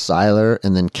and Siler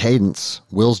and then Cadence,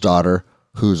 Will's daughter,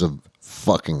 who's a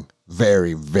fucking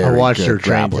very, very I watched good her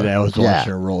train grappler. today. I was Yeah.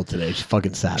 watching her roll today. She's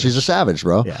fucking savage. She's a savage,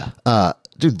 bro. Yeah.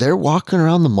 Dude, they're walking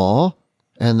around the mall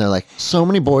and they're like, so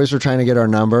many boys were trying to get our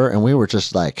number and we were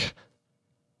just like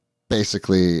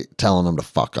basically telling them to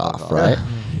fuck off, right?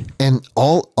 And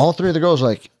all three of the girls were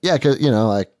like, yeah, cause you know,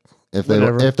 like if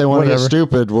they want to get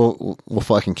stupid, we'll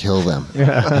fucking kill them. And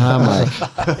I'm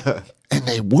like, and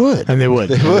they would. And they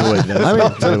would. I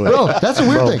mean, bro, that's a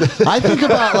weird thing. I think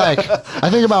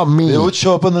about me. They would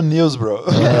show up on the news, bro.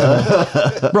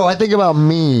 Bro, I think about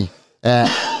me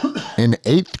in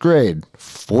 8th grade,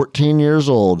 14 years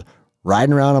old,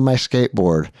 riding around on my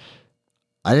skateboard.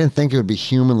 I didn't think it would be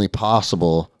humanly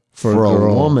possible for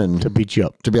a woman to beat you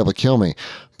up, to be able to kill me.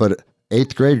 But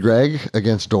 8th grade Greg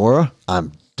against Dora,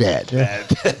 I'm dead.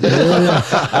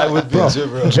 I would be too,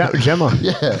 bro. Gemma.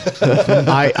 Yeah.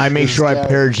 I make sure I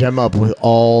pair Gemma up with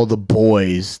all the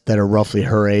boys that are roughly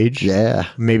her age. Yeah.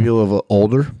 Maybe a little bit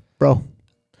older. Bro,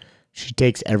 she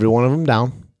takes every one of them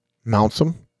down, mounts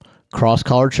them,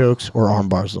 cross-collar chokes, or arm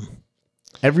bars them.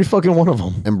 Every fucking one of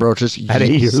them. And bro, just at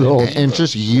 8 years old, and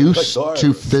just used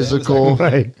to physical,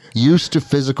 used to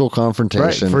physical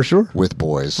confrontation, for sure, with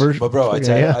boys. But bro, I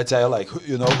tell you, like,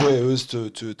 you know who I used to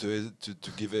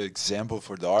give an example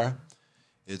for Dar?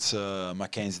 It's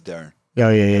Mackenzie Dern. Yeah.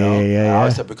 I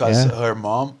always say because her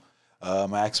mom,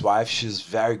 my ex-wife, she's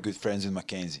very good friends with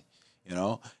Mackenzie, you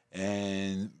know.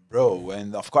 And bro,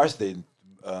 and of course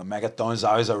Megaton is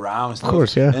always around. Of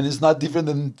course, yeah. And it's not different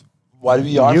than what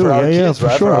we are for our kids,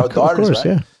 right? Sure. For our daughters, course,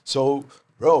 right? Yeah. So,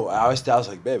 bro, I always tell us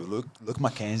like, babe, look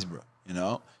Mackenzie, bro. You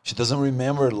know, she doesn't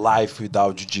remember life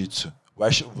without jiu-jitsu.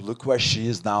 Look where she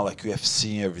is now, like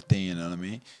UFC and everything. You know what I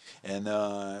mean? And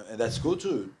that's cool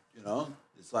too. You know,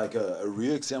 it's like a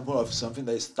real example of something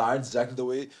that starts exactly the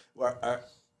way where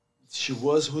she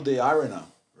was who they are right now,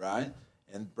 right?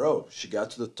 And bro, she got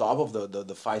to the top of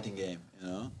the fighting game. You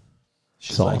know,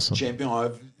 she's like awesome. Champion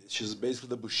of. She's basically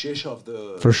the Buchecha of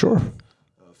the... For sure.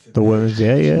 The women's,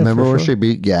 yeah. Remember when she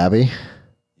beat Gabby?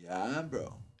 Yeah,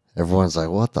 bro. Everyone's like,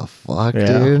 what the fuck,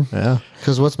 dude? Yeah.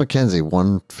 Because what's Mackenzie,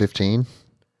 115?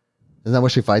 Isn't that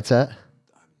what she fights at? I'm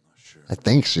not sure. I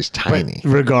think she's tiny. But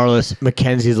regardless,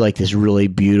 Mackenzie's like this really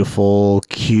beautiful,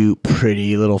 cute,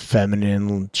 pretty little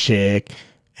feminine chick,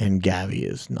 and Gabby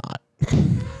is not.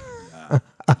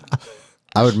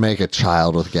 I would make a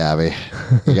child with Gabby.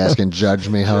 You guys can judge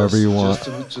me however you want.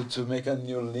 Just to make a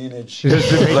new lineage. Just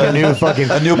to make a new fucking...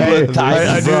 A new blood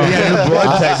type. New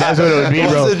blood type. That's what it would be,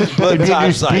 bro. It'd be a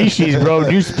new species, bro.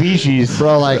 New species.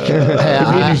 Bro, like,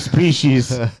 hey, new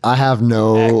species. I have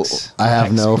no X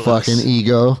fucking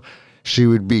ego. She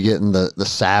would be getting the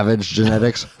savage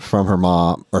genetics from her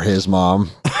mom or his mom.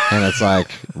 And it's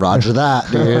like, roger that,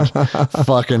 dude.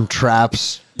 Fucking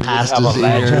traps past his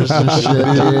ears and shit,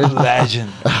 dude.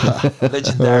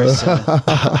 Legendary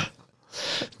son.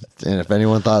 And if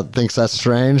anyone thinks that's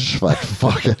strange, like,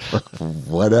 fuck it.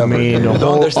 Whatever. I mean, You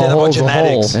don't understand about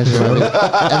genetics. And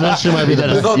then she might be the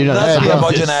best. You don't know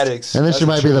about genetics. And then she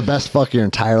might be the best fuck your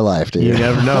entire life, dude. You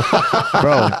never know.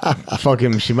 Bro,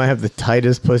 fucking, she might have the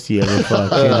tightest pussy you ever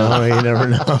fucked. You know, you never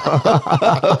know.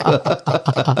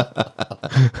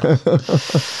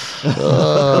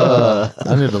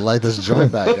 I need to light this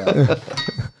joint back up.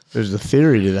 There's a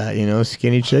theory to that, you know.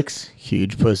 Skinny chicks,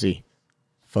 huge pussy.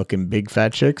 Fucking big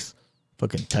fat chicks,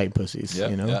 fucking tight pussies. Yeah,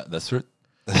 you know. Yeah, that's it.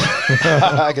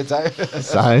 I can tell you.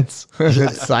 Science.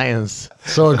 It's science.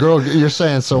 So you're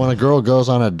saying, so when a girl goes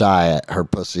on a diet, her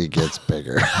pussy gets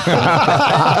bigger.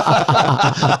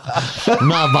 I'm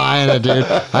not buying it, dude.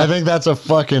 I think that's a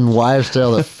fucking wives'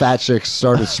 tale that fat chicks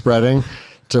started spreading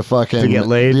to fucking... To get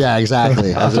laid? Yeah,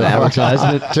 exactly. As an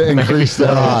advertisement. To increase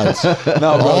their odds.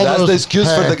 No, bro, that's the excuse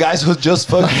for the guys who just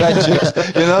fuck fat chicks.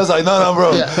 You know, it's like, no,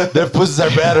 bro, their pussies are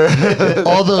better.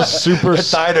 All those super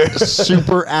tighter,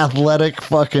 super athletic,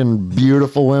 fucking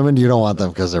beautiful women, you don't want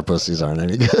them because their pussies aren't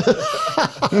any good.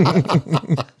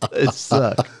 It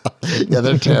sucks. Yeah,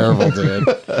 they're terrible, dude.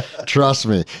 Trust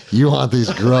me. You want these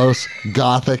gross,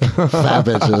 gothic fat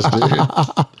bitches,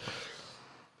 dude.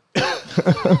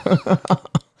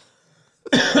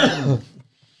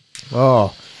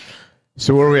 Oh,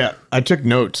 so where are we at? I took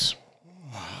notes.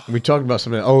 We talked about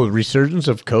something. Oh, resurgence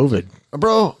of COVID.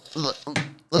 Bro,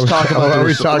 let's talk about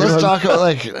let's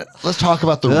talk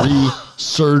about the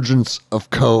resurgence of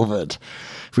COVID.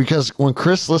 Because when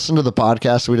Chris listened to the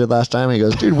podcast we did last time, he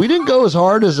goes, dude, we didn't go as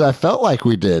hard as I felt like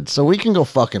we did. So we can go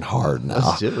fucking hard now.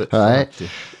 Let's do it. All right.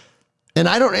 And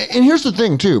here's the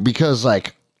thing too, because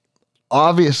like,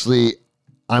 obviously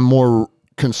I'm more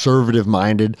conservative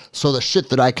minded. So the shit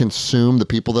that I consume, the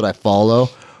people that I follow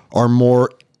are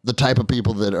more the type of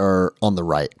people that are on the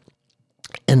right.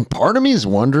 And part of me is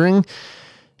wondering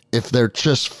if they're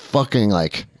just fucking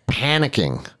like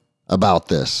panicking about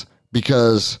this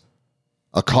because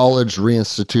a college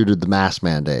reinstituted the mask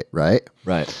mandate, right?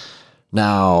 Right.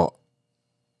 Now,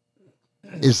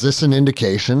 is this an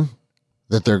indication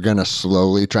that they're going to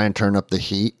slowly try and turn up the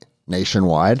heat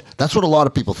nationwide. That's what a lot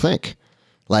of people think.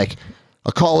 Like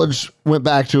a college went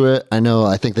back to it.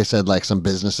 I think they said like some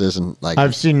businesses and like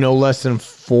I've seen no less than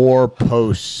 4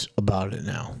 posts about it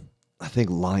now. I think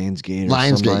Lionsgate.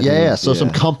 Lionsgate. Yeah. So some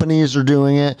companies are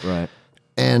doing it. Right.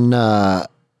 And I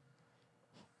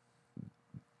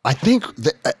think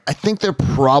they're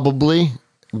probably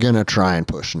gonna try and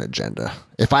push an agenda.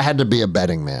 If I had to be a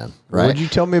betting man, right? Would you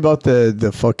tell me about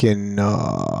the fucking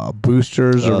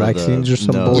boosters or vaccines or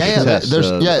some bullshit?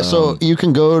 So you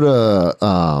can go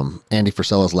to Andy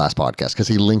Frisella's last podcast because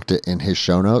he linked it in his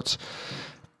show notes,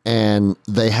 and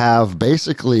they have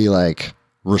basically like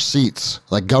receipts,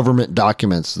 like government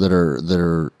documents that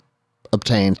are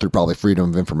obtained through probably freedom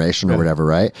of information or whatever,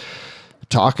 right?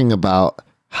 Talking about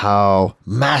how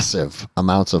massive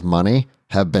amounts of money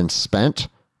have been spent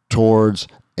towards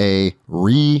a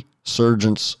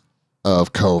resurgence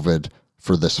of COVID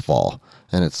for this fall.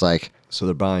 And it's like, so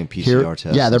they're buying PCR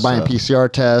tests. Yeah, they're buying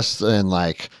PCR tests and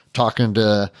like talking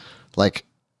to like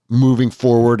moving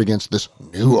forward against this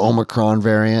new Omicron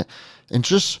variant and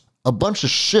just a bunch of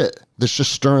shit that's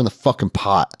just stirring the fucking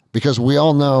pot, because we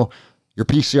all know your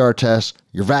PCR tests,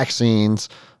 your vaccines,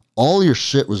 all your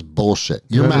shit was bullshit.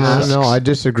 Your masks. No, I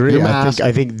disagree.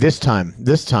 I think this time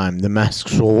the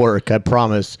masks will work. I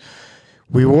promise.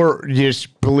 We were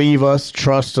just believe us,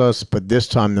 trust us, but this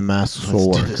time the masks will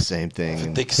work. Do the same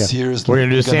thing. Seriously, we're gonna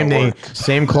do the same thing,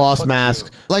 same cloth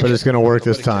mask, but it's gonna work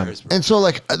this time. And so,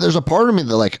 like, there's a part of me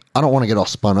that, like, I don't want to get all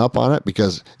spun up on it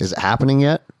because is it happening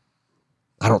yet?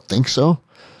 I don't think so.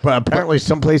 But apparently,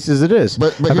 some places it is.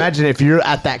 But imagine if you're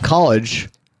at that college.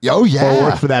 Oh yeah, or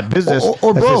work for that business.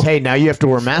 Or that bro, says, hey, now you have to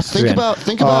wear masks. Think about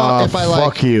if I like.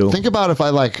 Fuck you. Think about if I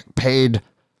like paid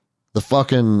the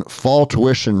fucking fall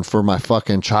tuition for my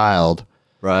fucking child,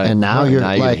 right? And now you're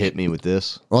like, gonna hit me with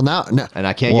this. Well, now and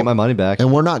I can't get my money back,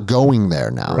 and we're not going there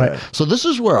now. Right. So this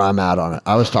is where I'm at on it.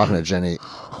 I was talking to Jenny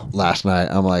last night.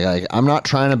 I'm like I'm not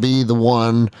trying to be the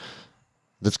one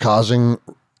that's causing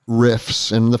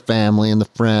rifts in the family and the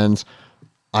friends.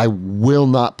 I will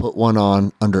not put one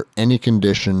on under any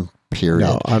condition, period.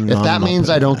 No, if that means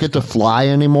I don't get to fly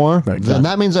anymore, right, then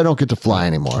that means I don't get to fly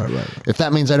anymore. Right. If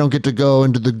that means I don't get to go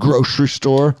into the grocery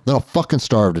store, then I'll fucking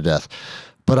starve to death.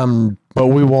 But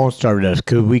we won't starve to death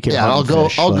because we can. Yeah, I'll go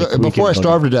before I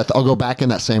starve to death. I'll go back in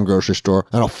that same grocery store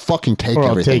and I'll fucking take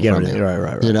everything from you.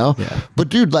 Right. You know. Yeah. But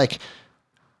dude, like,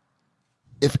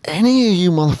 if any of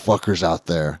you motherfuckers out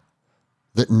there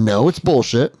that know it's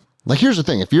bullshit. Like, here's the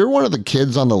thing. If you're one of the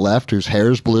kids on the left whose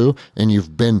hair's blue and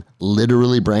you've been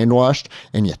literally brainwashed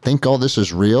and you think all this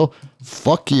is real,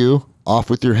 fuck you, off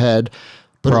with your head.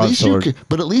 But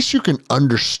at least you can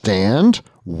understand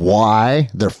why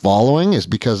they're following is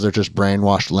because they're just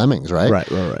brainwashed lemmings, right?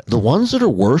 Right. The ones that are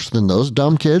worse than those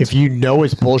dumb kids. If you know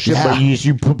it's bullshit, but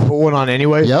you put one on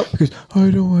anyway. Yep. Because I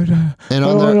don't want to. And I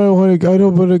don't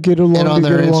want to get along. And on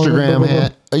their Instagram,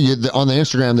 on the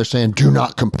Instagram, they're saying, "Do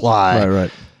not comply."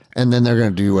 Right. And then they're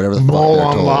going to do whatever the fuck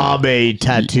they're told. Labe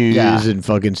tattoos and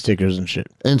fucking stickers and shit.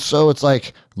 And so it's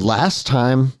like last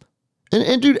time,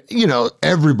 and dude, you know,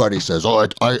 everybody says, "Oh,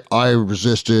 I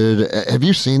resisted." Have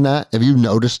you seen that? Have you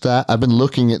noticed that? I've been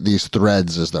looking at these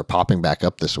threads as they're popping back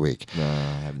up this week. No, I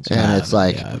haven't seen and it's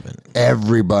like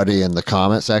everybody in the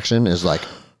comment section is like,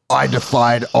 "I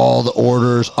defied all the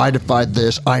orders. I defied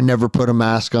this. I never put a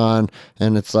mask on."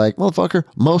 And it's like, motherfucker,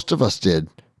 most of us did,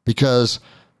 because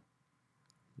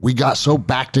we got so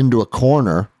backed into a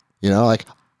corner, you know, like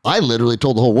I literally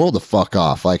told the whole world to fuck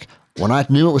off. Like when I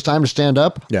knew it was time to stand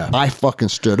up, I fucking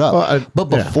stood up. Well, but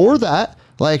before that,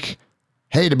 like,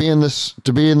 hey, to be in this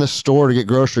store to get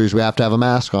groceries, we have to have a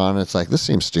mask on. It's like, this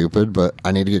seems stupid, but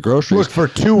I need to get groceries. Look, for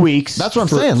 2 weeks. That's what I'm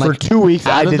saying. For 2 weeks,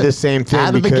 I did the same thing.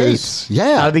 Out of the gates.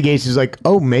 Yeah. Out of the gates is like,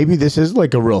 oh, maybe this is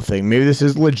like a real thing. Maybe this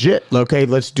is legit. Okay,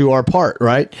 let's do our part,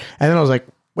 right? And then I was like,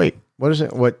 wait, what is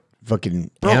it? What? Fucking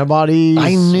antibodies.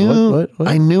 I knew what?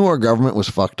 I knew our government was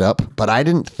fucked up, but I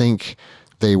didn't think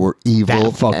they were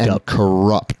evil and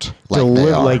corrupt like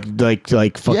they are.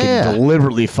 Like fucking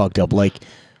deliberately fucked up. Like,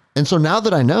 and so now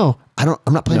that I know, I'm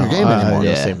not playing your game anymore.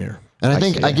 Same here. And I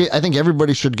think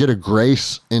everybody should get a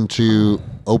grace into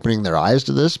opening their eyes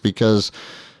to this, because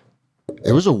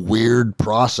it was a weird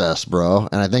process, bro.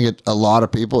 And I think a lot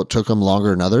of people, it took them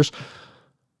longer than others.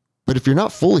 But if you're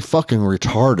not fully fucking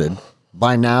retarded,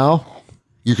 by now,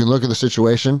 you can look at the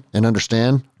situation and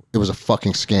understand it was a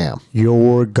fucking scam.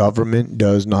 Your government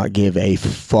does not give a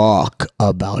fuck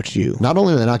about you. Not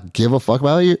only do they not give a fuck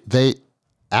about you, they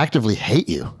actively hate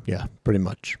you. Yeah, pretty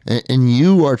much. And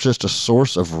you are just a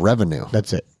source of revenue.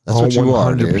 That's it. That's what you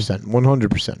are, dude.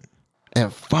 100%.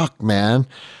 And fuck, man.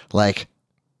 Like,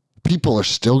 people are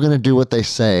still going to do what they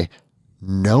say,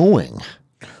 knowing.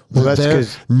 Well, that's they're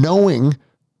 'cause- knowing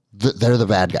that they're the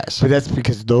bad guys. But that's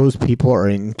because those people are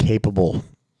incapable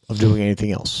of doing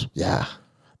anything else. Yeah.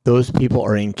 Those people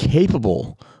are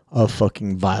incapable of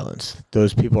fucking violence.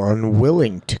 Those people are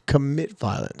unwilling to commit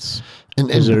violence. And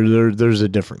There's a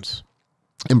difference.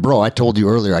 And bro, I told you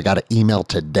earlier, I got an email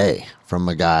today from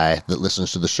a guy that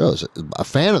listens to the shows, a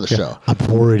fan of the show. I'm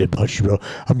worried about you, bro.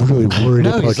 I'm really worried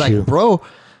about he's like, you. bro,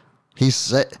 he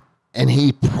said, and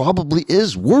he probably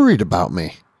is worried about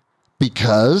me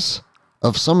because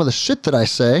of some of the shit that I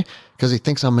say, because he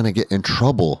thinks I'm going to get in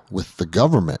trouble with the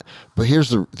government. But here's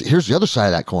the other side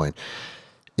of that coin.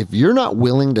 If you're not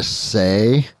willing to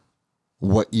say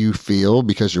what you feel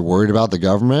because you're worried about the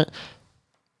government,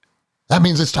 that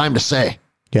means it's time to say.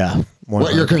 Yeah.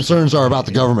 What your concerns are about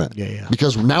the government. Yeah.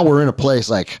 Because now we're in a place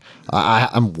like,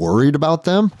 I'm worried about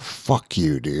them. Fuck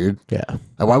you, dude. Yeah.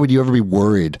 Why would you ever be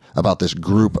worried about this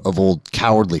group of old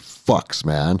cowardly fucks,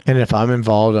 man? And if I'm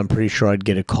involved, I'm pretty sure I'd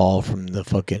get a call from the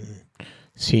fucking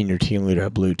senior team leader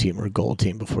at Blue Team or Gold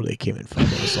Team before they came and fucking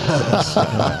assaulted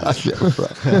us.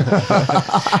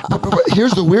 But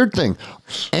here's the weird thing.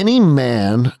 Any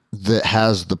man that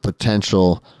has the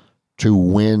potential to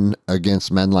win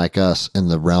against men like us in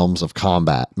the realms of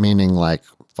combat, meaning like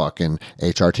fucking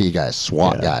HRT guys,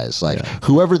 SWAT guys, like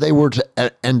whoever they were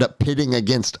to end up pitting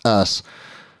against us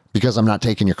because I'm not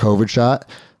taking your COVID shot,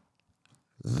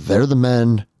 they're the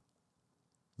men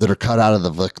that are cut out of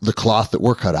the cloth that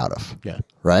we're cut out of. Yeah.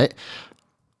 Right?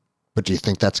 But do you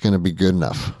think that's going to be good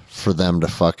enough for them to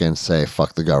fucking say,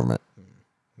 fuck the government?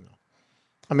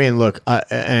 I mean, look,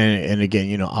 and again,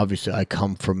 you know, obviously I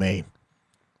come from a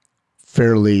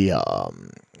fairly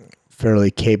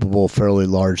capable, fairly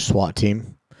large SWAT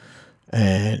team,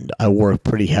 and I work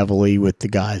pretty heavily with the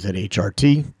guys at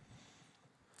HRT,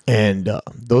 and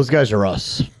those guys are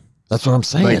us. That's what I'm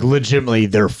saying. Like, legitimately,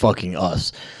 they're fucking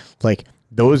us. Like,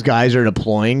 those guys are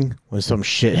deploying when some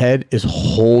shithead is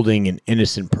holding an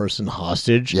innocent person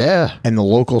hostage. Yeah. And the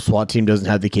local SWAT team doesn't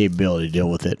have the capability to deal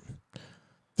with it.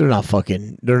 They're not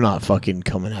fucking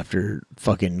coming after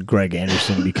fucking Greg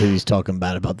Anderson because he's talking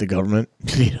bad about the government.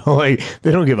 You know, like,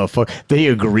 they don't give a fuck. They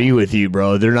agree with you,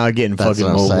 bro. They're not getting fucking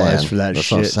mobilized for that That's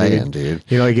shit. what I'm saying, dude.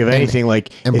 You know, like, if anything,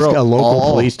 like, and it's bro, got a local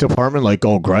all- police department, like,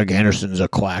 oh, Greg Anderson's a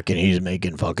quack and he's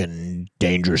making fucking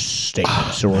dangerous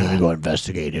statements, so we're gonna go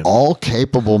investigate him. All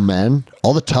capable men,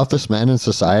 all the toughest men in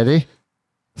society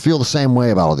feel the same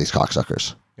way about all these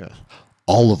cocksuckers. Yeah.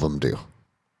 All of them do.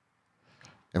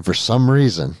 And for some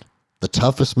reason, the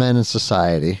toughest men in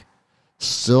society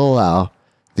still allow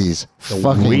these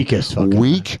fucking weakest fucking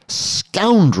weak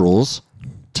scoundrels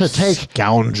to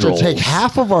take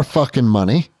half of our fucking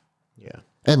money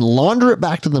and launder it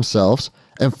back to themselves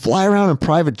and fly around in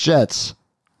private jets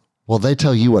while they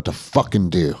tell you what to fucking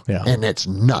do. Yeah. And it's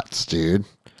nuts, dude.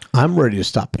 I'm ready to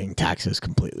stop paying taxes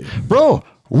completely. Bro,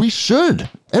 we should.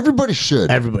 Everybody should.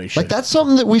 Everybody should. Like, that's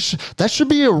something that that should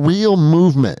be a real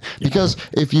movement. Because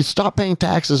if you stop paying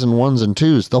taxes in ones and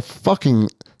twos, they'll fucking,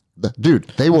 dude,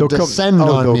 they will descend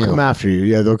on you. They'll come after you.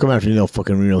 Yeah, they'll come after you. They'll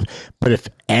fucking real. But if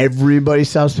everybody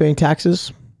stops paying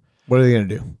taxes, what are they going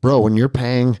to do? Bro, when you're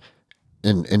paying,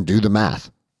 and do the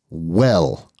math,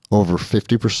 well over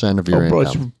 50% of your Bro,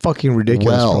 income. it's fucking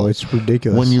ridiculous, bro. It's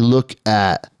ridiculous. When you look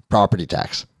at property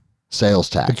tax, sales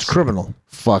tax, it's criminal.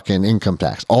 Fucking income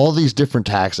tax, all these different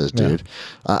taxes, dude.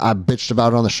 I bitched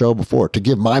about it on the show before. To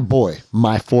give my boy,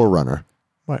 my forerunner,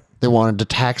 What? they wanted to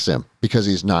tax him because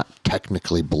he's not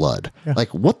technically blood.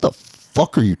 Like, what the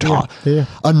fuck are you talking? Yeah.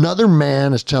 Another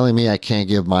man is telling me I can't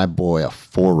give my boy a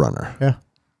forerunner. Yeah.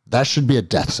 That should be a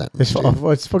death sentence. It's fucking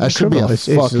that should criminal. be a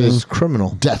fucking it's criminal.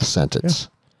 death sentence.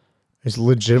 It's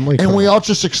legitimately And criminal. we all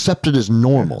just accept it as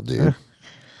normal, dude.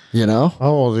 You know?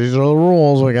 Oh, these are the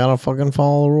rules. We gotta fucking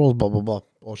follow the rules. Blah blah blah.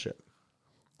 Bullshit.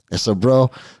 And so, bro,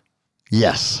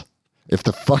 yes, if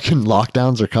the fucking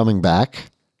lockdowns are coming back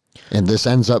and this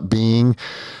ends up being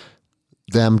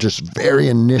them just very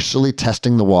initially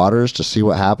testing the waters to see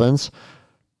what happens,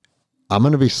 I'm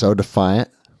going to be so defiant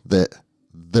that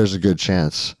there's a good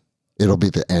chance it'll be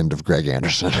the end of Greg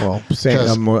Anderson. Well, same.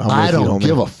 'Cause I'm with I you, don't homie.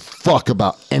 give a fuck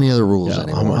about any of the rules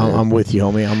anymore. I'm with you,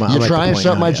 homie. I'm you at try the and point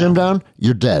shut now, my gym down,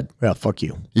 you're dead. Yeah, fuck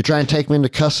you. You try and take me into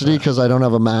custody because I don't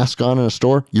have a mask on in a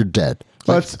store, you're dead.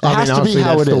 Like, That's, it has to honestly, be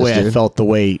how that's it the is, way I dude. felt the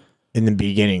way in the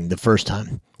beginning, the first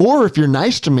time. Or if you're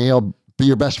nice to me, I'll be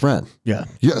your best friend. Yeah.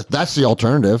 Yeah, that's the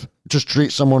alternative. Just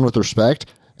treat someone with respect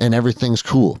and everything's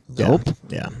cool. Nope.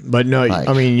 Yeah. But no, Like-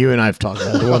 I mean, you and I have talked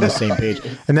about it. We're on the same page.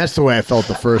 And that's the way I felt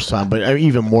the first time, but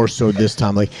even more so this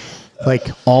time. Like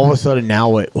all of a sudden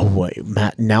now,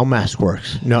 now mask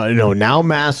works. No, now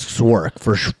masks work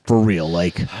for real.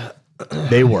 Like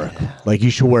They work. Like, you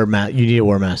should wear mask. You need to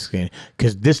wear masks again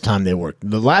because this time they work.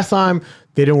 The last time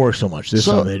they didn't work so much. This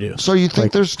time they do. So you think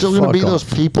Like, there's still going to be fuck those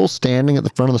off. people standing at the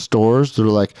front of the stores that are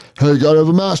like, "Hey, you got to have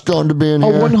a mask on to be in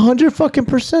Oh, here."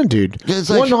 100% dude. It's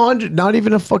like- 100. Not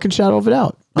even a fucking shadow of a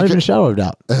doubt. Not even a shadow of a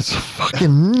doubt. That's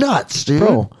fucking nuts, dude.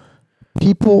 Bro,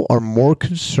 people are more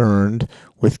concerned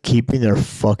with keeping their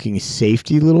fucking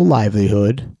safety little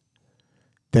livelihood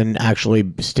than actually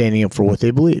standing up for what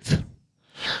they believe.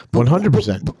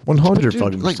 100%. 100 Dude,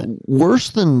 fucking like percent. worse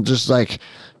than just like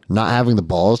not having the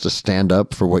balls to stand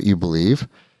up for what you believe,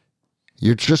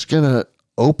 you're just gonna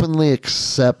openly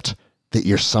accept that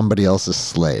you're somebody else's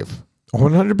slave.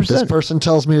 100%. This person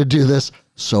tells me to do this,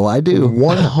 so I do.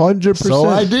 100%. So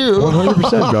I do.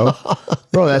 100%, bro.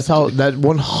 Bro, that's how that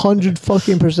 100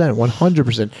 fucking percent.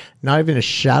 100%. Not even a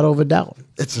shadow of a doubt.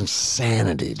 It's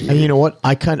insanity, dude. And you know what?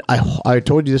 I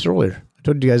told you this earlier. I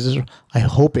told you guys this. I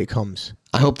hope it comes.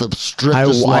 I hope the I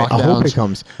strictest hope lockdowns it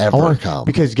comes. ever come.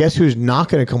 Because guess who's not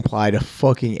going to comply to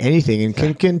fucking anything and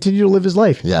can continue to live his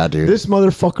life? Yeah, dude. This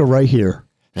motherfucker right here.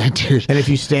 Dude, And if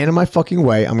you stand in my fucking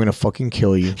way, I'm going to fucking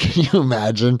kill you. can you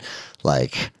imagine?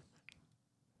 Like,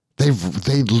 they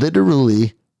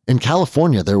literally in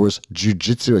California there was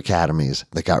jujitsu academies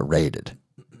that got raided.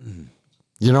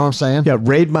 You know what I'm saying? Yeah,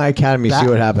 raid my academy, see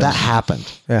what happens. That happened.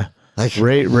 Yeah. Like,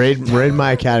 Raid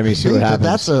my academy, see what think that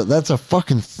happens. that's a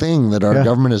fucking thing that our Yeah.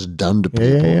 government has done to people.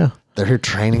 Yeah. They're here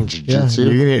training Yeah, jujitsu.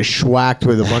 you're gonna get schwacked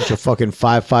with a bunch of fucking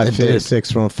 5.5 did.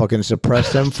 6 from fucking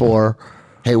suppress M4.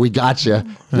 Hey, we got you.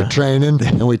 You're training,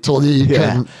 and we told you you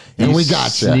couldn't, and we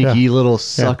got you. Sneaky little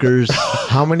suckers.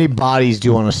 How many bodies do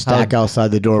you want to stack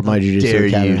outside the door of my jiu-jitsu Dare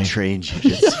academy? you train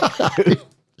jujitsu?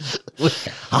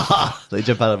 They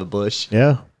jump out of a bush.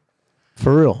 Yeah,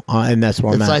 for real. And that's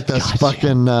where I'm It's at. like this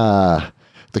fucking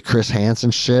the Chris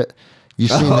Hansen shit. You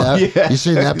seen Oh, that? yeah. You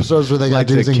seen the episodes where they got Like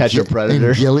to dudes in, catch a predator.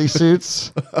 in ghillie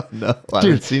suits? No, I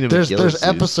Dude, haven't seen him. there's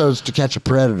episodes to Catch a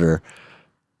Predator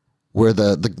where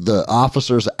the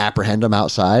officers that apprehend them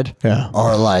outside Yeah.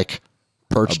 are like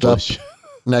perched up bush.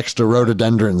 next to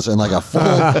rhododendrons in like a full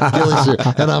ghillie suit.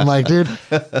 And I'm like, dude,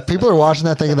 people are watching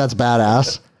that thinking that's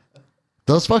badass.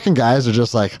 Those fucking guys are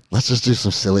just like, let's just do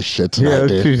some silly shit tonight, Yeah,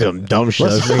 let's dude. do some dumb shit.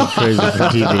 Let's make it crazy for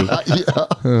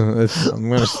TV. I'm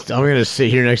gonna sit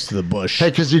here next to the bush.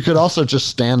 Hey, because you could also just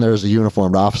stand there as a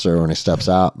uniformed officer when he steps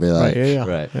out. Be like, Right, yeah.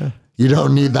 Right. Yeah. you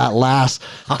don't need that last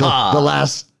the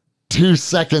last 2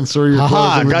 seconds where you're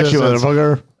Haha, closing the got you, distance.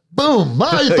 motherfucker. Boom!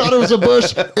 You thought it was a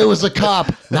bush. It was a cop.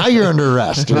 Now you're under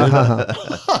arrest, dude.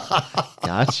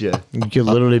 Gotcha. You could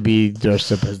literally be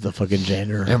dressed up as the fucking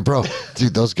janitor. And bro,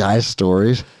 dude, those guys'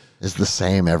 stories is the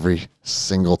same every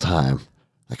single time.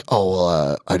 Like, oh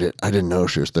well, I didn't know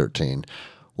she was 13.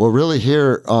 Well, really,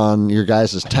 here on your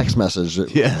guys' text message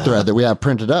thread that we have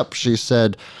printed up, she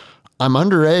said, "I'm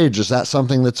underage. Is that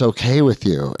something that's okay with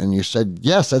you?" And you said,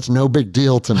 "Yes, that's no big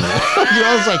deal to me."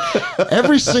 I was like,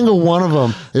 every single one of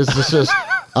them is just,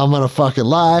 I'm gonna fucking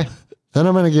lie, then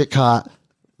I'm gonna get caught,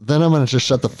 then I'm gonna just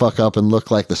shut the fuck up and look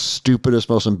like the stupidest,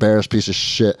 most embarrassed piece of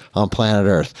shit on planet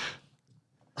Earth.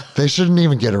 They shouldn't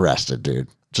even get arrested, dude.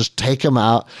 Just take them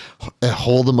out and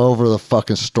hold them over the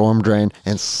fucking storm drain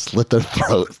and slit their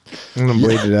throat. I'm gonna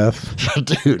bleed to death.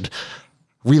 Dude,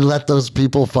 we let those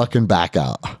people fucking back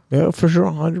out. Yeah, for sure,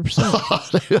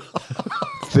 100%.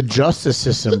 The justice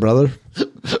system, brother.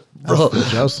 Bro,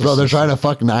 they're trying to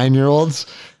fuck 9-year-olds.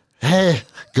 Hey,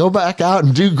 go back out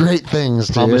and do great things,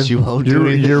 dude. Promise you won't do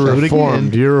anything. You're Do it reformed.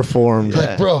 again. You're reformed.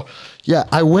 Like, bro, yeah,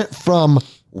 I went from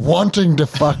wanting to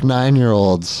fuck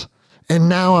 9-year-olds, and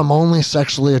now I'm only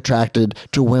sexually attracted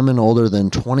to women older than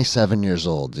 27 years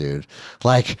old, dude.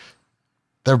 Like,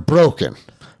 they're broken.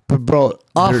 But bro,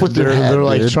 Off with your head, they're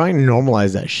like dude. trying to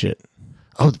normalize that shit.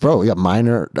 Oh, bro, we got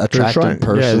minor They're attractive trying,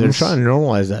 persons. yeah, they're trying to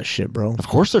normalize that shit, bro. Of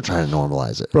course, they're trying to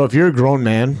normalize it. Bro, if you're a grown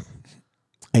man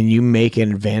and you make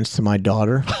an advance to my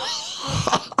daughter,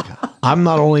 I'm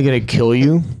not only gonna kill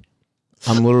you,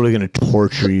 I'm literally gonna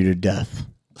torture you to death.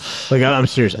 Like, I'm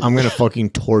serious. I'm gonna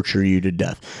fucking torture you to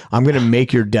death. I'm gonna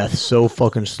make your death so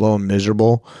fucking slow and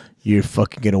miserable, you're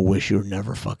fucking gonna wish you were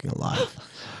never fucking alive.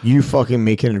 You fucking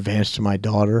make an advance to my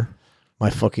daughter, my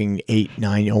fucking 8,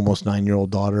 9, almost 9-year-old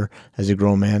daughter, as a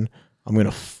grown man, I'm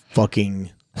gonna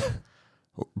fucking...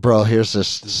 Bro, here's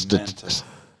this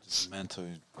Mental.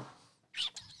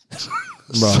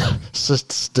 Bro.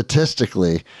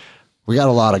 statistically, we got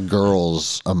a lot of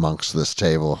girls amongst this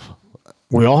table.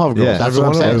 We all have girls. Yeah, That's what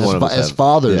I'm saying. Everyone of us As have-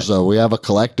 fathers, though, we have a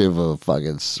collective of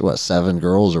fucking, 7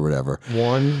 girls or whatever.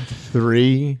 1,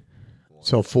 3,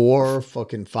 so 4,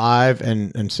 fucking 5,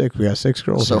 and 6. We got 6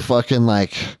 girls. So here. fucking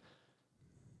like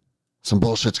some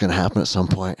bullshit's gonna happen at some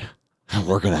point.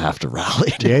 we're gonna have to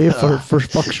rally. Yeah, yeah, for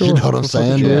fuck sure. You know what I'm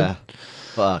saying, dude? Yeah.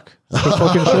 Fuck. For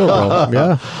fucking sure, bro.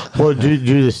 Yeah. Well,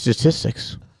 do the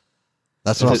statistics.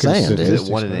 That's what I'm Fucking saying, Is dude.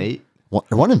 it 1 in 8?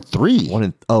 One in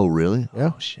 3. Oh, really?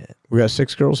 Yeah. Oh, shit. We got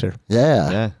 6 girls here. Yeah.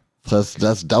 Yeah. So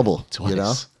that's double. Twice. You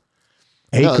know.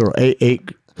 8 No. girl, eight,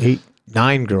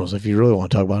 9 girls. If you really want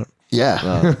to talk about it. Yeah.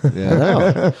 Oh, yeah. I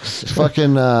know. It's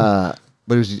fucking. But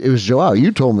it was Joao.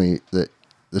 You told me that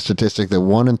the statistic that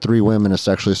 1 in 3 women is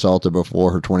sexually assaulted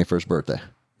before her 21st birthday.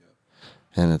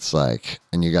 And it's like,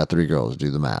 and you got 3 girls.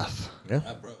 Do the math. Yeah.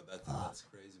 Bro, that's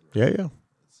crazy, bro. Yeah, yeah.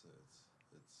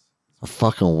 The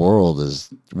fucking world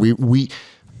is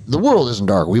the world isn't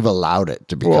dark. We've allowed it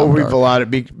to become Well, we've dark. allowed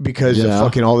it because You of know?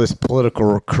 fucking all this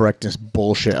political correctness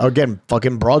bullshit. Again,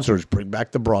 fucking broadswords. Bring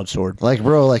back the broadsword. Like,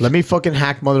 bro, like, Let me fucking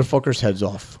hack motherfuckers' heads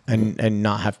off and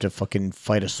not have to fucking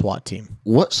fight a SWAT team.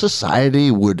 what society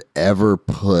would ever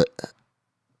put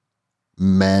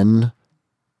men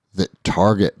that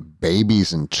target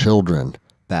babies and children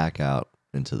Back out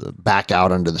into the. back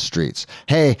out onto the streets?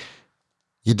 Hey,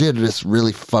 you did this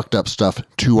really fucked up stuff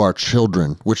to our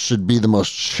children, which should be the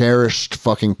most cherished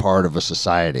fucking part of a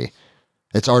society.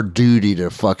 It's our duty to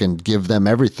fucking give them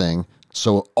everything,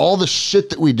 so all the shit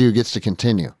that we do gets to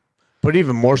continue. But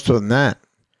even more so than that,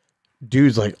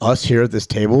 dudes like us here at this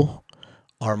table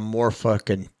are more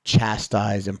fucking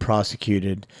chastised and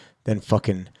prosecuted than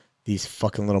fucking these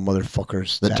fucking little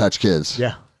motherfuckers That touch kids.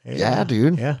 Yeah. Yeah,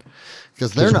 dude. Yeah.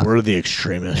 Because they're not. We're the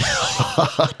extremists.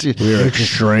 Dude, We're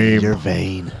extreme. You're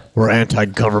vain. We're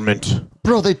anti-government.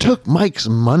 bro, they took Mike's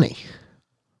money.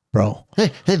 Bro.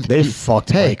 Hey, They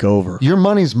fucked Mike over. Your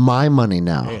money's my money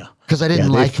now. Yeah. Because I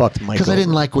didn't Yeah, they like. fucked Mike Because I didn't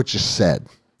over. like what you said.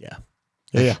 Yeah.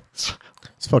 Yeah, yeah.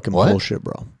 It's fucking What? bullshit,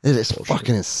 bro. It is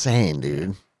fucking insane,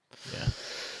 dude.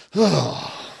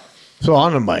 So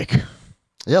on to Mike.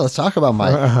 Yeah, let's talk about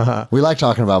Mike. We like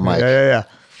talking about Mike. Yeah, yeah, yeah.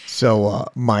 So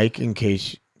Mike, in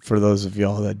case for those of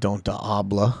y'all that don't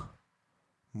habla,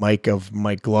 Mike of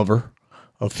Mike Glover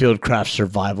of Fieldcraft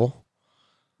Survival.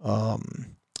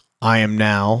 I am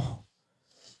now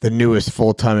the newest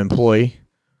full-time employee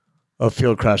of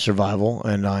Fieldcraft Survival,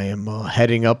 and I am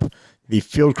heading up the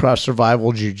Fieldcraft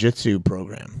Survival Jiu-Jitsu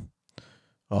program,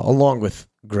 along with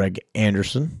Greg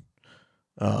Anderson.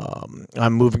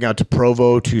 I'm moving out to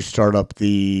Provo to start up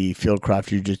the Fieldcraft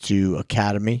Jiu-Jitsu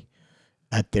Academy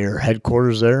at their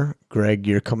headquarters there. Greg,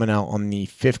 you're coming out on the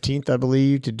 15th, I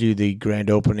believe, to do the grand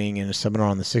opening and a seminar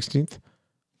on the 16th.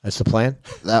 That's the plan.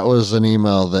 That was an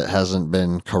email that hasn't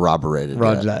been corroborated.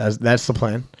 Roger yet. that. That's the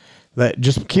plan.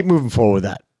 Just keep moving forward with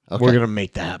that. Okay. We're going to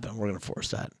make that happen. We're going to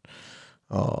force that.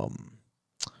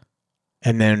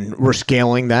 And then we're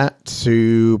scaling that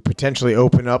to potentially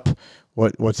open up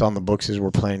what's on the books is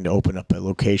we're planning to open up a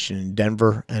location in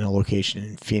Denver and a location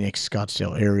in Phoenix,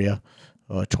 Scottsdale area,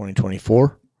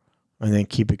 2024, and then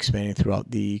keep expanding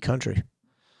throughout the country.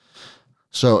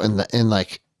 So in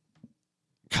like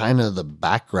kind of the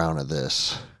background of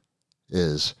this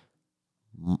is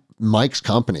Mike's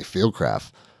company,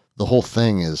 Fieldcraft. The whole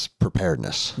thing is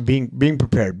preparedness, Being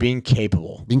prepared, being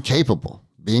capable. being capable,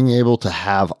 being able to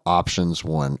have options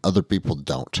when other people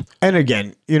don't. And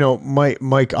again,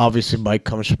 Mike obviously Mike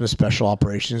comes from the special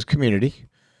operations community.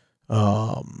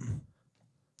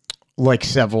 Like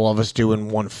several of us do in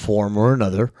one form or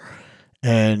another.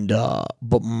 And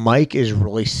but Mike is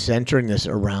really centering this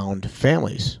around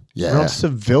families, Yeah. around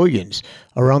civilians,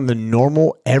 around the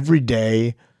normal,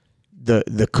 everyday,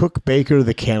 the cook baker,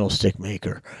 the candlestick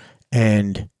maker.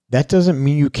 And that doesn't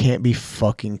mean you can't be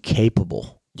fucking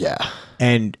capable. Yeah.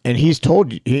 And he's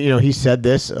told he said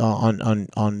this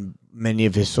on many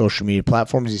of his social media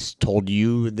platforms. He's told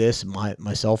you this,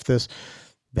 myself this,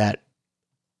 that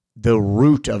the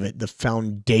root of it, the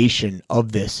foundation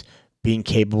of this being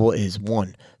capable is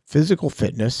one, physical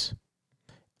fitness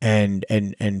and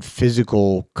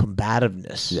physical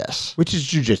combativeness. Yes. Which is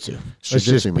jujitsu.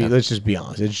 Jiu-jitsu, man. Let's just be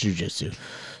honest. It's jujitsu.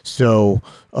 So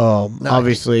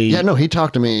obviously, Yeah, no, he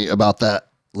talked to me about that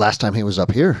last time he was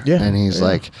up here. Yeah, And he's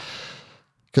like,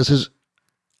 because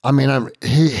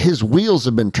his wheels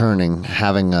have been turning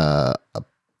having a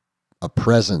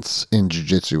presence in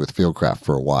jiu-jitsu with Fieldcraft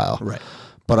for a while. right.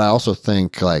 But I also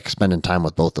think like spending time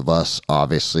with both of us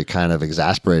obviously kind of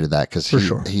exasperated that because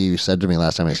he said to me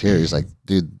last time he was here, he's like,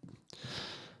 dude,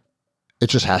 it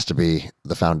just has to be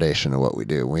the foundation of what we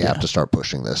do. We have to start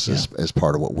pushing this as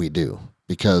part of what we do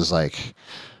because like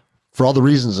for all the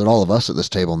reasons that all of us at this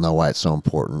table know why it's so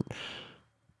important,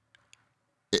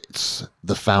 it's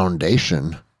the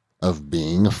foundation of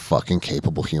being a fucking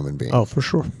capable human being. Oh, for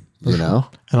sure. You know?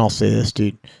 And I'll say this,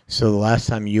 dude. So the last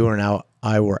time you were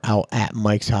I were out at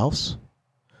Mike's house,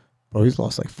 bro, he's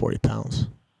lost like 40 pounds.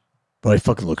 Bro, he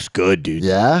fucking looks good, dude.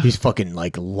 Yeah? He's fucking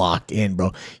like locked in,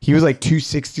 bro. He was like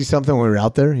 260 something when we were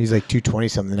out there. He's like 220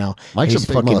 something now. Mike's He's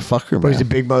a big motherfucker, bro, he's a man.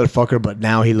 big motherfucker, but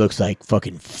now he looks like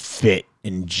fucking fit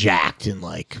and jacked and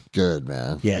like, Good,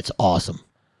 man. yeah, it's awesome.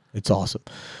 It's awesome.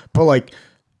 But like,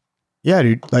 yeah,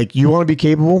 dude, like you want to be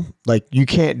capable. Like you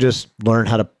can't just learn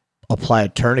how to apply a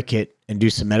tourniquet and do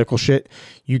some medical shit.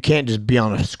 You can't just be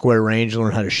on a square range and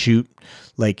learn how to shoot.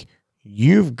 Like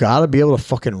you've got to be able to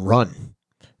fucking run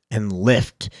and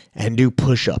lift and do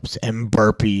push-ups and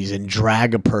burpees and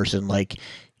drag a person. Like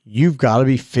you've got to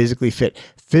be physically fit.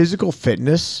 Physical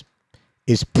fitness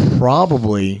is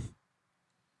probably,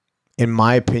 in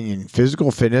my opinion,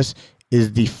 physical fitness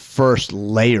is the first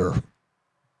layer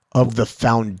of the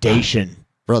foundation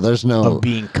Bro, there's no... of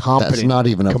being competent. That's not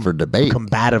even up for debate.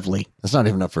 Combatively. That's not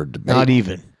even up for debate. Not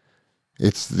even.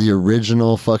 It's the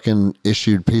original fucking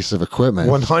issued piece of equipment.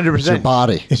 100%. It's your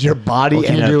body. It's your body What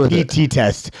can and you do a with PT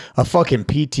test. A fucking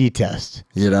PT test.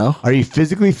 You know? Are you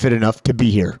physically fit enough to be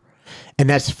here? And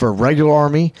that's for regular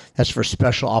Army. That's for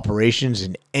special operations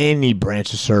in any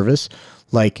branch of service.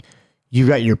 Like, you've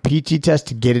got your PT test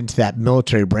to get into that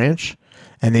military branch.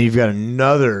 And then you've got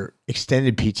another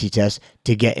extended PT test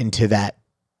to get into that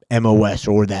MOS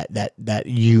or that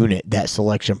unit, that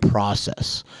selection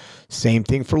process. Same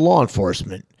thing for law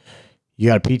enforcement. You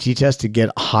got a PT test to get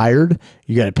hired.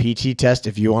 You got a PT test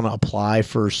if you want to apply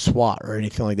for SWAT or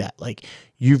anything like that. Like,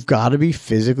 you've got to be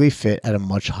physically fit at a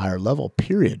much higher level,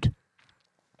 period.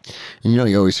 And you know,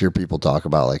 you always hear people talk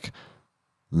about like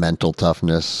mental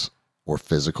toughness or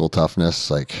physical toughness.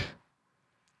 Like,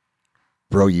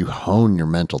 bro, you hone your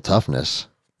mental toughness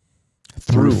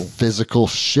through physical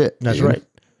shit. That's dude. right.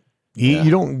 You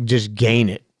don't just gain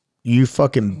it. You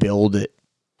fucking build it.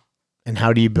 And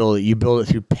how do you build it? You build it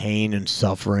through pain and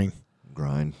suffering.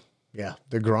 Grind. Yeah,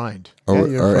 the grind. Or,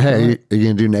 Yeah, or hey, are you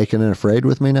going to do Naked and Afraid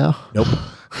with me now? Nope.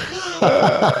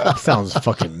 Sounds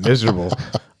fucking miserable.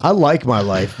 I like my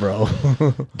life, bro.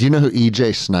 Do you know who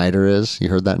EJ Snyder is? You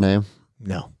heard that name?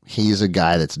 No. He's a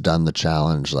guy that's done the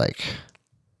challenge like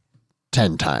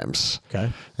 10 times.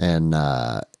 Okay. And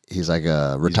he's like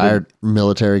a retired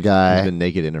military guy. He's been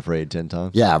naked and afraid 10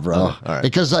 times. Yeah, bro. Oh, all right.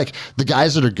 Because like the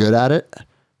guys that are good at it,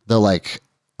 they're like,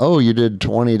 oh, you did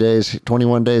 20 days,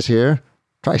 21 days here.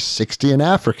 Try 60 in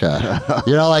Africa.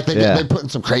 You know, like they putting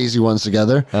some crazy ones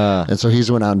together. And so he's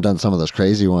went out and done some of those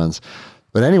crazy ones.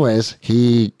 But anyways,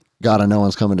 he got a No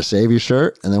One's Coming to Save You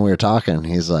shirt. And then we were talking.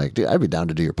 He's like, dude, I'd be down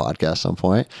to do your podcast some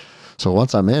point. So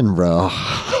once I'm in, bro,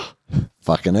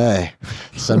 fucking A,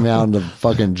 send me out in the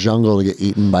fucking jungle to get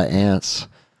eaten by ants.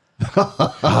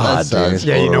 God, dude.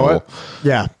 Yeah, you know what?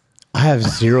 Yeah. I have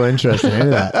zero interest in any of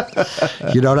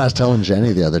that. You know what I was telling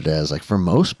Jenny the other day? I was like, for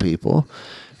most people,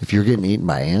 if you're getting eaten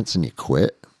by ants and you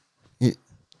quit,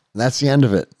 that's the end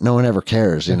of it. No one ever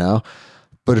cares, you know?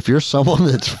 But if you're someone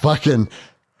that's fucking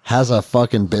has a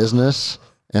fucking business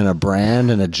and a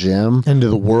brand and a gym Into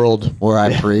the world. where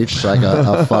I preach like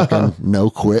a fucking no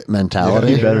quit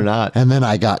mentality. You better not. And then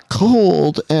I got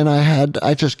cold and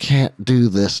I just can't do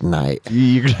this night.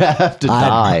 You're going to have to I'd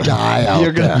die. die out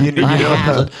You're gonna- there.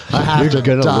 I have to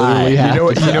gonna die.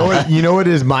 literally have You know what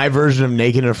is my version of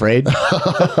Naked and Afraid?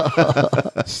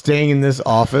 Staying in this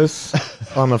office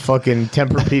on a fucking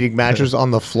Tempur-Pedic mattress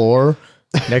on the floor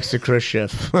next to Chris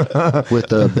Schiff. With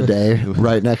the bidet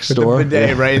right next door.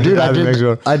 bidet right in the Dude, bathroom next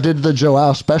door. I did the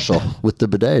Joao special with the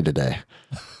bidet today.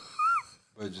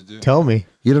 What'd you do? Tell me.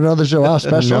 You don't know the Joao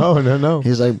special? No.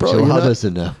 He's like, bro, So you how know- does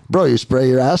it know? bro, you spray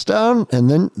your ass down and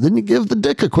then you give the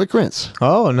dick a quick rinse.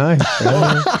 Oh, nice.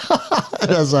 Yeah.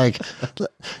 And I was like,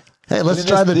 hey, let's Cleanest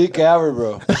try the dick ever,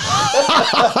 bro.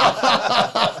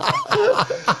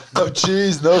 No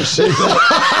cheese, no shit,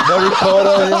 no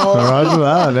ricotta anymore. Roger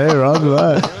that. Hey, Roger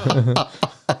that.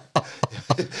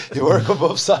 You work on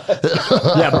both sides.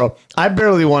 Yeah, bro. I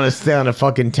barely want to stay on a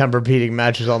fucking Tempur-Pedic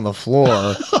mattress on the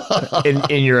floor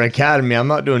in your academy. I'm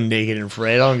not doing Naked and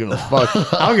Afraid. I don't give a fuck.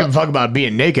 I don't give a fuck about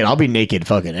being naked. I'll be naked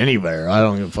fucking anywhere. I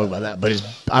don't give a fuck about that. But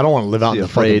I don't want to live out in the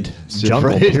afraid. fucking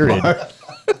jungle, Afraid period. I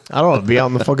don't want to be out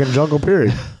in the fucking jungle,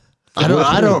 period. I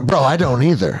don't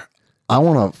either. I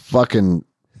want to fucking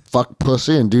fuck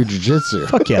pussy and do jujitsu.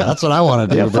 Fuck yeah. That's what I want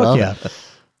to do, Yeah, bro. fuck yeah.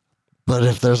 But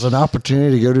if there's an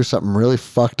opportunity to go do something really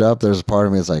fucked up, there's a part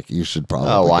of me that's like, you should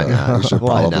probably Oh, why go. not? You should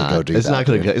Why probably not? go do it's that. not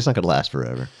gonna. dude. It's not gonna last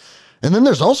forever. And then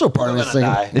there's also a part of me You're that's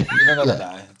gonna thinking, die. You're not gonna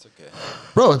die. It's okay.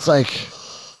 bro, it's like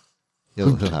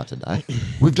He'll have to die.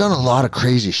 we've done a lot of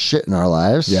crazy shit in our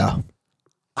lives. Yeah.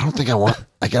 I don't think I want,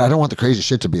 again, I don't want the crazy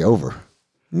shit to be over.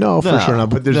 No, for sure not.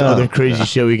 But there's other crazy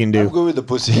shit we can I'm do. good with the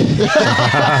pussy. Crazy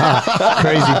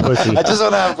pussy. I just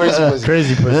want to have crazy pussy.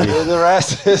 Crazy pussy. The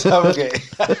rest is I'm okay.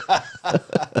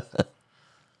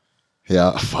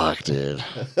 Yeah, fuck, dude.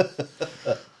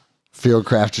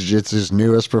 Fieldcraft Jiu-Jitsu's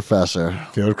newest professor.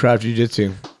 Fieldcraft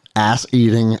Jiu-Jitsu. Ass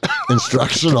eating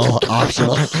instructional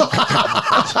optional.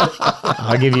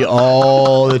 I'll give you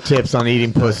all the tips on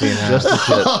eating pussy and ass. Just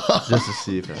a tip, just to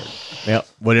see if it. Yep,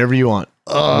 whatever you want.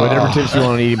 Whatever tips you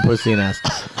want on eating pussy and ass.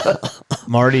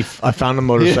 Marty, I found a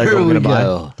motorcycle Here I'm we going to buy.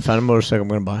 go. I found a motorcycle I'm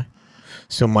going to buy.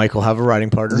 So Mike will have a riding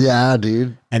partner. Yeah,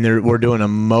 dude. And we're doing a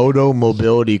moto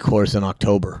mobility course in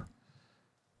October.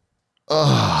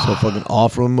 So fucking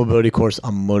off-road mobility course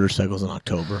on motorcycles in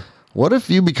October. What if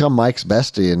you become Mike's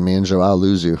bestie and me and Joao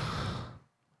lose you?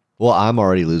 Well, I'm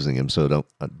already losing him, so don't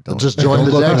Just join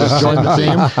the deck. Just join the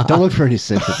team. don't look for any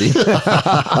sympathy.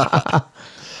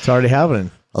 It's already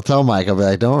happening. I'll tell Mike. I'll be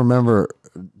like,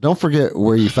 don't forget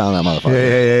where you found that motherfucker.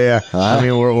 Yeah. Right. I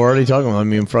mean, we're already talking about,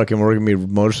 we're going to be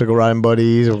motorcycle riding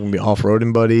buddies. We're going to be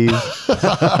off-roading buddies.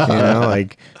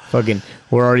 Like fucking,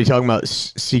 we're already talking about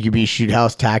CQB shoot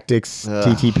house tactics,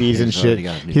 TTPs and shit.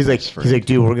 He's like,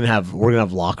 dude, we're going to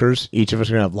have lockers. Each of us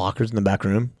are going to have lockers in the back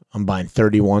room. I'm buying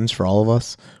 31s for all of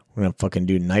us. We're going to fucking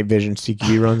do night vision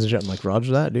CQB runs and shit. I'm like,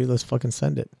 roger that, dude. Let's fucking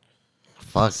send it.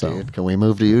 Fuck, dude. Can we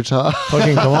move to Utah?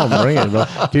 Fucking come on, bring it, bro.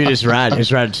 Dude, it's rad.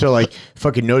 It's rad. So, like,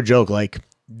 fucking no joke. Like,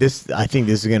 this, I think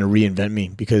this is going to reinvent me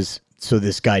because, so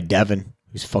this guy, Devin,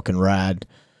 who's fucking rad.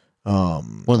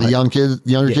 One of the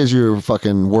younger kids you were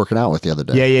fucking working out with the other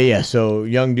day. Yeah. So,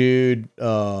 young dude,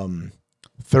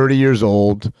 30 years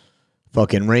old,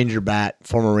 fucking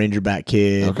former Ranger bat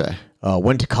kid. Okay.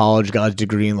 Went to college, got his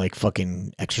degree in, like,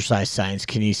 fucking exercise science,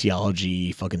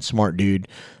 kinesiology, fucking smart dude.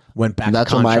 Went back.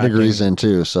 That's what my degree's in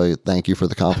too. So thank you for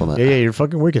the compliment. Yeah, you're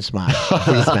fucking wicked smart.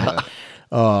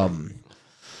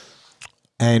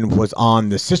 And was on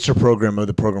the sister program of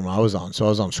the program I was on. So I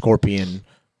was on Scorpion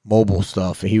mobile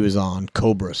stuff, and he was on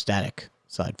Cobra static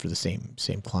side for the same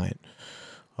client.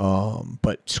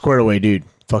 But squared away, dude.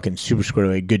 Fucking super squared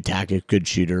away. Good tactic, good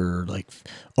shooter, like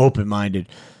open minded.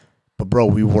 But bro,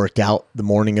 we worked out the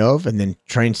morning of, and then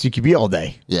trained CQB all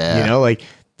day. Yeah, like.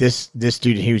 This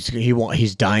dude,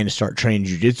 he's dying to start training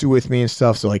jiu-jitsu with me and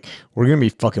stuff. So like we're gonna be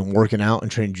fucking working out and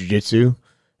training jiu-jitsu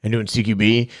and doing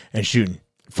CQB and shooting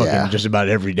fucking just about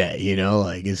every day,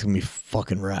 like it's gonna be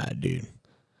fucking rad, dude.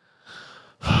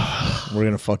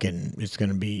 It's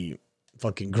gonna be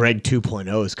fucking Greg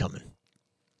 2.0 is coming.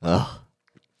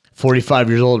 45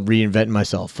 years old, reinventing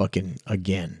myself fucking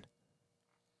again.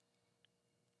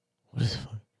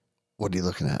 What are you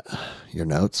looking at? Your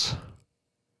notes?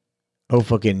 Oh,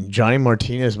 fucking Johnny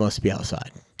Martinez must be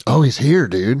outside. Oh, he's here,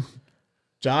 dude.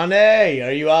 Johnny,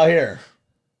 are you out here?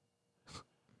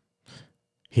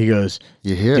 He goes,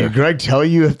 You here? Did Greg tell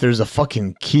you if there's a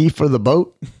fucking key for the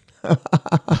boat?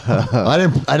 I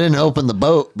didn't open the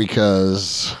boat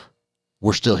because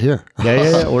we're still here.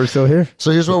 Yeah, we're still here.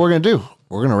 So here's what we're gonna do.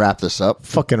 We're gonna wrap this up.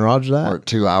 Fucking roger that. We're at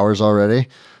 2 hours already.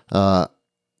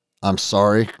 I'm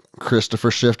sorry,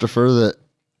 Christopher Shiftifer, that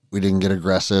we didn't get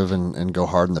aggressive and go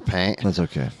hard in the paint. That's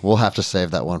okay. We'll have to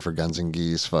save that one for Guns and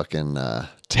Gis. Fucking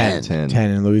 10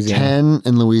 in Louisiana. 10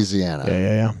 in Louisiana.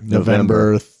 Yeah.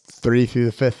 November 3 through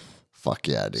the 5th. Fuck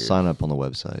yeah, dude. Sign up on the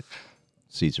website.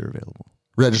 Seats are available.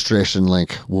 Registration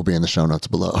link will be in the show notes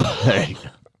below. There you go.